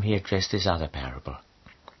 To them he addressed this other parable.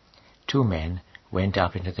 2 men went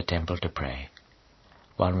up into the temple to pray.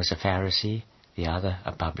 One was a Pharisee, the other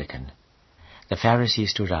a publican. The Pharisee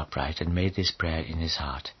stood upright and made this prayer in his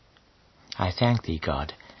heart. I thank thee,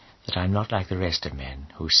 God, that I am not like the rest of men,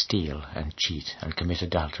 who steal and cheat and commit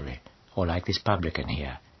adultery, or like this publican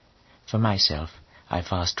here. For myself, I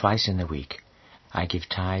fast twice in the week. I give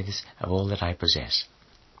tithes of all that I possess.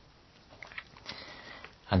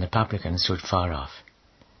 And the publican stood far off.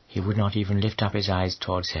 He would not even lift up his eyes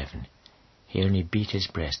towards heaven. He only beat his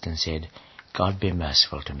breast and said, God be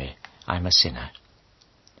merciful to me, I am a sinner.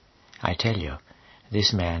 I tell you,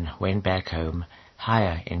 this man went back home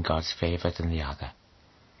higher in God's favour than the other.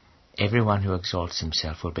 Everyone who exalts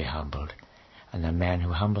himself will be humbled, and the man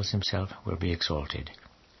who humbles himself will be exalted.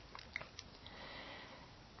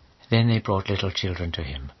 Then they brought little children to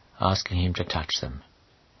him, asking him to touch them.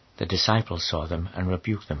 The disciples saw them and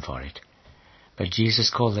rebuked them for it. But Jesus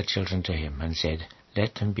called the children to him and said,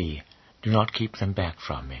 Let them be, do not keep them back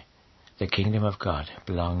from me. The kingdom of God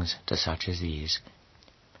belongs to such as these.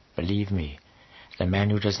 Believe me, the man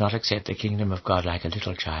who does not accept the kingdom of God like a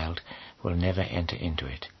little child will never enter into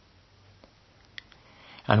it.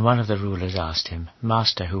 And one of the rulers asked him,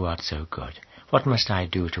 Master, who art so good, what must I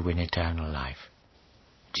do to win eternal life?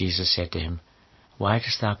 Jesus said to him, Why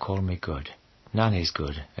dost thou call me good? None is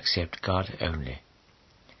good except God only.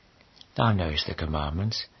 Thou knowest the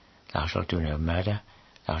commandments. Thou shalt do no murder.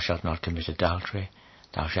 Thou shalt not commit adultery.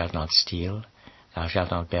 Thou shalt not steal. Thou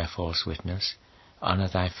shalt not bear false witness. Honour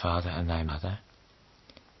thy father and thy mother.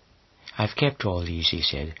 I've kept all these, he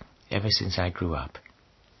said, ever since I grew up.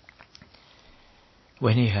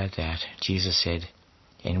 When he heard that, Jesus said,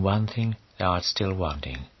 In one thing thou art still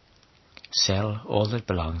wanting. Sell all that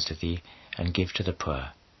belongs to thee, and give to the poor,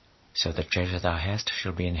 so the treasure thou hast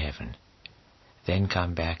shall be in heaven. Then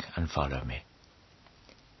come back and follow me.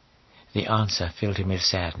 The answer filled him with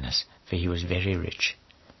sadness, for he was very rich.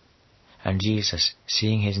 And Jesus,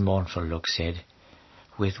 seeing his mournful look, said,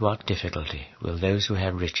 With what difficulty will those who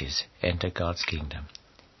have riches enter God's kingdom?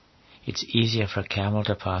 It's easier for a camel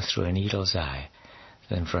to pass through a needle's eye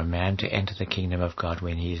than for a man to enter the kingdom of God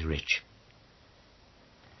when he is rich.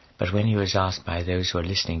 But when he was asked by those who were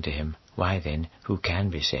listening to him, Why then, who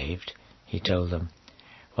can be saved? He told them,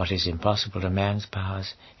 What is impossible to man's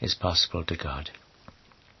powers is possible to God.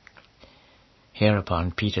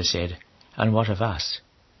 Hereupon Peter said, And what of us?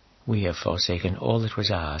 We have forsaken all that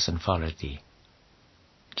was ours and followed thee.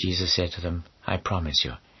 Jesus said to them, I promise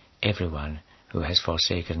you, everyone who has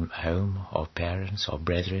forsaken home, or parents, or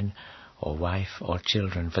brethren, or wife, or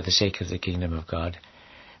children for the sake of the kingdom of God,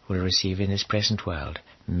 will receive in this present world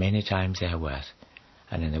many times their worth,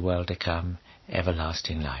 and in the world to come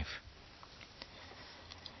everlasting life.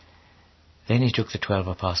 Then he took the 12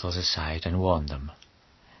 apostles aside and warned them,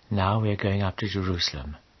 Now we are going up to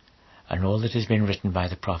Jerusalem, and all that has been written by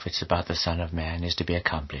the prophets about the Son of Man is to be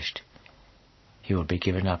accomplished. He will be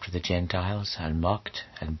given up to the Gentiles, and mocked,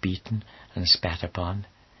 and beaten, and spat upon.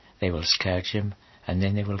 They will scourge him, and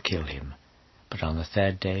then they will kill him. But on the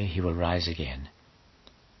 3rd day he will rise again.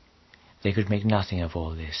 They could make nothing of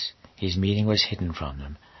all this. His meaning was hidden from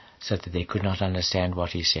them, so that they could not understand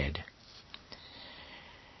what he said.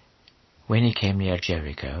 When he came near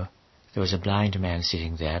Jericho, there was a blind man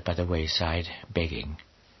sitting there by the wayside, begging.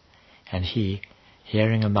 And he,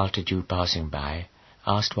 hearing a multitude passing by,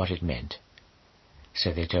 asked what it meant.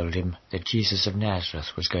 So they told him that Jesus of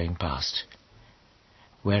Nazareth was going past.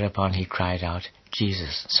 Whereupon he cried out,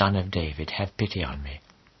 Jesus, Son of David, have pity on me.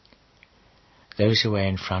 Those who were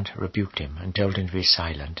in front rebuked him and told him to be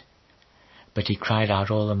silent. But he cried out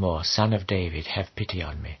all the more, Son of David, have pity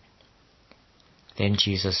on me. Then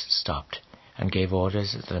Jesus stopped and gave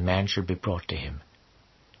orders that the man should be brought to him.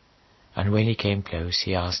 And when he came close,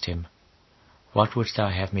 he asked him, What wouldst thou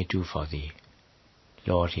have me do for thee?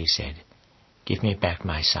 Lord, he said, give me back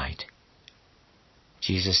my sight.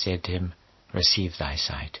 Jesus said to him, Receive thy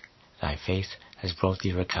sight. Thy faith has brought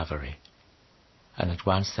thee recovery. And at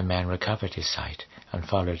once the man recovered his sight and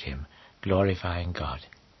followed him, glorifying God.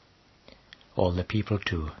 All the people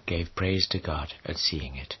too gave praise to God at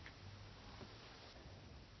seeing it.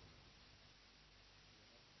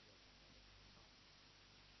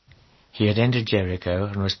 He had entered Jericho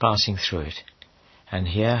and was passing through it. And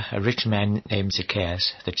here a rich man named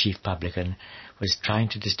Zacchaeus, the chief publican, was trying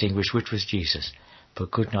to distinguish which was Jesus,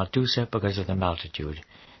 but could not do so because of the multitude,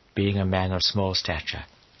 being a man of small stature.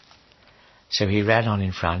 So he ran on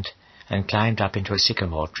in front, and climbed up into a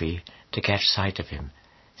sycamore tree to catch sight of him,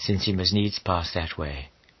 since he must needs pass that way.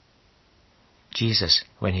 Jesus,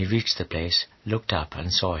 when he reached the place, looked up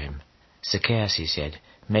and saw him. "Zacchaeus," he said,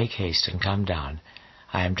 "make haste and come down.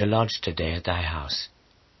 I am to lodge today at thy house."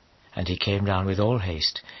 And he came down with all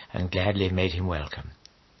haste, and gladly made him welcome.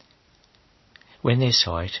 When they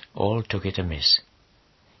saw it, all took it amiss.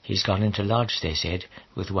 "He's gone in to lodge," they said,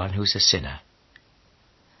 "with one who's a sinner."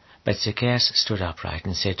 But Zacchaeus stood upright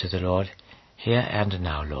and said to the Lord, "Here and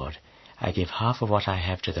now, Lord, I give half of what I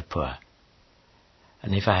have to the poor.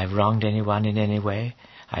 And if I have wronged anyone in any way,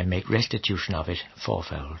 I make restitution of it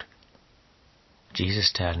fourfold."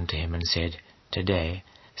 Jesus turned to him and said, "Today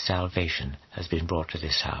salvation has been brought to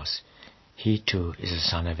this house. He too is a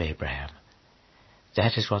son of Abraham.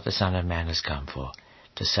 That is what the Son of Man has come for,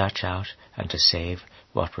 to search out and to save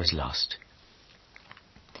what was lost."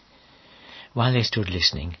 While they stood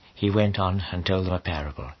listening, he went on and told them a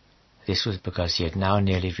parable. This was because he had now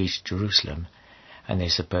nearly reached Jerusalem, and they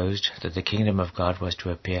supposed that the kingdom of God was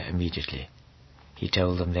to appear immediately. He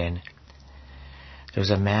told them then, "There was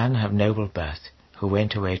a man of noble birth who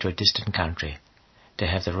went away to a distant country to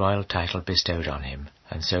have the royal title bestowed on him,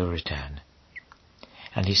 and so return.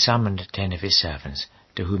 And he summoned 10 of his servants,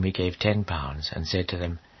 to whom he gave 10 pounds, and said to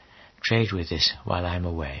them, 'Trade with this while I am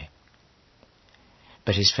away.'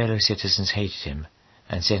 But his fellow citizens hated him,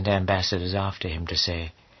 and sent ambassadors after him to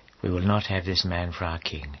say, 'We will not have this man for our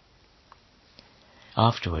king.'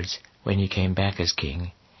 Afterwards, when he came back as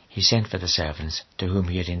king, he sent for the servants to whom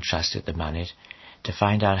he had entrusted the money, to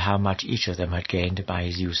find out how much each of them had gained by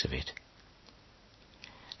his use of it.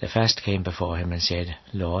 The first came before him and said,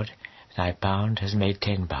 'Lord, thy pound has made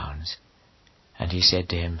 10 pounds. And he said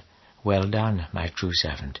to him, 'Well done, my true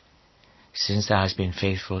servant. Since thou hast been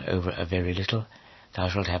faithful over a very little, thou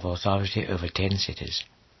shalt have authority over 10 cities.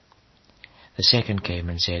 The second came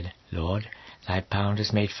and said, 'Lord, thy pound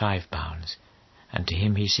has made 5 pounds. And to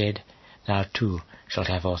him he said, 'Thou too shalt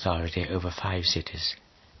have authority over 5 cities.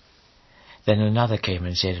 Then another came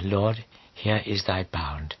and said, 'Lord, here is thy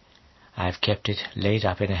pound. I have kept it laid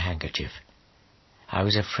up in a handkerchief. I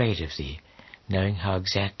was afraid of thee, knowing how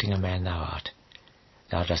exacting a man thou art.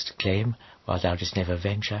 Thou dost claim what thou didst never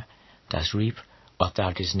venture, dost reap what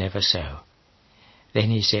thou didst never sow.' Then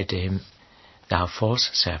he said to him, 'Thou false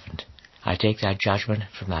servant, I take thy judgment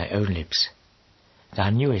from thy own lips. Thou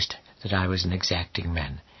knewest that I was an exacting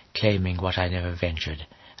man, claiming what I never ventured,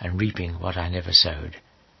 and reaping what I never sowed.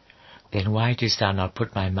 Then why didst thou not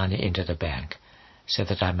put my money into the bank, so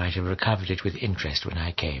that I might have recovered it with interest when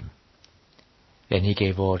I came?' Then he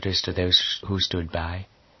gave orders to those who stood by,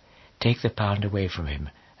 'Take the pound away from him,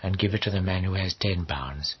 and give it to the man who has 10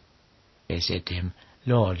 pounds. They said to him,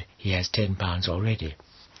 'Lord, he has 10 pounds already.'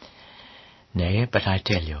 'Nay, but I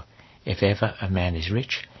tell you, if ever a man is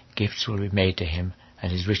rich, gifts will be made to him,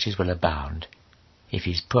 and his riches will abound. If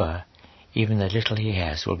he is poor, even the little he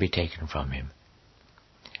has will be taken from him.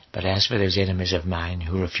 But as for those enemies of mine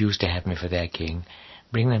who refuse to have me for their king,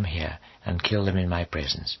 bring them here, and kill them in my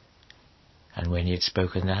presence.' And when he had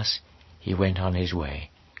spoken thus, he went on his way,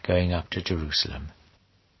 going up to Jerusalem.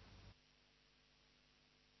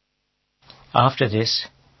 After this,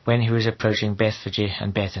 when he was approaching Bethphage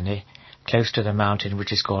and Bethany, close to the mountain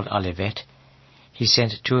which is called Olivet, he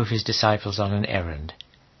sent 2 of his disciples on an errand.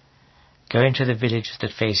 'Go into the village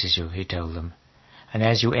that faces you,' he told them, 'and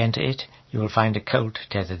as you enter it, you will find a colt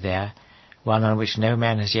tethered there, one on which no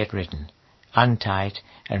man has yet ridden. Untie it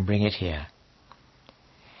and bring it here.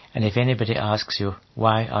 And if anybody asks you,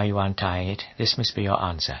 "Why are you untying it?" this must be your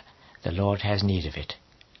answer: "The Lord has need of it."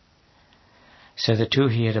 So the 2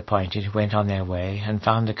 he had appointed went on their way, and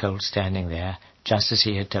found the colt standing there, just as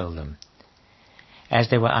he had told them. As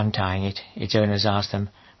they were untying it, its owners asked them,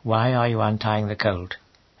 "Why are you untying the colt?"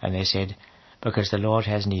 And they said, "Because the Lord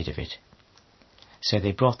has need of it." So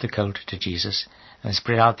they brought the colt to Jesus, and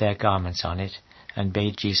spread out their garments on it, and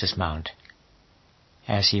bade Jesus mount.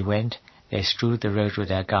 As he went, they strewed the road with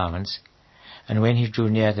their garments, and when he drew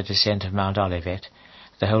near the descent of Mount Olivet,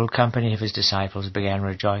 the whole company of his disciples began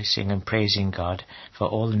rejoicing and praising God for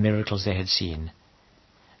all the miracles they had seen.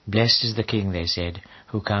 "Blessed is the King," they said,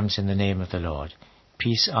 "who comes in the name of the Lord.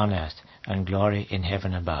 Peace on earth and glory in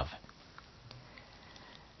heaven above."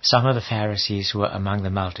 Some of the Pharisees who were among the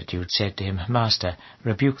multitude said to him, "Master,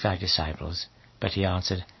 rebuke thy disciples." But he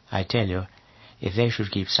answered, "I tell you, if they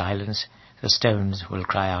should keep silence, the stones will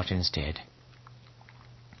cry out instead."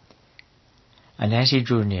 And as he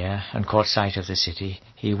drew near and caught sight of the city,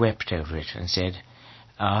 he wept over it, and said,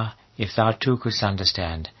 Ah, if thou too couldst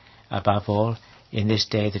understand, above all, in this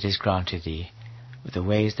day that is granted thee, the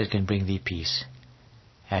ways that can bring thee peace.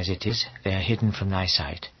 As it is, they are hidden from thy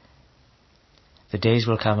sight. The days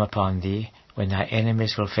will come upon thee, when thy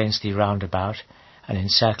enemies will fence thee round about, and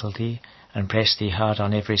encircle thee, and press thee hard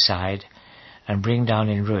on every side, and bring down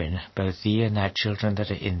in ruin both thee and thy children that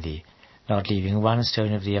are in thee, not leaving one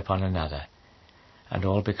stone of thee upon another, and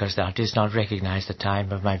all because thou didst not recognize the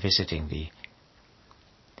time of my visiting thee.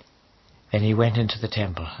 Then he went into the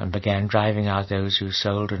temple, and began driving out those who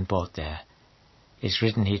sold and bought there. It's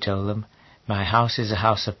written, he told them, My house is a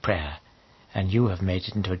house of prayer, and you have made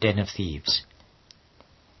it into a den of thieves.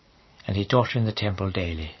 And he taught in the temple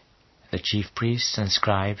daily. The chief priests and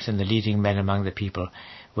scribes and the leading men among the people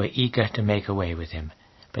were eager to make away with him,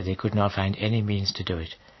 but they could not find any means to do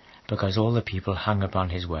it, because all the people hung upon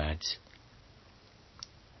his words.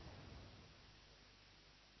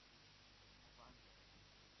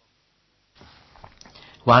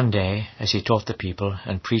 One day, as he taught the people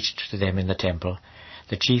and preached to them in the temple,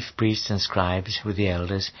 the chief priests and scribes with the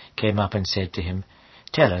elders came up and said to him,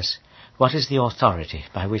 Tell us, what is the authority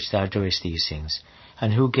by which thou doest these things,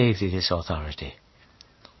 and who gave thee this authority?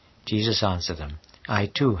 Jesus answered them, I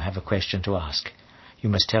too have a question to ask. You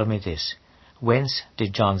must tell me this. Whence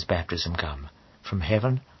did John's baptism come? From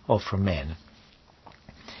heaven or from men?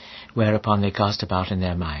 Whereupon they cast about in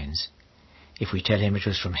their minds. If we tell him it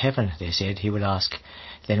was from heaven, they said, he will ask,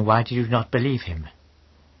 Then why did you not believe him?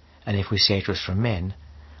 And if we say it was from men,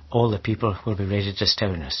 all the people will be ready to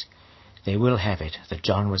stone us. They will have it that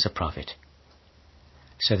John was a prophet.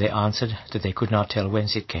 So they answered that they could not tell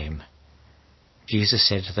whence it came. Jesus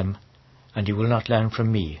said to them, And you will not learn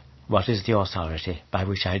from me what is the authority by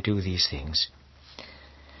which I do these things.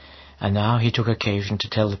 And now he took occasion to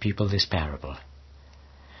tell the people this parable.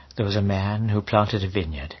 There was a man who planted a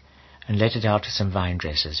vineyard, and let it out to some vine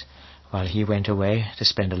dressers, while he went away to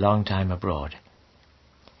spend a long time abroad.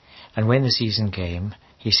 And when the season came,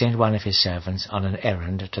 he sent one of his servants on an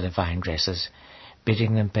errand to the vine dressers,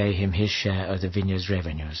 bidding them pay him his share of the vineyard's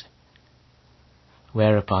revenues.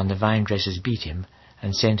 Whereupon the vine dressers beat him,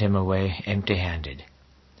 and sent him away empty-handed.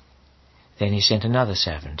 Then he sent another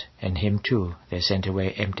servant, and him too they sent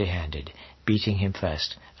away empty-handed, beating him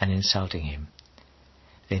first, and insulting him.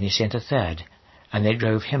 Then he sent a third, and they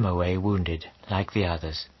drove him away wounded, like the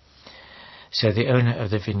others. So the owner of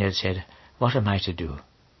the vineyard said, What am I to do?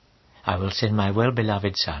 I will send my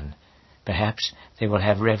well-beloved son. Perhaps they will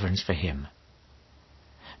have reverence for him.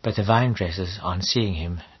 But the vine-dressers, on seeing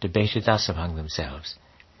him, debated thus among themselves,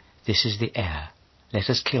 This is the heir. Let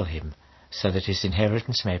us kill him, so that his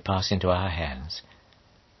inheritance may pass into our hands.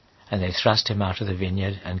 And they thrust him out of the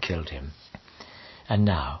vineyard and killed him. And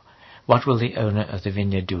now, what will the owner of the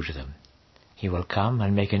vineyard do to them? He will come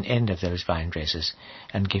and make an end of those vine-dressers,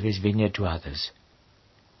 and give his vineyard to others.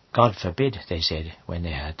 God forbid, they said, when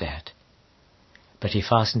they heard that. But he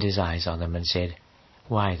fastened his eyes on them and said,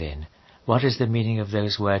 Why then, what is the meaning of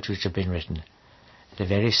those words which have been written? The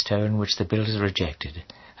very stone which the builders rejected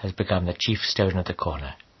has become the chief stone of the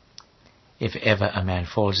corner. If ever a man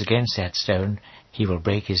falls against that stone, he will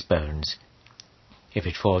break his bones. If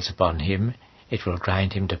it falls upon him, it will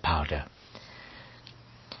grind him to powder.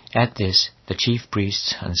 At this, the chief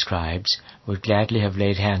priests and scribes would gladly have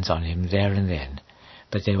laid hands on him there and then,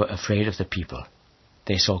 but they were afraid of the people.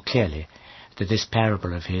 They saw clearly that this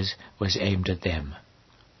parable of his was aimed at them.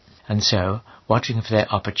 And so, watching for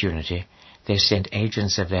their opportunity, they sent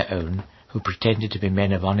agents of their own, who pretended to be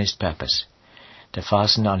men of honest purpose, to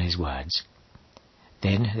fasten on his words.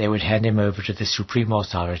 Then they would hand him over to the supreme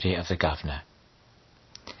authority of the governor.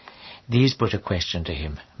 These put a question to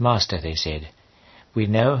him. Master, they said, we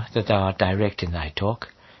know that thou art direct in thy talk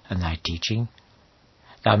and thy teaching.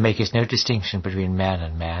 Thou makest no distinction between man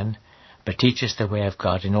and man, but teachest the way of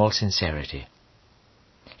God in all sincerity.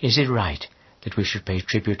 Is it right that we should pay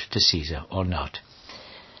tribute to Caesar or not?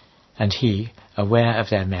 And he, aware of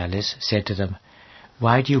their malice, said to them,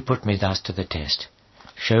 Why do you put me thus to the test?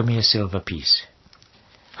 Show me a silver piece.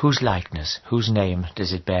 Whose likeness, whose name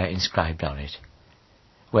does it bear inscribed on it?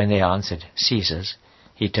 When they answered, Caesar's,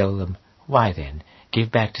 he told them, Why then,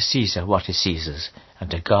 give back to Caesar what is Caesar's, and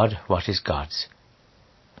to God what is God's.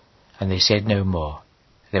 And they said no more.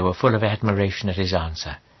 They were full of admiration at his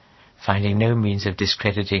answer, finding no means of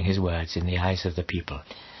discrediting his words in the eyes of the people.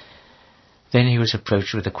 Then he was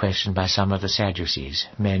approached with a question by some of the Sadducees,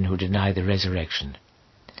 men who deny the resurrection.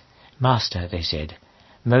 Master, they said,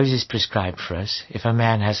 Moses prescribed for us, if a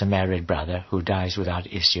man has a married brother who dies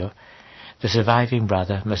without issue, the surviving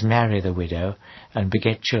brother must marry the widow and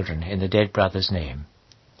beget children in the dead brother's name.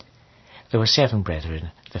 There were 7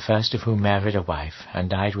 brethren, the first of whom married a wife and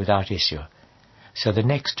died without issue. So the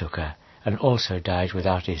next took her, and also died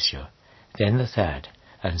without issue. Then the third,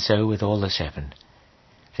 and so with all the 7.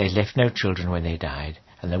 They left no children when they died,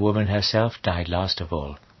 and the woman herself died last of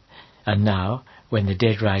all. And now, when the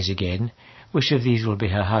dead rise again, which of these will be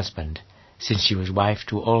her husband, since she was wife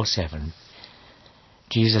to all 7?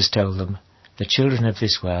 Jesus told them, The children of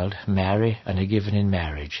this world marry and are given in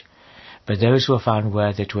marriage. But those who are found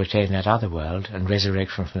worthy to attain that other world and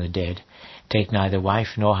resurrection from the dead take neither wife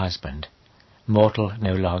nor husband. Mortal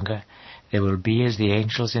no longer, they will be as the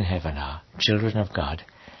angels in heaven are, children of God,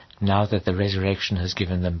 now that the resurrection has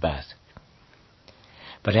given them birth.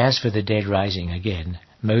 But as for the dead rising again,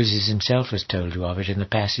 Moses himself has told you of it in the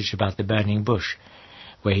passage about the burning bush,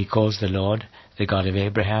 where he calls the Lord the God of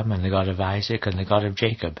Abraham and the God of Isaac and the God of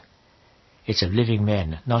Jacob. It's of living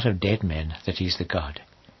men, not of dead men, that he's the God.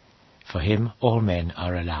 For him all men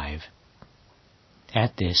are alive.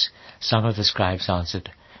 At this, some of the scribes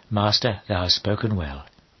answered, Master, thou hast spoken well.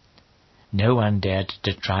 No one dared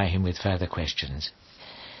to try him with further questions.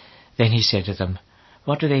 Then he said to them,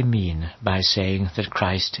 What do they mean by saying that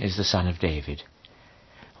Christ is the son of David?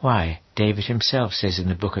 Why, David himself says in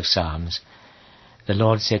the book of Psalms, The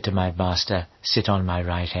Lord said to my master, Sit on my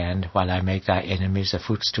right hand, while I make thy enemies a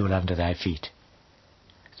footstool under thy feet.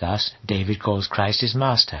 Thus David calls Christ his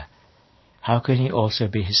master. How can he also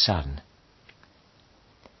be his son?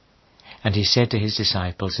 And he said to his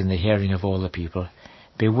disciples in the hearing of all the people,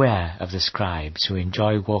 Beware of the scribes who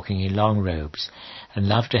enjoy walking in long robes, and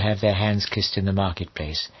love to have their hands kissed in the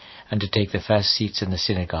marketplace, and to take the first seats in the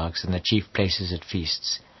synagogues and the chief places at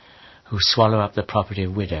feasts, who swallow up the property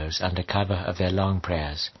of widows under cover of their long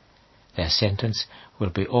prayers. Their sentence will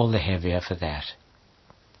be all the heavier for that.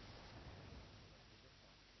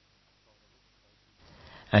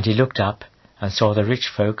 And he looked up, and saw the rich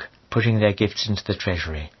folk putting their gifts into the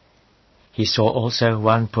treasury. He saw also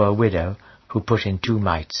one poor widow, who put in 2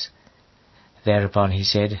 mites. Thereupon he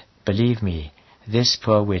said, Believe me, this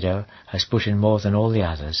poor widow has put in more than all the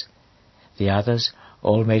others. The others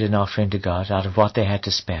all made an offering to God out of what they had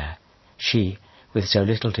to spare. She, with so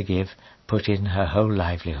little to give, put in her whole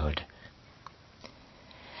livelihood.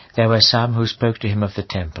 There were some who spoke to him of the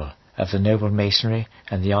temple, of the noble masonry,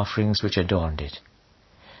 and the offerings which adorned it.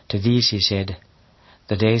 To these he said,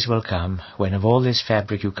 The days will come, when of all this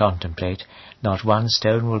fabric you contemplate, not one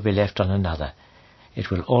stone will be left on another.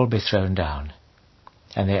 It will all be thrown down.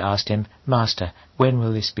 And they asked him, Master, when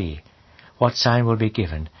will this be? What sign will be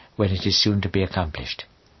given, when it is soon to be accomplished?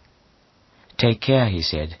 Take care, he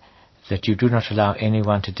said, that you do not allow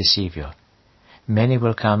anyone to deceive you. Many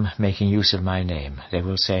will come making use of my name. They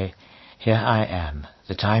will say, Here I am,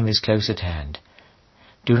 the time is close at hand.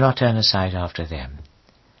 Do not turn aside after them.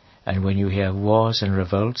 And when you hear wars and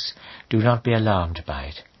revolts, do not be alarmed by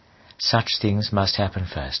it. Such things must happen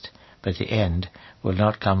first, but the end will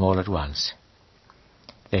not come all at once.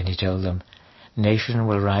 Then he told them, Nation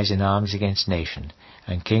will rise in arms against nation,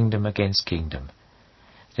 and kingdom against kingdom.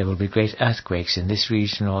 There will be great earthquakes in this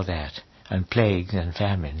region or that, and plagues and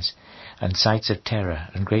famines, and sights of terror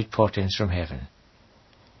and great portents from heaven.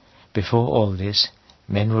 Before all this,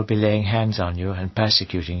 men will be laying hands on you and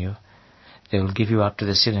persecuting you. They will give you up to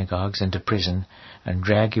the synagogues and to prison, and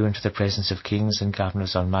drag you into the presence of kings and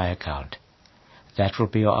governors on my account. That will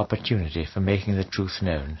be your opportunity for making the truth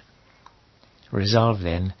known. Resolve,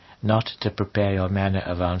 then, not to prepare your manner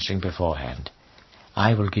of answering beforehand.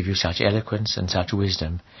 I will give you such eloquence and such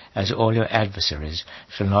wisdom as all your adversaries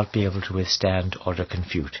shall not be able to withstand or to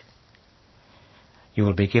confute. You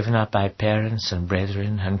will be given up by parents and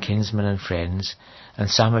brethren and kinsmen and friends, and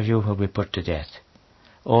some of you will be put to death.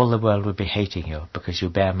 All the world will be hating you because you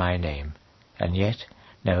bear my name, and yet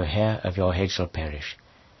no hair of your head shall perish.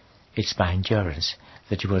 It's by endurance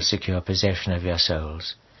that you will secure possession of your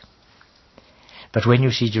souls. But when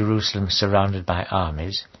you see Jerusalem surrounded by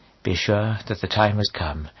armies, be sure that the time has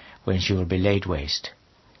come when she will be laid waste.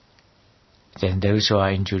 Then those who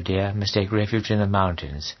are in Judea must take refuge in the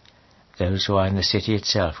mountains, those who are in the city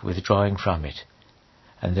itself withdrawing from it,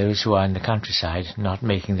 and those who are in the countryside not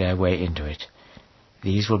making their way into it.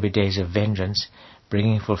 These will be days of vengeance,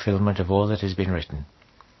 bringing fulfillment of all that has been written.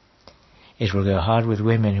 It will go hard with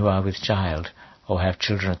women who are with child, or have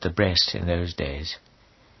children at the breast in those days.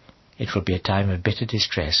 It will be a time of bitter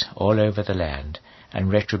distress all over the land,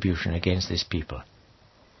 and retribution against this people.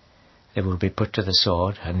 They will be put to the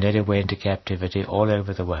sword, and led away into captivity all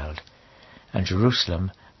over the world, and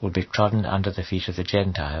Jerusalem will be trodden under the feet of the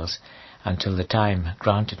Gentiles, until the time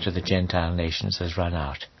granted to the Gentile nations has run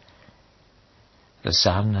out. The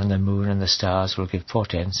sun and the moon and the stars will give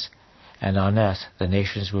portents, and on earth the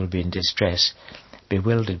nations will be in distress,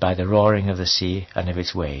 bewildered by the roaring of the sea and of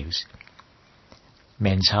its waves.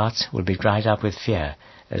 Men's hearts will be dried up with fear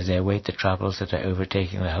as they await the troubles that are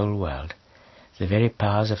overtaking the whole world. The very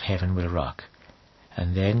powers of heaven will rock,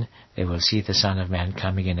 and then they will see the Son of Man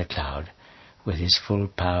coming in a cloud, with his full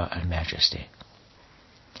power and majesty.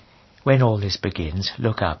 When all this begins,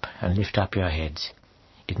 look up and lift up your heads.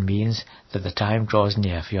 It means that the time draws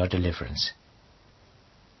near for your deliverance.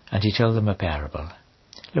 And he told them a parable.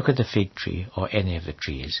 Look at the fig tree or any of the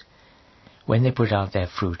trees. When they put out their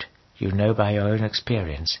fruit, you know by your own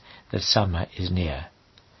experience that summer is near.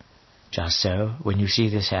 Just so, when you see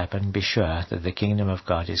this happen, be sure that the kingdom of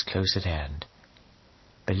God is close at hand.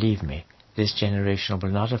 Believe me, this generation will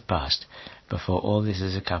not have passed before all this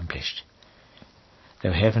is accomplished.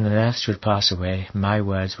 Though heaven and earth should pass away, my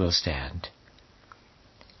words will stand.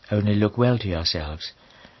 Only look well to yourselves.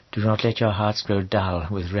 Do not let your hearts grow dull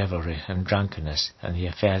with revelry and drunkenness and the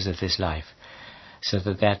affairs of this life, so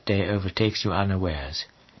that that day overtakes you unawares.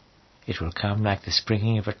 It will come like the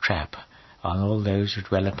springing of a trap on all those who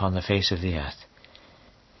dwell upon the face of the earth.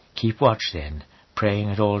 Keep watch then, praying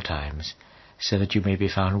at all times, so that you may be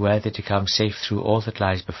found worthy to come safe through all that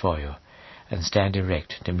lies before you, and stand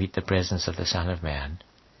erect to meet the presence of the Son of Man.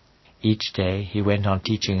 Each day he went on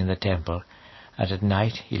teaching in the temple, and at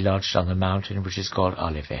night he lodged on the mountain which is called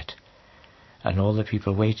Olivet, and all the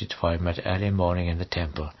people waited for him at early morning in the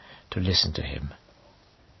temple to listen to him.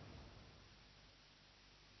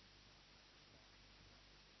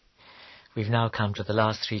 We've now come to the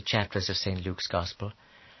last 3 chapters of St. Luke's Gospel,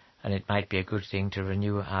 and it might be a good thing to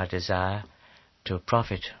renew our desire to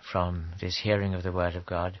profit from this hearing of the Word of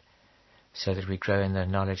God, so that we grow in the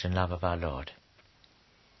knowledge and love of our Lord.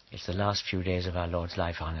 It's the last few days of our Lord's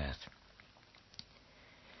life on earth.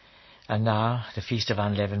 And now the Feast of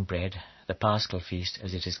Unleavened Bread, the Paschal Feast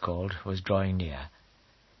as it is called, was drawing near.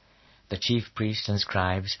 The chief priests and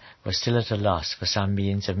scribes were still at a loss for some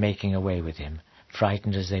means of making away with him,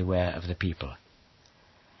 frightened as they were of the people.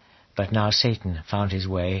 But now Satan found his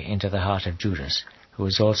way into the heart of Judas, who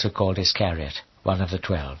was also called Iscariot, one of the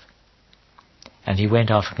 12. And he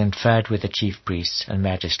went off and conferred with the chief priests and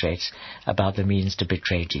magistrates about the means to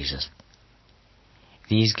betray Jesus.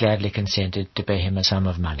 These gladly consented to pay him a sum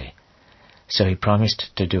of money. So he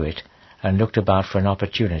promised to do it, and looked about for an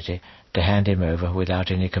opportunity to hand him over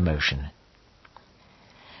without any commotion.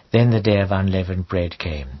 Then the day of unleavened bread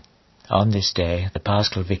came. On this day the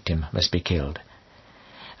paschal victim must be killed.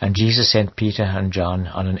 And Jesus sent Peter and John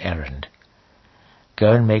on an errand.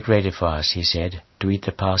 "Go and make ready for us," he said, "to eat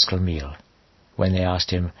the paschal meal." When they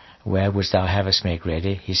asked him, "Where wouldst thou have us make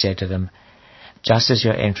ready?" he said to them, "Just as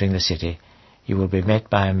you are entering the city, you will be met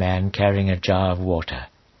by a man carrying a jar of water.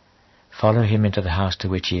 Follow him into the house to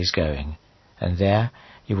which he is going, and there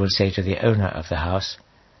you will say to the owner of the house,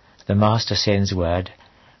 'The master sends word,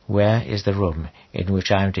 where is the room in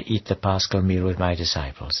which I am to eat the paschal meal with my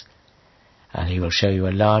disciples?' And he will show you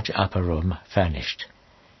a large upper room furnished.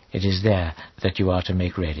 It is there that you are to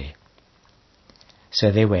make ready."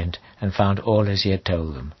 So they went and found all as he had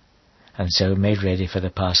told them, and so made ready for the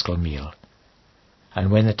paschal meal.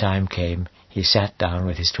 And when the time came, he sat down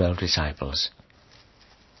with his 12 disciples.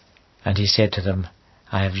 And he said to them,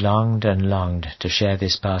 "I have longed and longed to share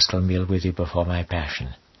this paschal meal with you before my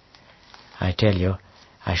passion. I tell you,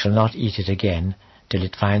 I shall not eat it again till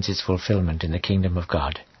it finds its fulfillment in the kingdom of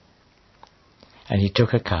God." And he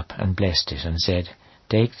took a cup and blessed it, and said,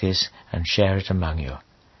 "Take this and share it among you.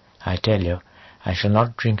 I tell you, I shall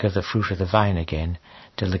not drink of the fruit of the vine again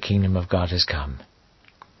till the kingdom of God has come."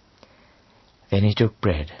 Then he took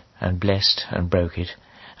bread, and blessed and broke it,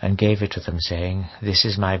 and gave it to them, saying, "This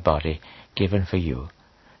is my body, given for you.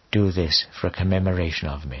 Do this for a commemoration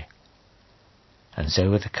of me." And so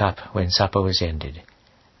with the cup when supper was ended.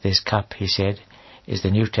 "This cup," he said, "is the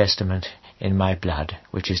New Testament in my blood,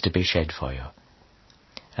 which is to be shed for you.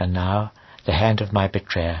 And now the hand of my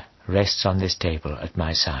betrayer rests on this table at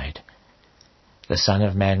my side. The Son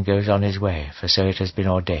of Man goes on his way, for so it has been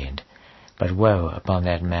ordained, but woe upon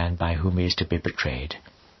that man by whom he is to be betrayed."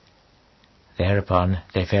 Thereupon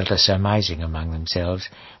they fell to surmising among themselves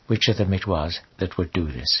which of them it was that would do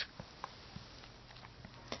this.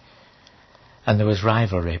 And there was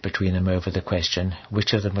rivalry between them over the question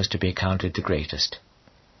which of them was to be accounted the greatest.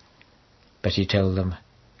 But he told them,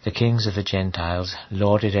 "The kings of the Gentiles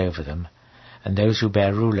lord it over them, and those who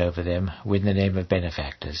bear rule over them win the name of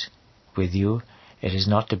benefactors. With you it is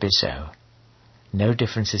not to be so. No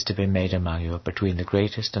difference is to be made among you between the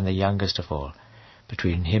greatest and the youngest of all,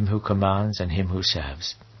 between him who commands and him who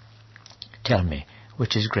serves. Tell me,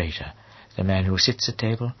 which is greater, the man who sits at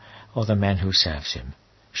table, or the man who serves him?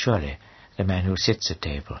 Surely the man who sits at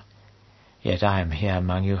table. Yet I am here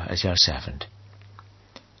among you as your servant.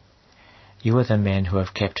 You are the men who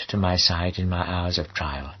have kept to my side in my hours of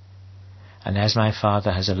trial. And as my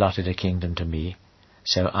Father has allotted a kingdom to me,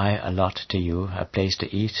 so I allot to you a place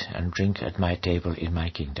to eat and drink at my table in my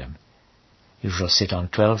kingdom. You shall sit on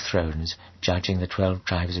 12 thrones, judging the 12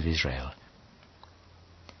 tribes of Israel.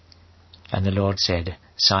 And the Lord said,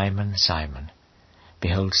 Simon, Simon,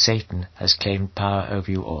 behold, Satan has claimed power over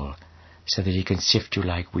you all, so that he can sift you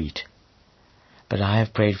like wheat. But I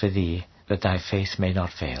have prayed for thee, that thy faith may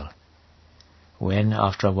not fail. When,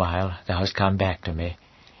 after a while, thou hast come back to me,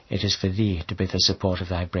 it is for thee to be the support of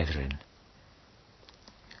thy brethren.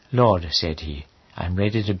 Lord, said he, I am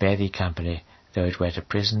ready to bear thee company, though it were to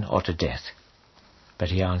prison or to death. But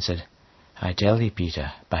he answered, I tell thee,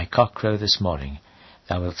 Peter, by cockcrow this morning,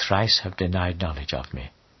 thou wilt thrice have denied knowledge of me.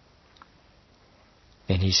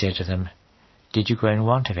 Then he said to them, Did you go in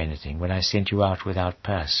want of anything when I sent you out without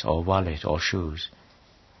purse or wallet or shoes?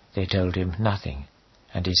 They told him nothing.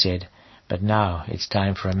 And he said, But now it's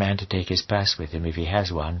time for a man to take his purse with him if he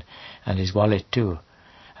has one, and his wallet too,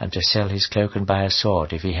 and to sell his cloak and buy a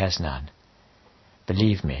sword if he has none.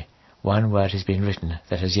 Believe me, one word has been written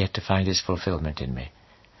that has yet to find its fulfillment in me,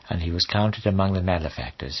 and he was counted among the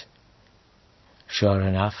malefactors. Sure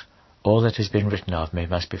enough, all that has been written of me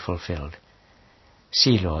must be fulfilled.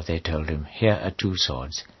 See, Lord, they told him, here are 2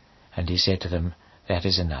 swords. And he said to them, That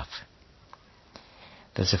is enough.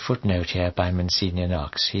 There's a footnote here by Monsignor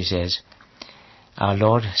Knox. He says, Our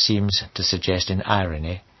Lord seems to suggest in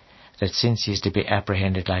irony that since he is to be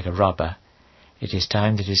apprehended like a robber, it is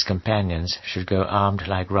time that his companions should go armed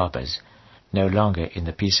like robbers, no longer in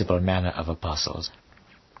the peaceable manner of apostles.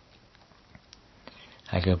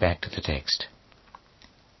 I go back to the text.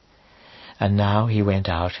 And now he went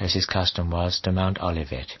out, as his custom was, to Mount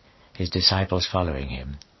Olivet, his disciples following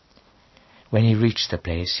him. When he reached the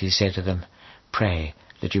place, he said to them, Pray,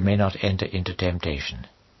 that you may not enter into temptation.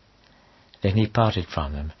 Then he parted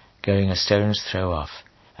from them, going a stone's throw off,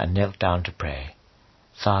 and knelt down to pray.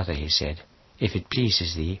 Father, he said, if it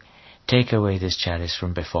pleases thee, take away this chalice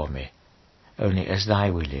from before me. Only as thy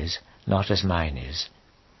will is, not as mine is.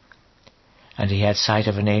 And he had sight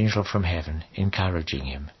of an angel from heaven, encouraging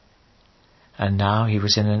him. And now he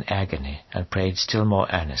was in an agony, and prayed still more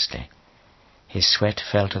earnestly. His sweat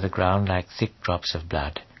fell to the ground like thick drops of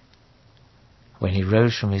blood. When he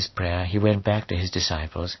rose from his prayer, he went back to his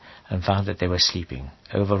disciples, and found that they were sleeping,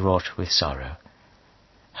 overwrought with sorrow.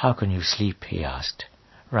 How can you sleep? He asked.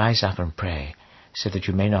 Rise up and pray, so that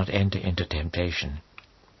you may not enter into temptation.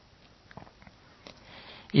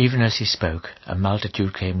 Even as he spoke, a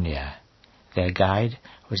multitude came near. Their guide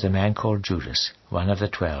was the man called Judas, one of the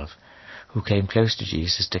 12, who came close to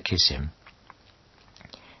Jesus to kiss him.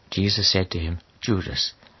 Jesus said to him,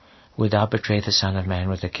 Judas, wilt thou betray the Son of Man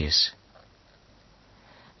with a kiss?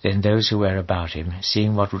 Then those who were about him,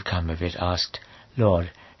 seeing what would come of it, asked,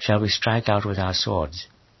 Lord, shall we strike out with our swords?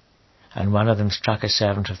 And one of them struck a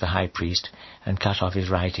servant of the high priest, and cut off his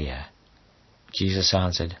right ear. Jesus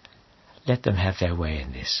answered, Let them have their way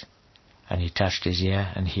in this. And he touched his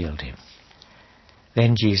ear and healed him.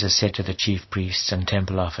 Then Jesus said to the chief priests and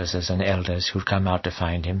temple officers and elders who'd come out to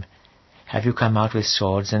find him, Have you come out with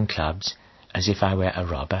swords and clubs, as if I were a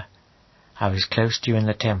robber? I was close to you in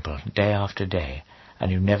the temple day after day,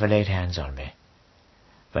 and you never laid hands on me.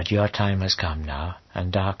 But your time has come now,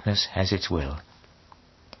 and darkness has its will.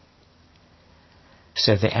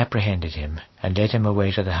 So they apprehended him, and led him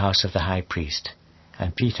away to the house of the high priest,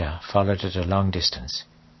 and Peter followed at a long distance.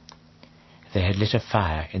 They had lit a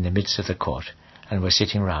fire in the midst of the court, and were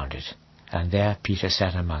sitting round it, and there Peter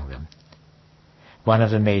sat among them. One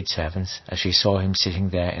of the maidservants, as she saw him sitting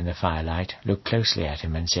there in the firelight, looked closely at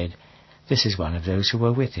him and said, This is one of those who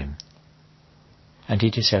were with him. And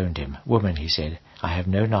he disowned him. Woman, he said, I have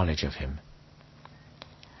no knowledge of him.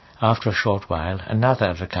 After a short while, another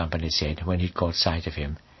of the company said, when he'd caught sight of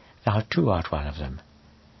him, Thou too art one of them.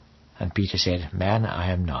 And Peter said, Man,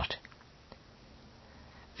 I am not.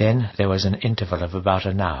 Then there was an interval of about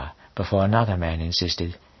an hour, before another man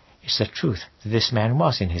insisted, It's the truth that this man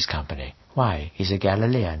was in his company. Why, he's a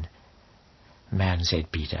Galilean. Man,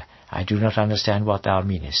 said Peter, I do not understand what thou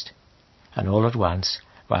meanest. And all at once,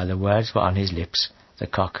 while the words were on his lips, the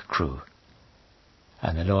cock crew.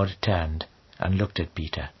 And the Lord turned and looked at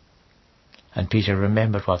Peter. And Peter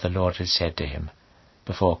remembered what the Lord had said to him,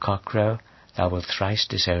 Before cockcrow thou wilt thrice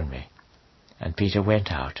disown me. And Peter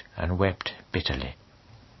went out and wept bitterly.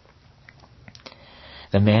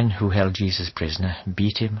 The men who held Jesus prisoner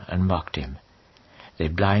beat him and mocked him. They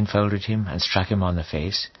blindfolded him and struck him on the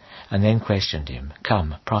face, and then questioned him,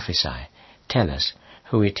 "Come, prophesy, tell us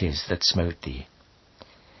who it is that smote thee."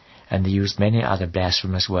 And they used many other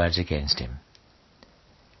blasphemous words against him.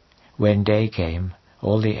 When day came,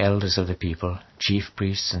 all the elders of the people, chief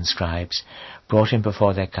priests and scribes, brought him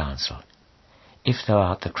before their council. "If thou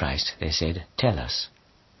art the Christ," they said, "tell us."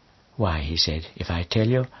 "Why," he said, "if I tell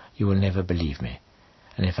you, you will never believe me.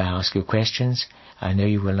 And if I ask you questions, I know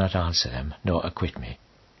you will not answer them, nor acquit me.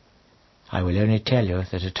 I will only tell you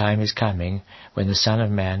that a time is coming when the Son of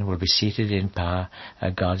Man will be seated in power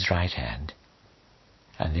at God's right hand."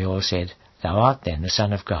 And they all said, "Thou art then the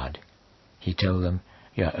Son of God." He told them,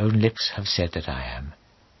 "Your own lips have said that I am."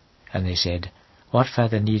 And they said, "What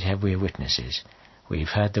further need have we of witnesses? We have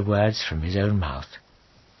heard the words from his own mouth."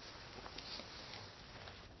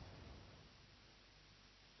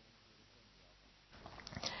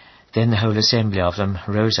 Then the whole assembly of them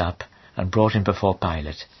rose up and brought him before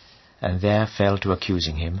Pilate, and there fell to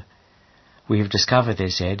accusing him. "We have discovered," they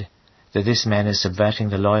said, "that this man is subverting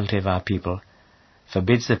the loyalty of our people,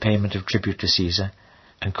 forbids the payment of tribute to Caesar,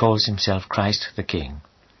 and calls himself Christ the King."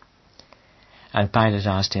 And Pilate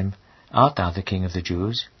asked him, "Art thou the King of the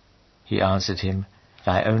Jews?" He answered him,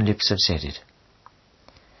 "Thy own lips have said it."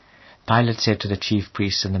 Pilate said to the chief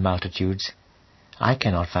priests and the multitudes, "I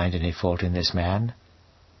cannot find any fault in this man."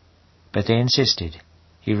 But they insisted,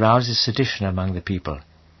 "He rouses sedition among the people.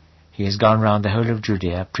 He has gone round the whole of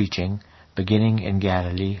Judea preaching, beginning in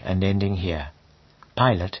Galilee and ending here."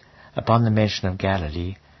 Pilate, upon the mention of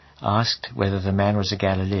Galilee, asked whether the man was a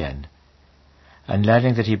Galilean, and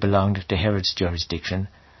learning that he belonged to Herod's jurisdiction,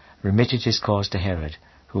 remitted his cause to Herod,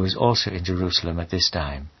 who was also in Jerusalem at this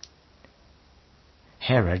time.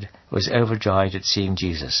 Herod was overjoyed at seeing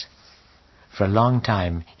Jesus. For a long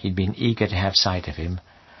time he had been eager to have sight of him,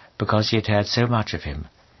 because he had heard so much of him,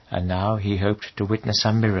 and now he hoped to witness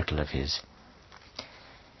some miracle of his.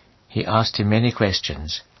 He asked him many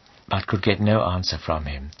questions, but could get no answer from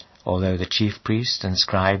him, although the chief priests and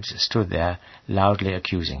scribes stood there loudly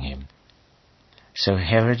accusing him. So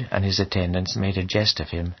Herod and his attendants made a jest of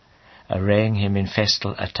him, arraying him in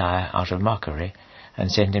festal attire out of mockery,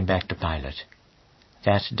 and sent him back to Pilate.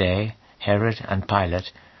 That day Herod and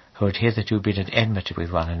Pilate, who had hitherto been at enmity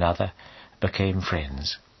with one another, became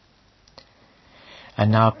friends. And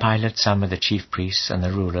now Pilate summoned the chief priests and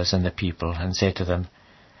the rulers and the people, and said to them,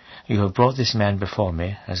 "You have brought this man before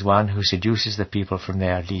me as one who seduces the people from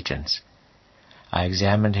their allegiance. I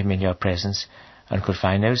examined him in your presence, and could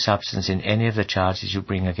find no substance in any of the charges you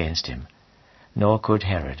bring against him, nor could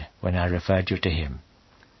Herod, when I referred you to him.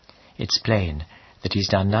 It's plain that he's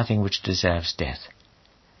done nothing which deserves death.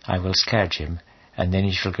 I will scourge him, and then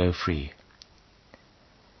he shall go free."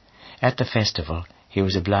 At the festival he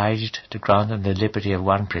was obliged to grant them the liberty of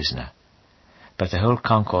one prisoner, but the whole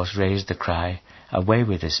concourse raised the cry, "Away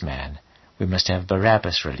with this man! We must have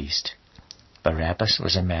Barabbas released." Barabbas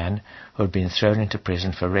was a man who had been thrown into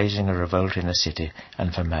prison for raising a revolt in the city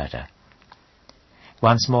and for murder.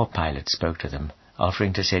 Once more Pilate spoke to them,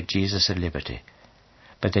 offering to set Jesus at liberty,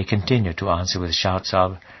 but they continued to answer with shouts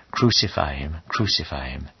of, "Crucify him! Crucify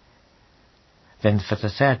him!" Then for the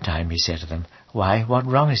third time he said to them, "Why, what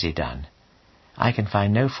wrong has he done? I can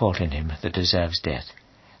find no fault in him that deserves death.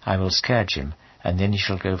 I will scourge him, and then he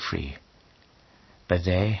shall go free." But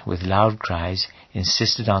they, with loud cries,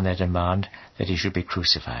 insisted on their demand that he should be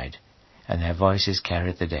crucified, and their voices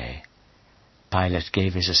carried the day. Pilate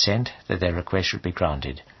gave his assent that their request should be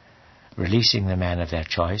granted, releasing the man of their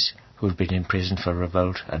choice, who had been in prison for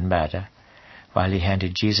revolt and murder, while he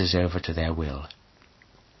handed Jesus over to their will.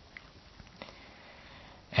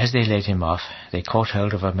 As they led him off, they caught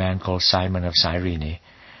hold of a man called Simon of Cyrene,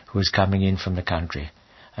 who was coming in from the country,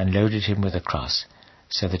 and loaded him with a cross,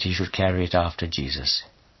 so that he should carry it after Jesus.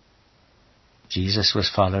 Jesus was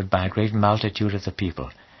followed by a great multitude of the people,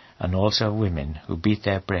 and also of women who beat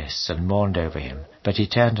their breasts and mourned over him. But he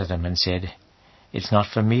turned to them and said, "It's not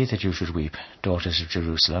for me that you should weep, daughters of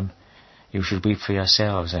Jerusalem. You should weep for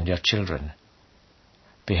yourselves and your children.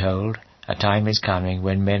 Behold, a time is coming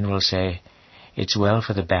when men will say, 'It's well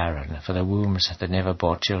for the barren, for the wombs that never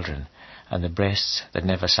bore children, and the breasts that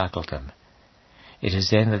never suckled them.' It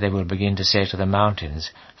is then that they will begin to say to the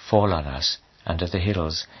mountains, 'Fall on us,' and to the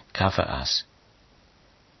hills, 'Cover us.'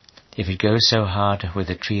 If it goes so hard with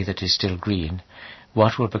the tree that is still green,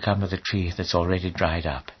 what will become of the tree that's already dried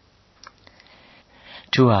up?"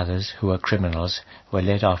 2 others, who were criminals, were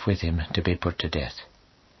led off with him to be put to death.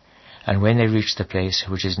 And when they reached the place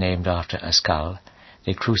which is named after a skull,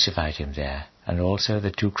 they crucified him there, and also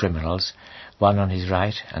the 2 criminals, one on his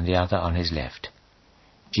right and the other on his left.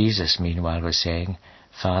 Jesus, meanwhile, was saying,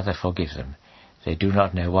 "Father, forgive them. They do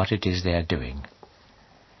not know what it is they are doing."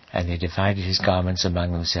 and they divided his garments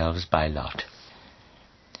among themselves by lot.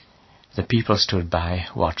 The people stood by,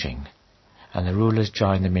 watching, and the rulers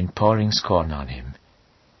joined them in pouring scorn on him.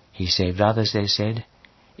 He saved others, they said.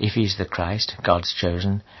 If he is the Christ, God's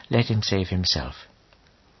chosen, let him save himself.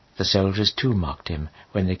 The soldiers too mocked him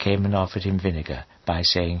when they came and offered him vinegar, by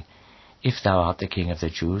saying, If thou art the King of the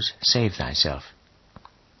Jews, save thyself.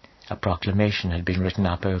 A proclamation had been written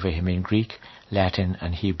up over him in Greek, Latin,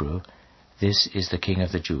 and Hebrew, This is the King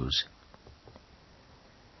of the Jews.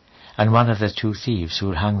 And one of the 2 thieves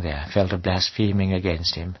who hung there fell to blaspheming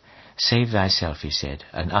against him. Save thyself, he said,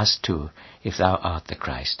 and us too, if thou art the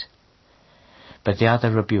Christ. But the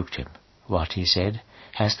other rebuked him. What, he said,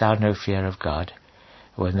 hast thou no fear of God,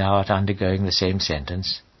 when thou art undergoing the same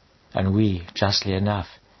sentence? And we, justly enough,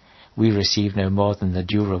 we receive no more than the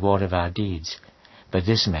due reward of our deeds, but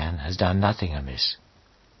this man has done nothing amiss.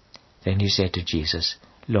 Then he said to Jesus,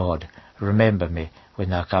 Lord, remember me when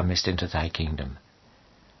thou comest into thy kingdom.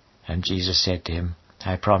 And Jesus said to him,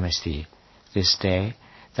 I promise thee, this day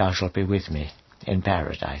thou shalt be with me in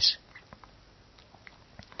paradise.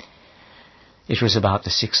 It was about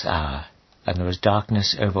the 6th hour, and there was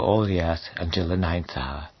darkness over all the earth until the 9th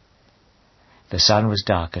hour. The sun was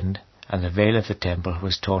darkened, and the veil of the temple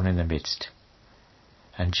was torn in the midst.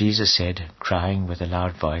 And Jesus said, crying with a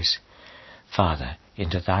loud voice, Father,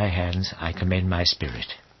 into thy hands I commend my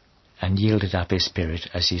spirit, and yielded up his spirit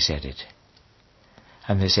as he said it.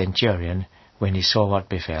 And the centurion, when he saw what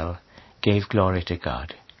befell, gave glory to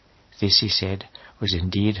God. This, he said, was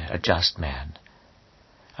indeed a just man.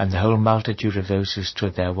 And the whole multitude of those who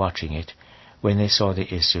stood there watching it, when they saw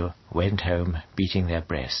the issue, went home beating their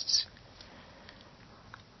breasts.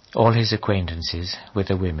 All his acquaintances, with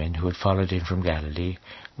the women who had followed him from Galilee,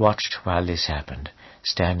 watched while this happened,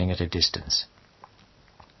 standing at a distance.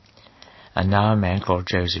 And now a man called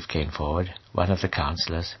Joseph came forward, one of the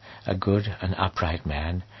counselors, a good and upright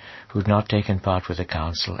man, who had not taken part with the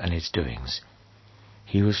council and its doings.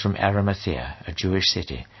 He was from Arimathea, a Jewish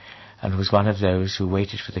city, and was one of those who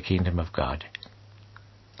waited for the kingdom of God.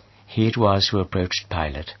 He it was who approached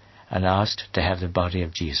Pilate, and asked to have the body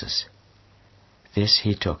of Jesus. This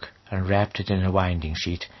he took, and wrapped it in a winding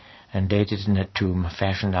sheet, and laid it in a tomb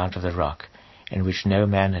fashioned out of the rock, in which no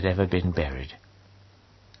man had ever been buried.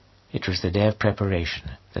 It was the day of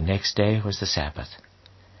preparation. The next day was the Sabbath.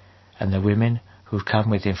 And the women who had come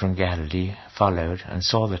with him from Galilee followed and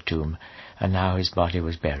saw the tomb, and now his body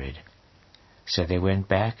was buried. So they went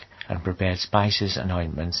back and prepared spices and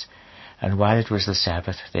ointments, and while it was the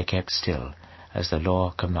Sabbath they kept still, as the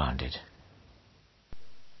law commanded.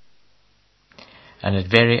 And at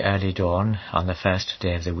very early dawn, on the 1st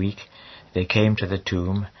day of the week, they came to the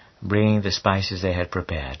tomb, bringing the spices they had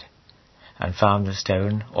prepared, and found the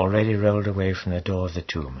stone already rolled away from the door of the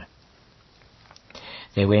tomb.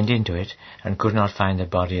 They went into it, and could not find the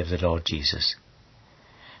body of the Lord Jesus.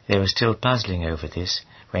 They were still puzzling over this,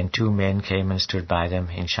 when 2 men came and stood by them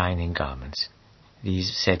in shining garments.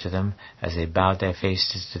 These said to them, as they bowed their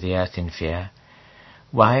faces to the earth in fear,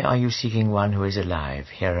 Why are you seeking one who is alive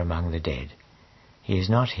here among the dead? He is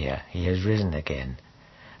not here, he has risen again.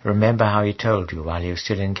 Remember how he told you while he was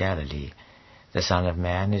still in Galilee, The Son of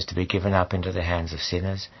Man is to be given up into the hands of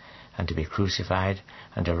sinners, and to be crucified,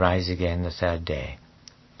 and to rise again the 3rd day.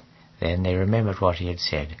 Then they remembered what he had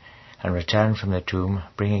said, and returned from the tomb,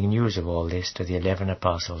 bringing news of all this to the 11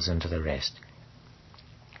 apostles and to the rest.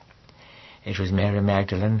 It was Mary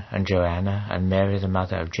Magdalene and Joanna and Mary the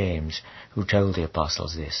mother of James who told the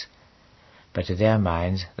apostles this. But to their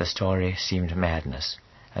minds the story seemed madness,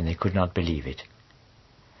 and they could not believe it.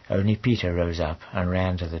 Only Peter rose up and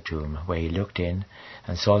ran to the tomb, where he looked in,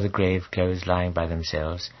 and saw the grave clothes lying by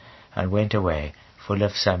themselves, and went away, full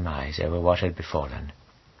of surmise over what had befallen.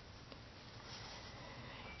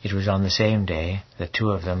 It was on the same day that 2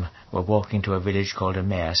 of them were walking to a village called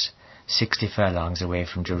Emmaus, 60 furlongs away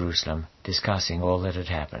from Jerusalem, discussing all that had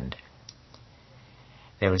happened.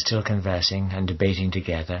 They were still conversing and debating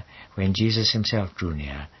together when Jesus himself drew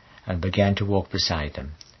near, and began to walk beside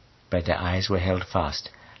them, but their eyes were held fast,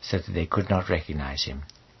 so that they could not recognize him.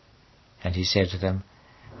 And he said to them,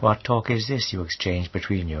 What talk is this you exchange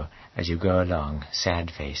between you as you go along,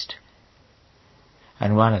 sad-faced?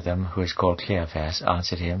 And one of them, who is called Cleophas,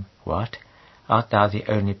 answered him, What? Art thou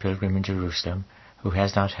the only pilgrim in Jerusalem, who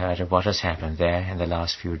has not heard of what has happened there in the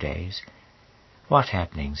last few days? What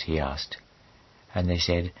happenings? He asked. And they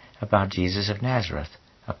said, About Jesus of Nazareth,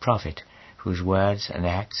 a prophet, whose words and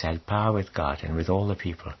acts had power with God and with all the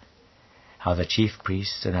people. How the chief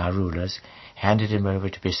priests and our rulers handed him over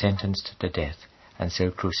to be sentenced to death, and so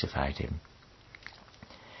crucified him.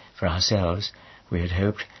 For ourselves, we had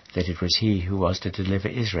hoped that it was he who was to deliver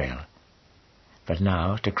Israel. But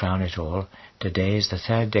now, to crown it all, today is the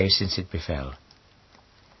 3rd day since it befell.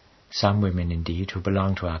 Some women, indeed, who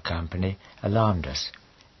belonged to our company, alarmed us.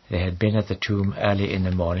 They had been at the tomb early in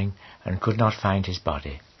the morning, and could not find his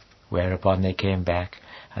body, whereupon they came back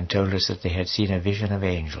and told us that they had seen a vision of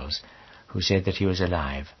angels, who said that he was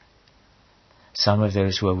alive. Some of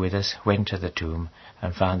those who were with us went to the tomb,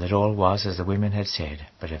 and found that all was as the women had said,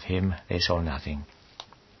 but of him they saw nothing.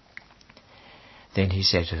 Then he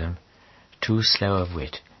said to them, Too slow of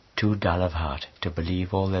wit, too dull of heart, to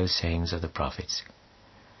believe all those sayings of the prophets.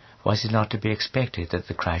 Was it not to be expected that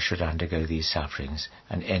the Christ should undergo these sufferings,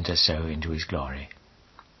 and enter so into his glory?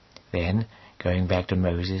 Then, going back to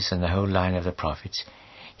Moses and the whole line of the prophets,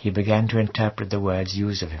 he began to interpret the words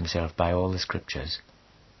used of himself by all the Scriptures.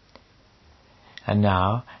 And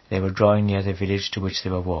now they were drawing near the village to which they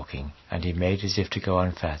were walking, and he made as if to go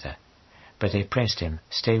on further. But they pressed him.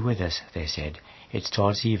 Stay with us, they said. It's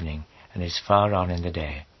towards evening, and it's far on in the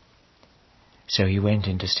day. So he went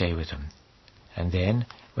in to stay with them. And then,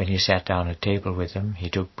 when he sat down at table with them, he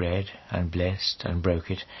took bread, and blessed, and broke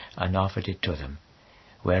it, and offered it to them.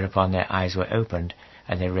 Whereupon their eyes were opened,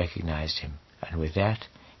 and they recognized him, and with that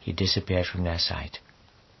he disappeared from their sight.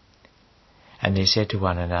 And they said to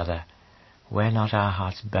one another, Were not our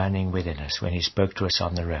hearts burning within us when he spoke to us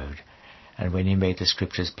on the road, and when he made the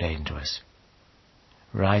Scriptures plain to us?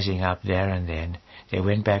 Rising up there and then, they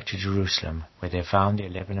went back to Jerusalem, where they found the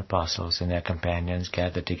 11 apostles and their companions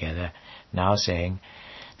gathered together, now saying,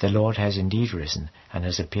 The Lord has indeed risen, and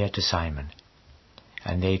has appeared to Simon.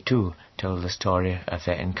 And they too told the story of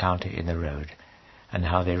their encounter in the road, and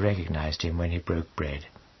how they recognized him when he broke bread.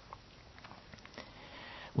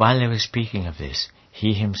 While they were speaking of this,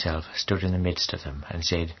 he himself stood in the midst of them, and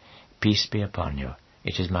said, Peace be upon you,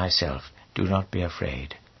 it is myself, do not be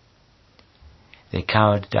afraid. They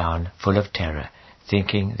cowered down, full of terror,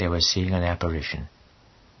 thinking they were seeing an apparition.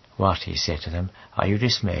 What, he said to them, are you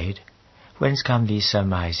dismayed? Whence come these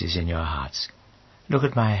surmises in your hearts? Look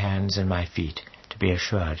at my hands and my feet, to be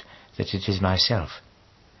assured that it is myself.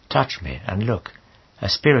 Touch me, and look. A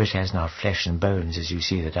spirit has not flesh and bones, as you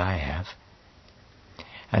see that I have.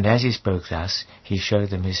 And as he spoke thus, he showed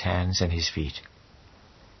them his hands and his feet.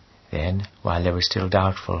 Then, while they were still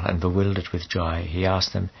doubtful and bewildered with joy, he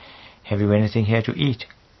asked them, Have you anything here to eat?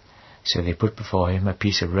 So they put before him a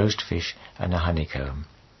piece of roast fish and a honeycomb.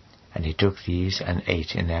 And he took these and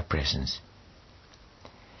ate in their presence.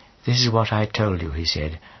 This is what I told you, he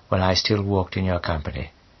said, when I still walked in your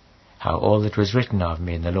company, how all that was written of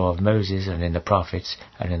me in the law of Moses and in the prophets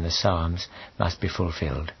and in the Psalms must be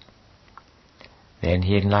fulfilled. Then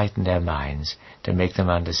he enlightened their minds to make them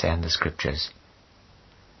understand the Scriptures.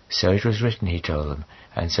 So it was written, he told them,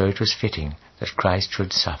 and so it was fitting that Christ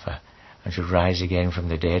should suffer and should rise again from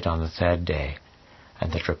the dead on the 3rd day,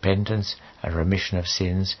 and that repentance and remission of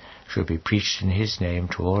sins should be preached in his name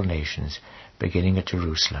to all nations, beginning at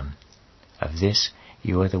Jerusalem. Of this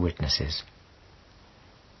you are the witnesses.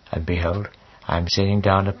 And behold, I am sending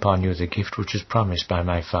down upon you the gift which is promised by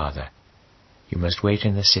my Father. You must wait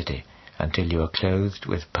in the city until you are clothed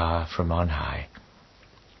with power from on high.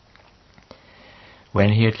 When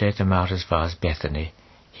he had led them out as far as Bethany,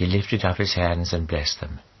 he lifted up his hands and blessed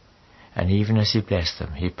them. And even as he blessed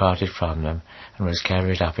them, he parted from them and was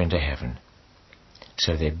carried up into heaven.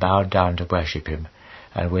 So they bowed down to worship him,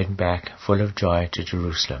 and went back full of joy to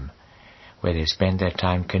Jerusalem, where they spent their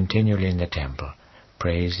time continually in the temple,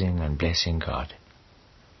 praising and blessing God.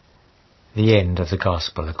 The end of the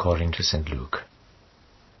Gospel according to St. Luke.